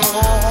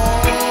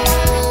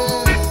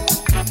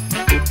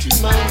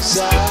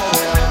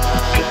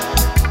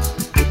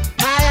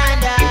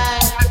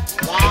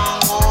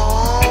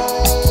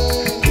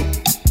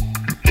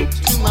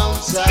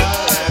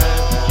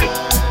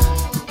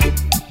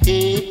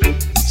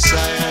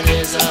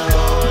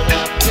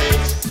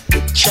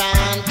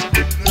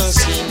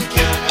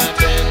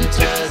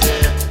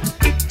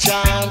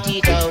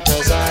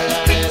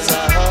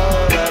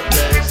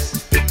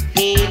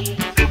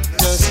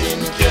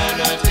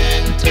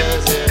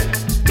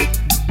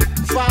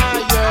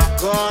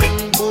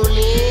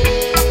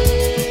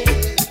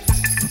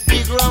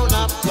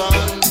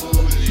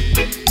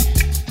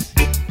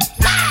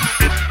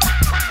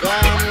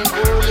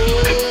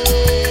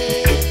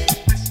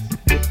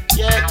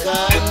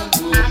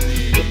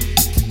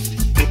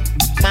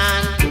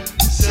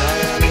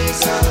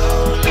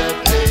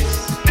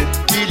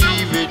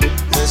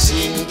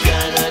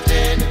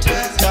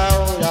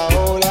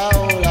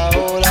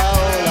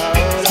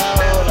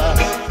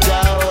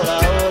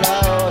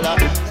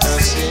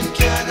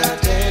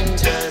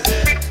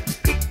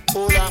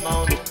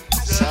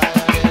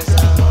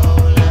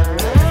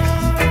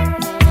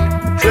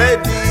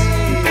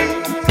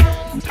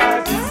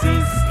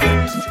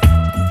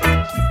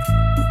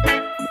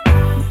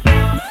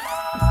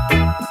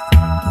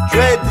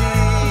 Ready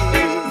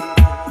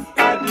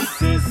at the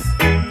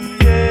system,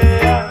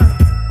 yeah.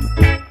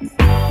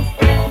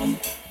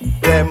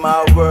 Them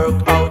a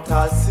work out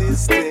a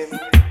system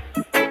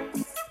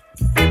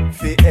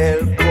fi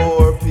help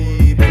poor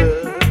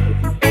people.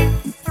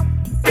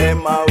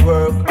 Them a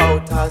work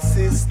out a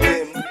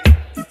system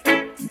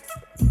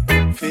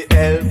fi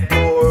help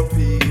poor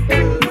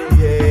people,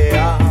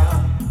 yeah.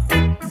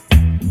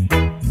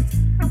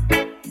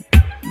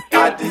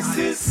 At the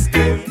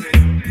system,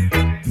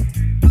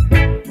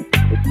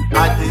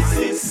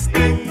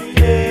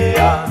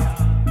 yeah.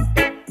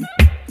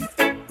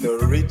 The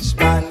rich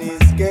man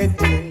is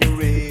getting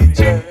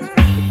richer,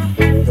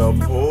 the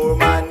poor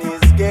man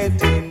is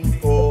getting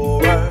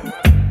poorer.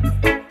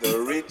 The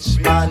rich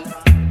man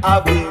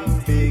having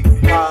big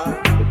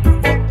power,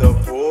 but the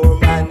poor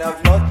man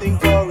have nothing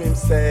for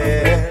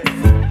himself.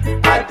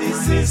 At the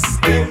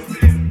system,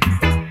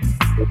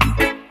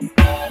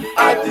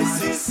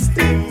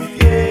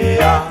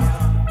 yeah.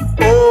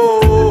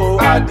 Oh,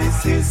 at the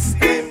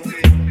system,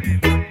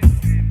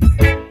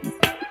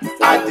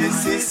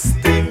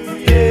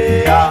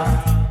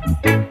 yeah.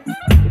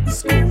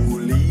 School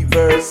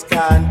leavers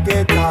can't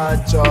get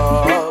a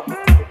job.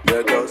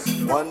 They're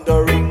just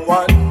wandering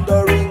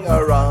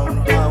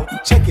around town.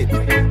 Check it,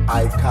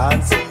 I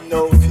can't see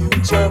no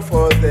future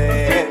for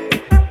them.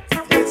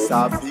 Yes,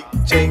 a big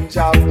change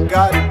I've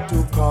got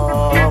to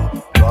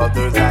come.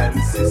 Brothers and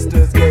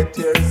sisters, get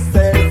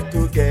yourself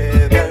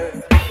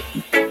together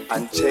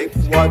and check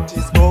what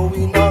is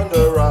going on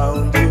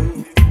around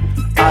you.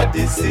 At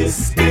the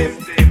system,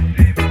 yeah.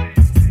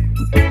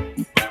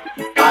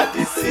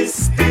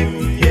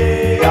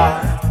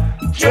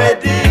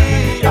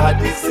 Ready at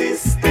the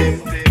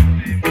system,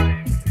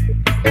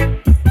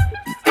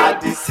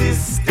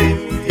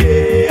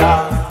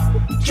 yeah.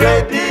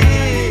 Ready.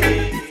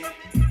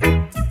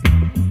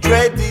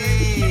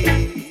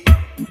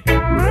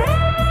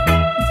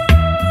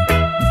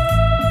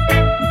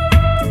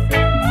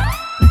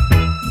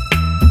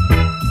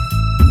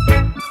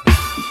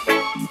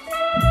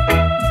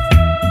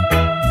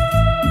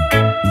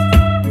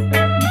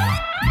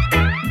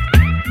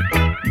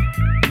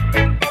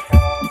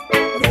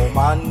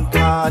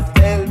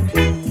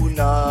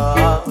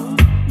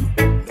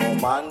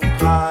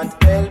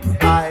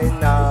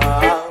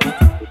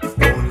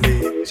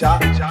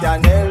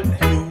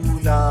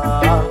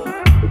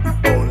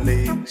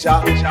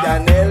 Jah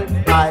can help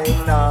I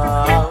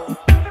now.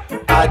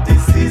 At the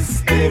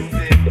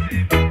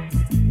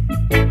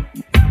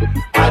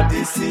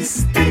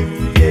system,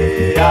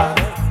 yeah.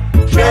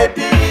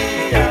 Ready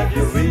at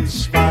the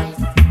rich man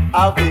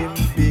having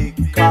big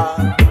car.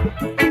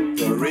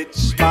 The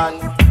rich man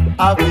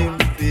having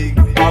big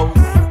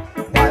house,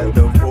 while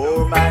the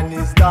poor man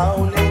is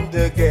down in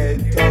the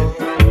ghetto,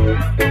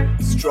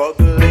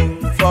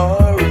 struggling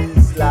for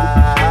his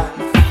life.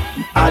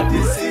 At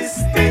the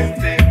system,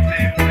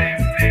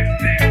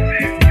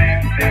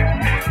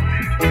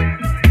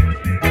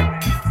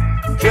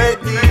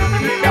 ready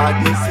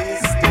at the system.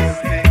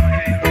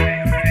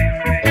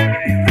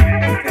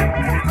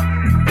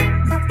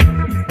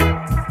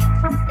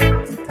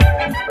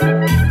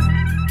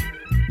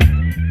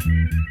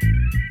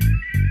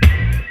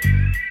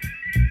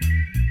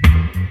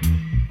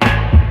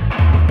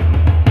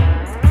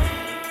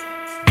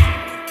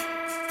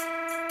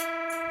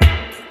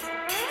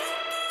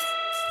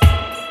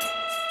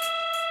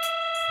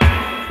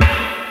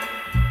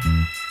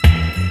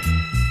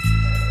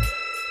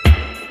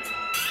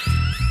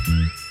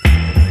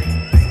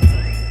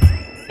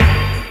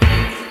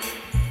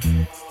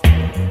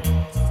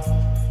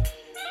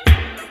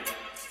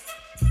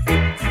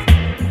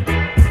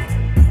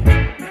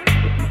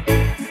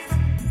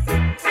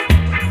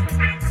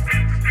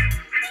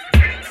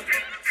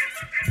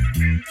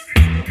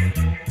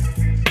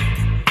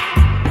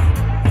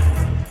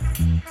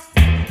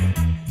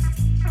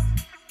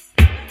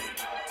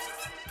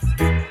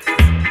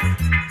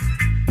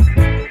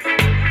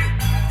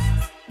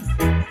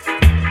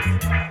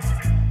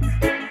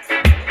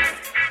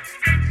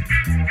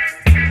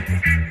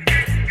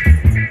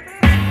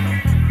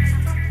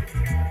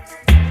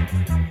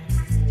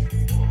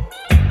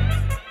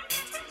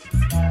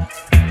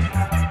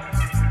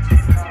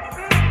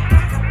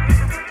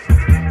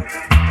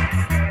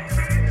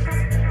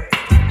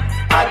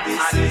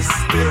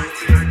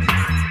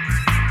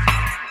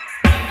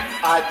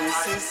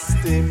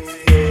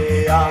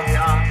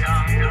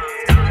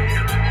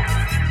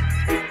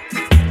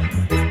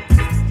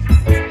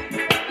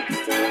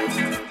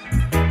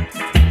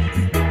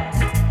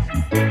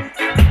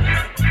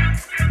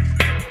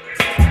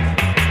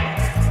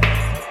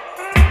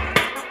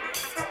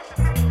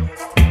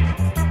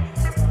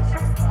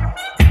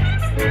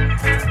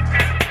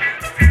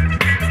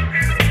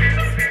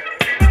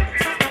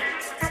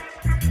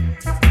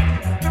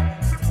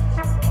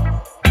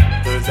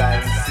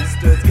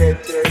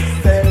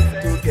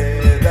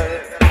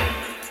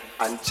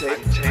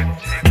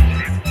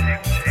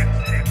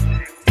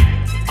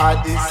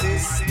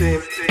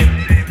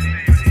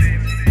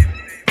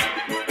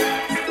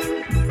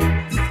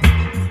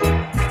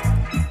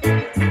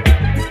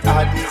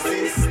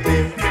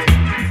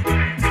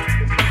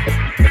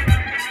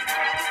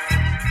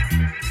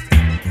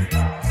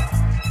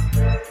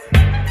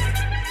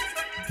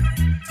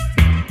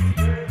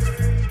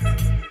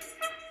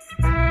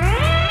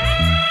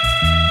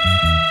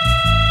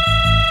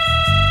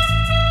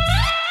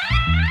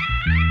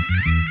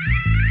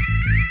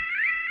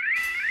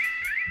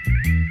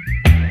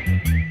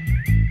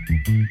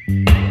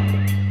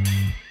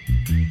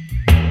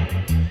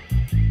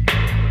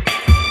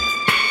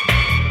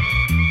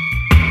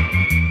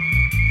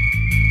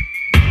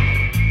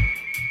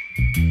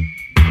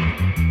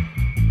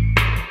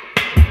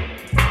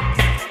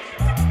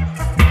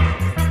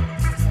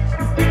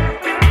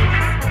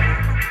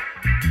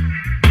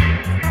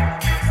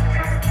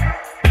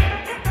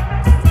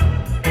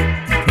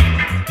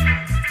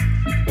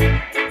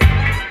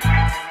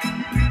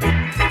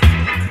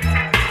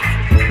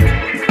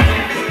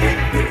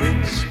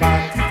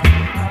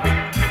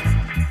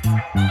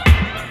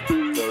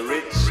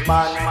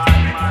 man.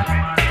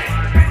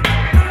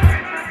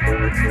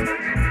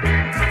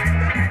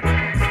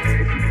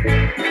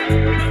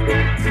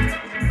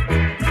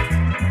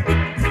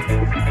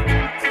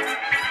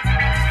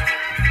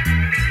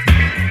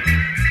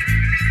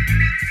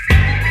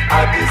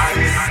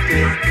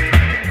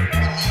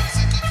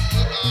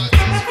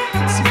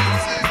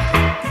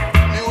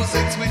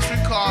 Music which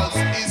recalls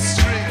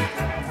history,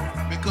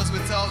 because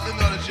without the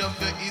knowledge of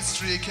your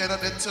history you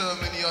cannot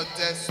determine your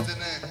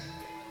destiny.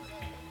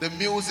 The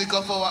music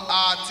of our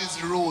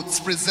artist Roots,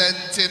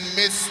 presenting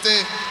Misty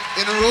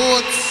in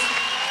Roots.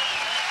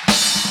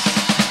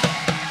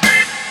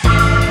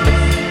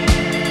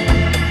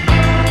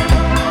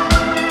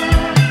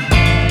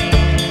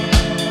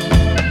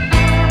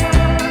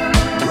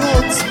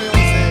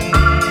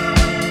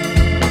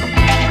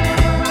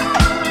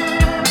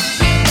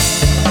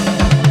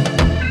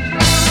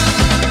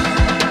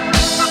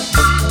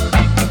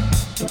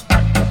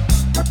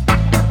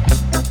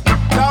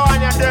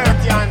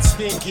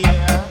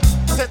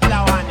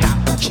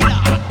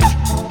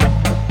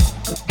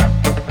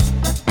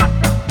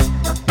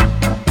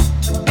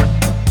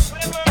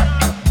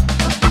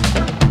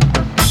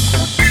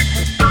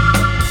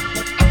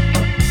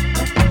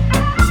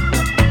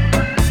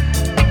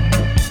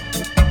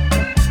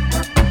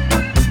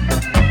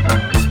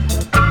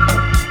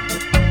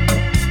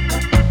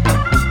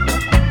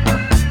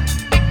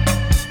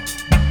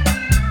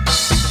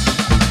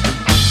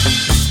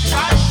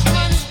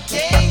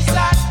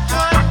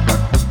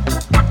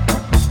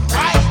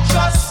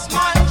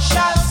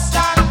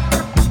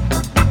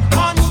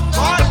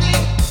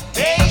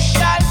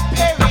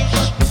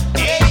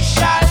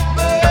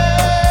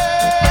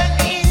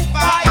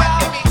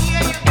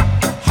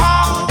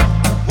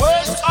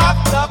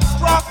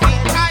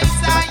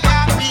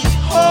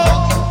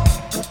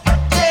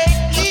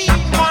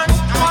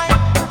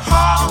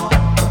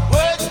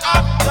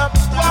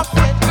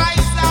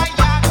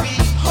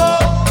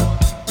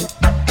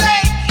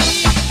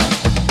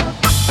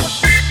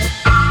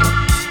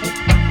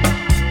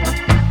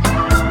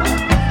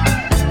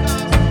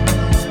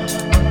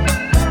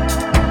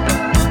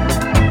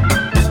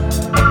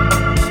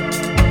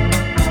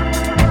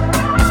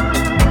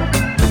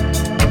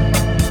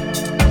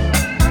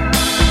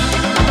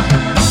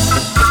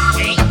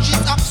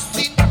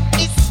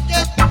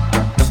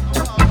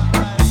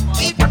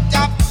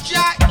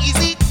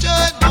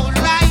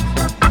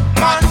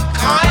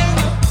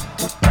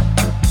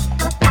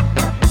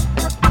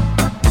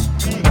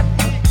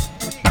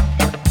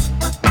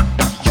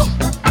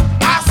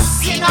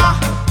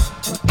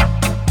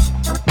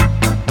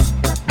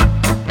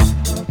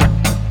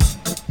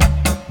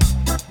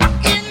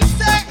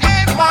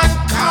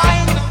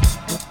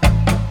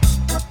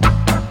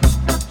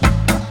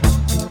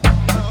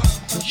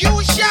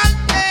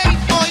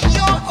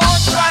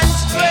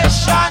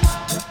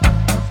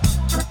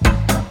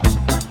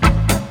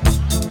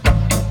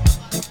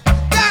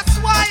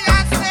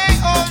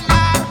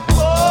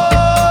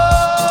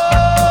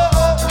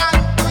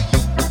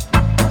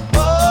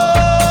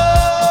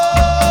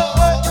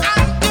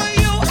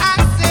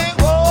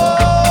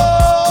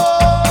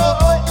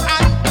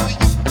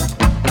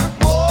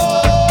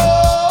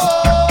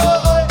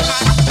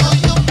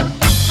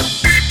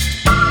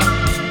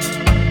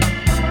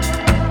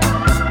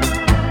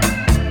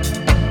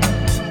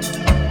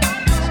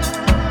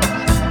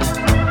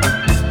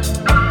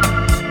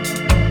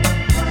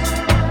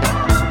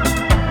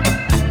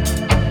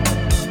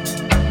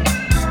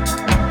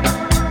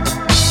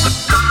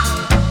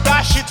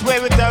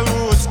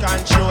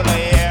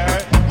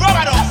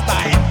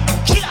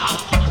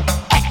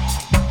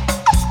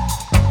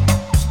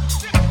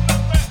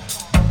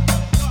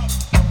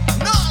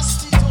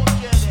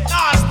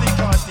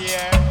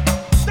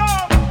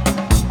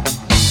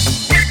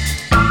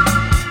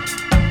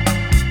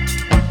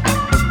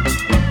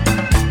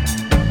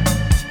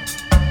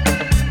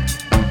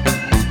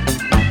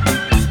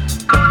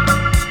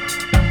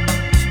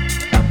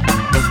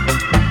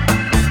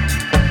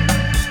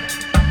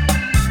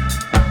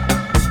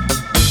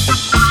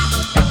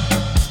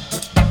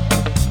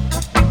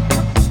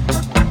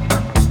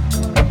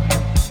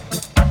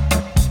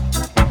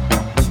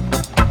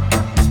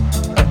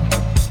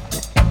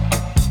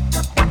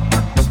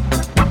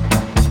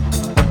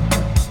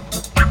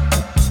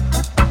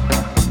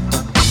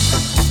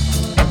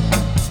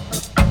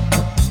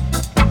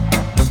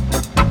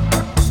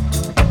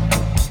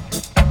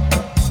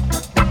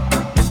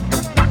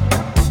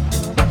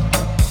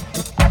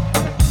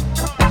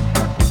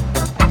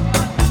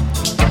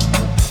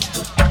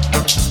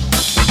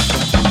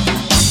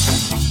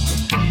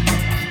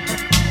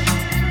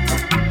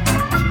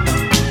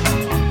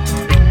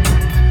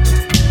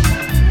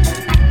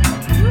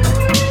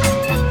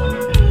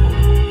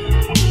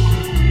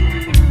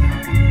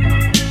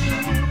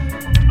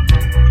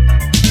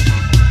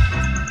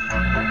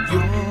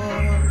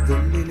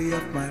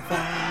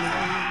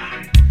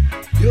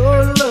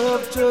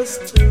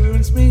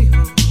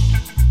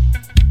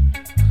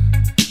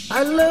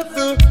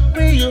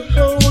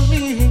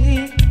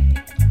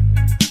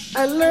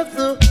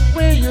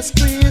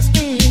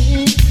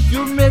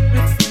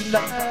 feel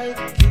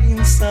like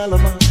King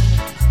Solomon,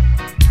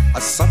 a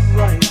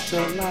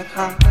songwriter like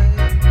I.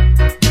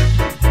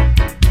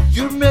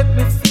 You make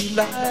me feel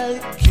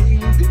like King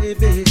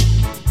David,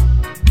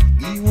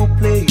 he will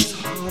play his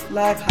harp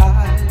like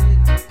I.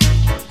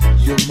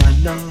 You're my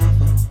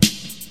lover,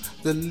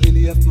 the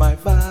lily of my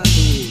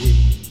valley.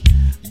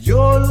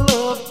 Your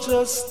love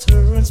just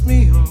turns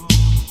me on.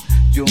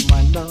 You're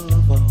my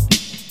lover,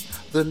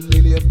 the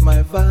lily of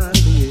my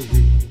valley.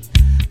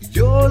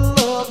 Your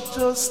love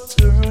just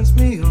turns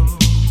me on.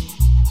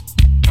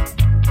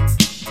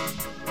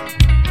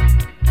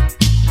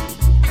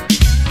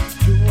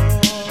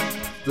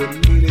 The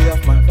lily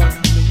of my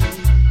valley.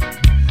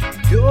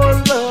 Your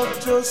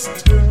love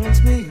just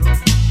turns me on.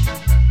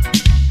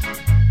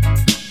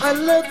 I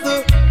love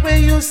the way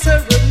you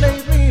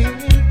serenade me.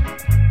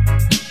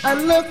 I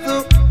love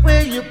the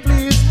way you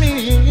please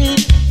me.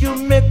 You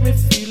make me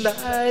feel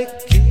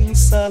like King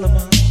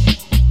Solomon,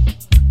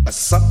 a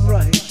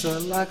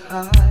songwriter like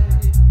I.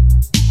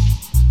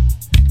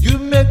 You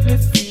make me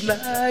feel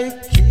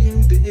like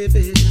King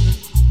David,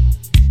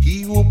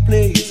 he will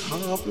play his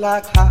harp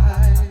like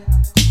I.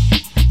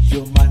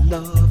 You're my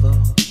lover,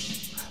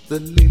 the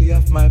lily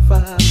of my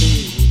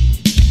valley.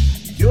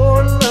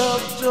 Your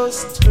love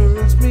just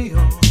turns me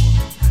on.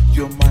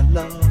 You're my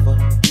lover,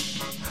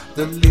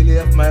 the lily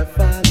of my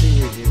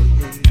valley.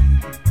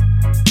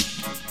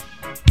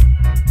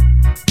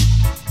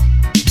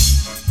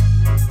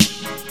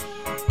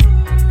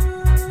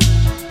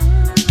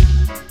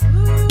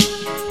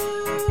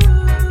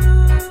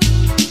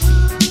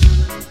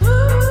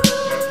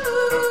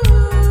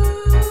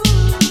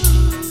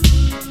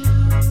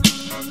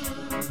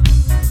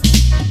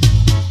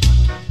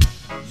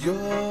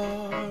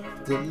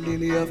 The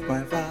lily of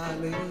my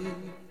valley.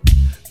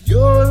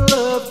 Your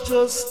love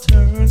just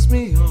turns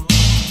me on.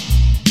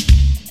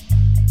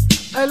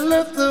 I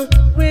love the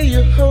way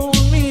you hold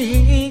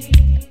me.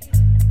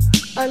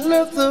 I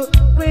love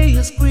the way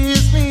you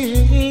squeeze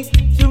me.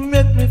 You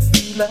make me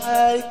feel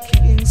like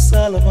King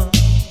Solomon,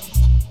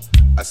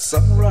 a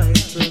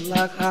songwriter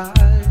like I.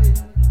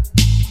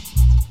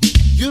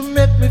 You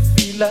make me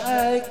feel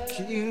like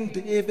King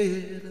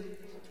David,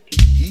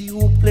 he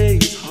will play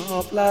his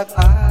harp like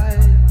I.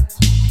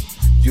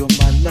 You're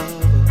my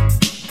lover,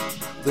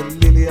 the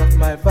lily of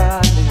my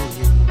valley.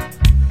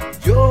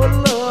 Your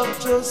love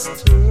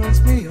just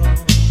turns me on.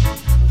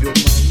 You're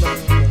my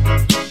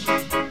lover,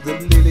 the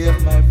lily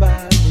of my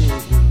valley.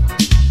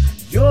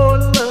 Your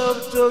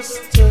love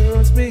just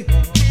turns me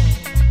on.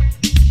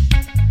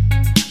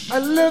 I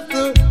love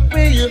the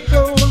way you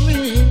hold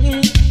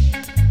me.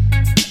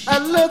 I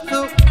love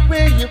the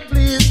way you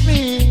please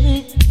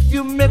me.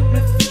 You make me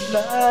feel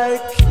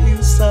like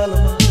King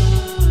Solomon,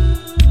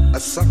 a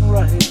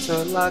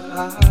songwriter like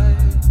I.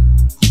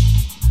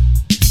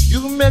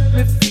 You make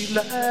me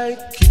feel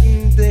like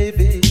King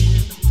David,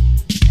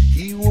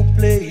 he will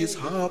play his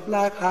harp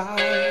like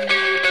I.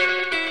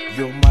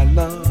 You're my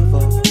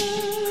lover,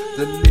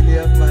 the lily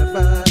of my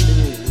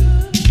valley.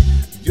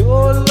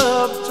 Your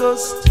love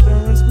just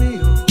turns me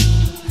on.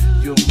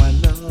 You're my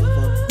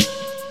lover,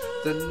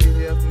 the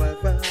lily of my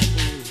valley.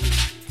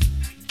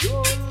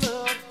 Your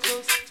love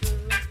just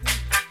turns me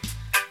on.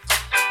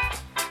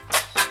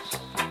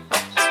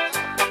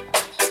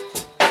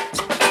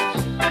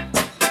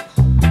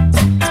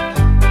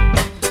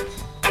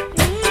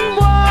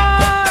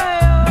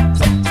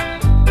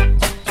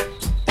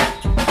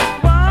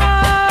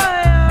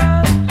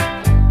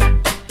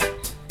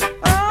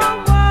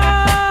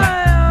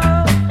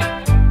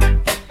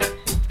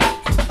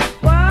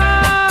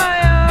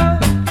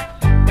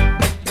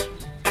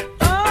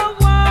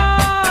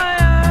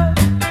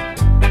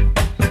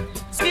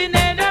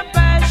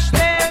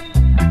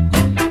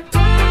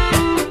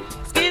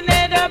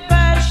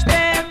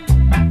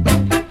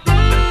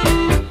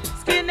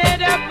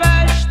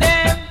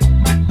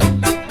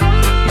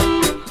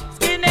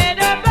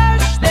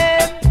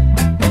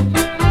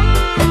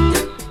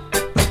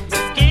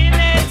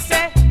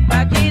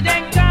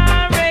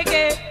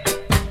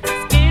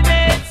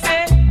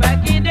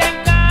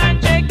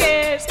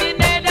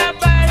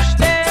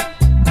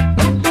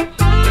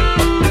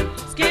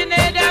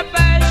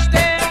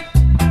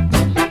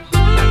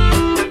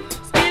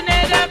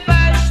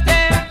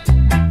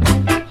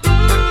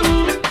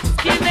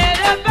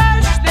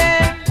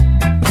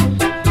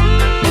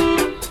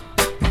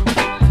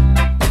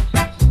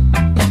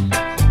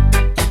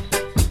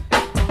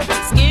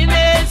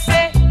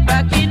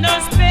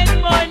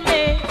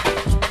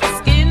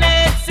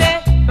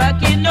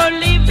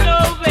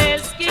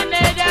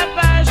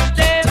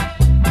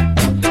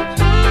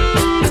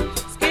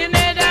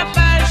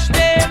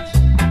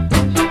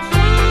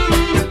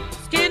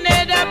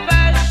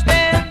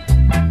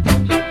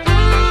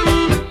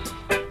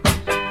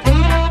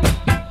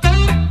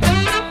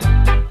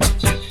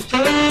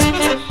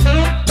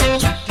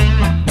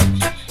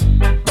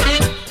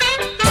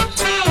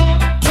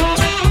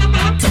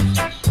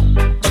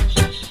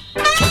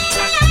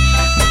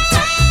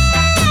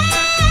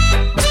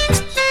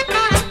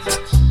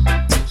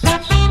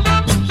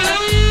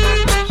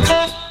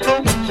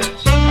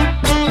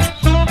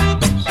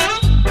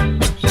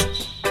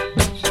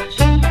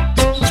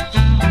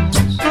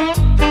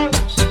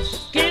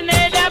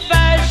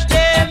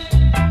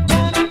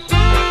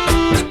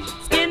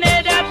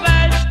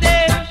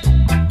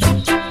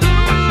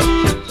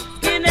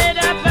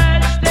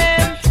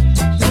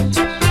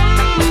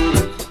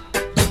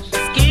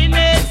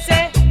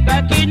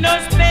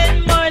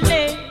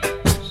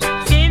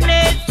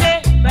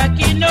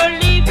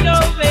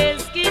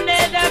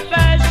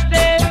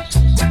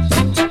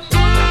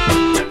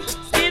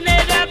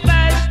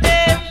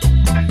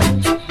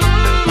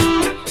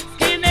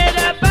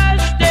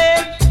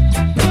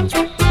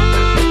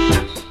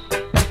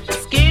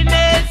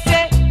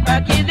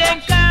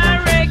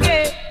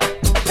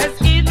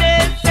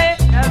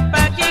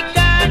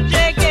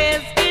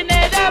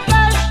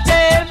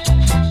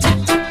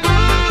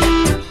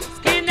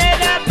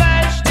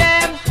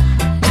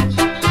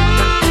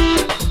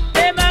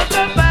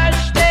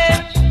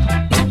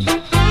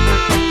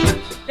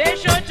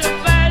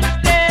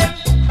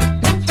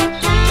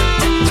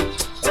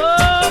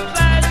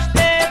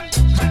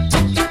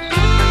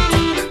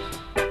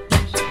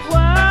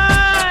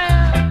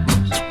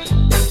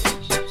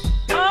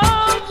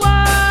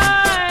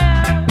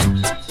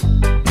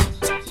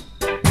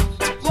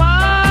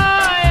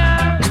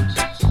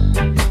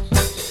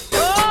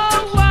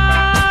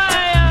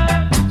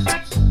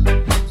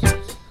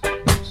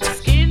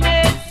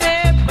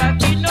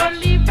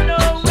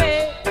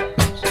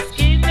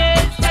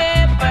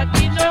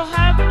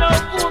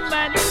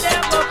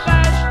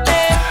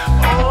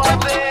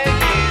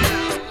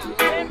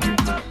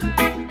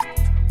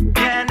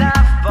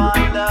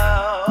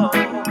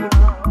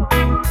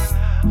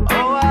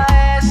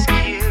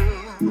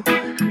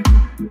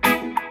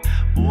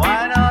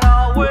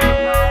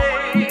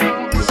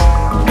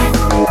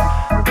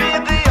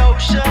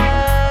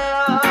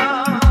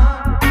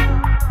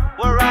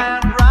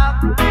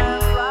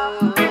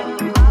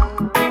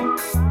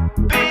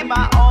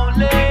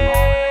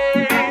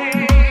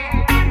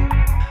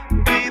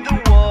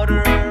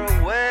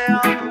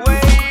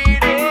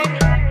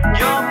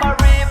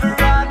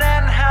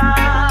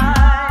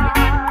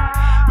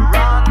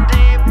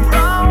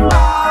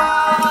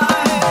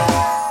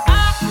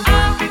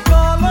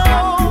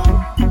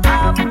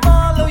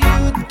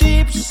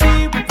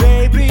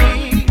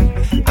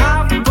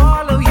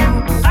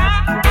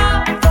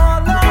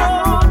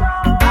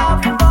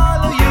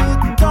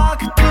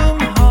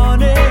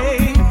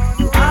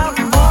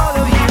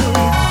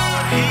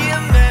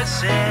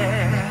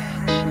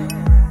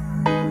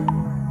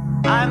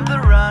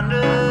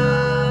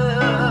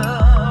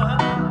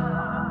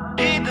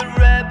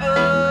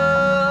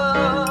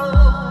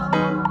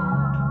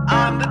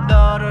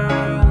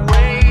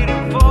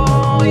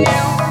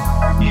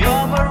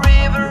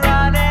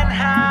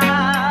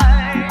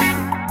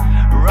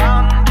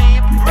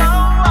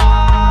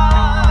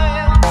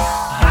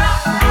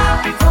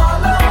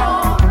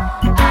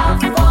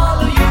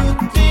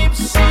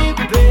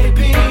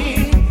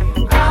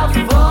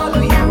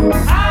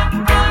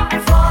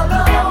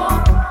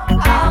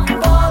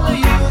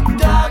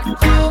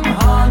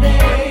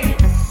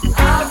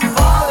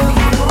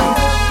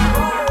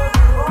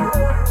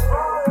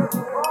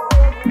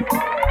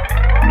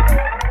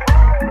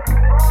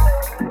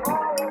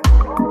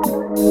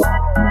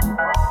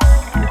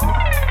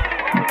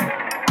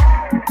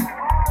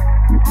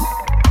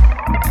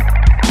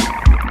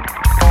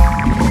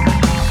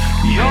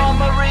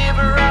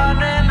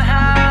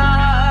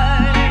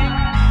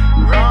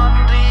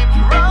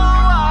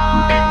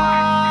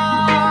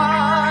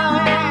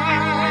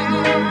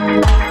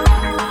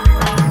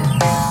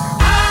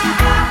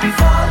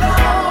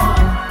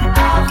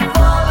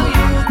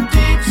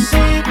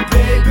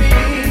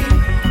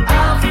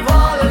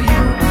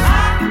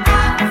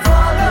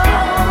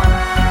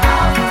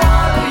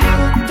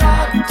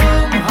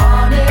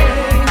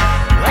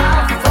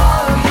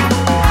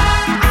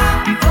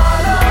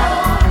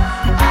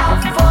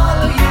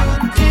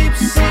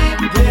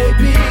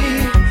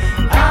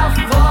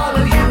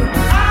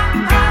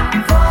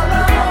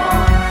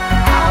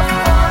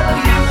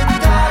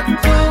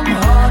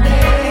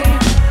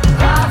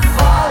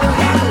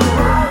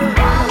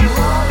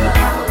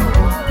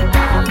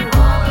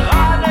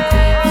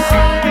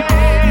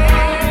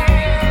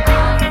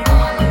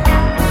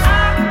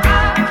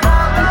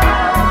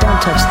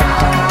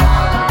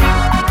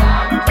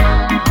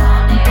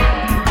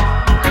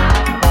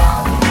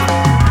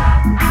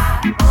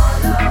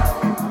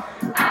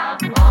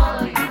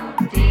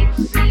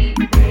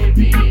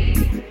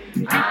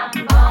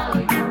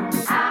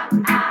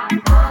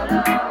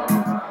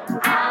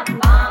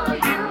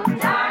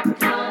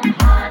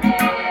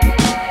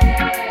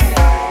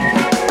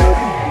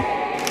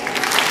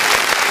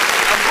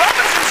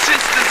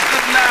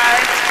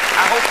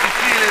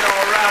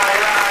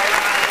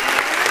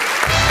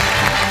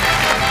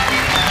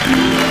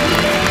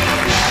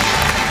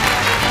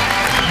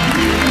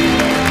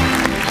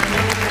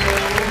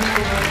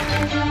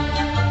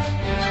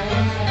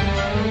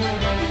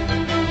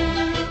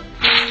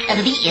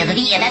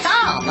 That's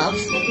all,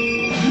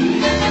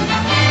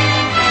 folks.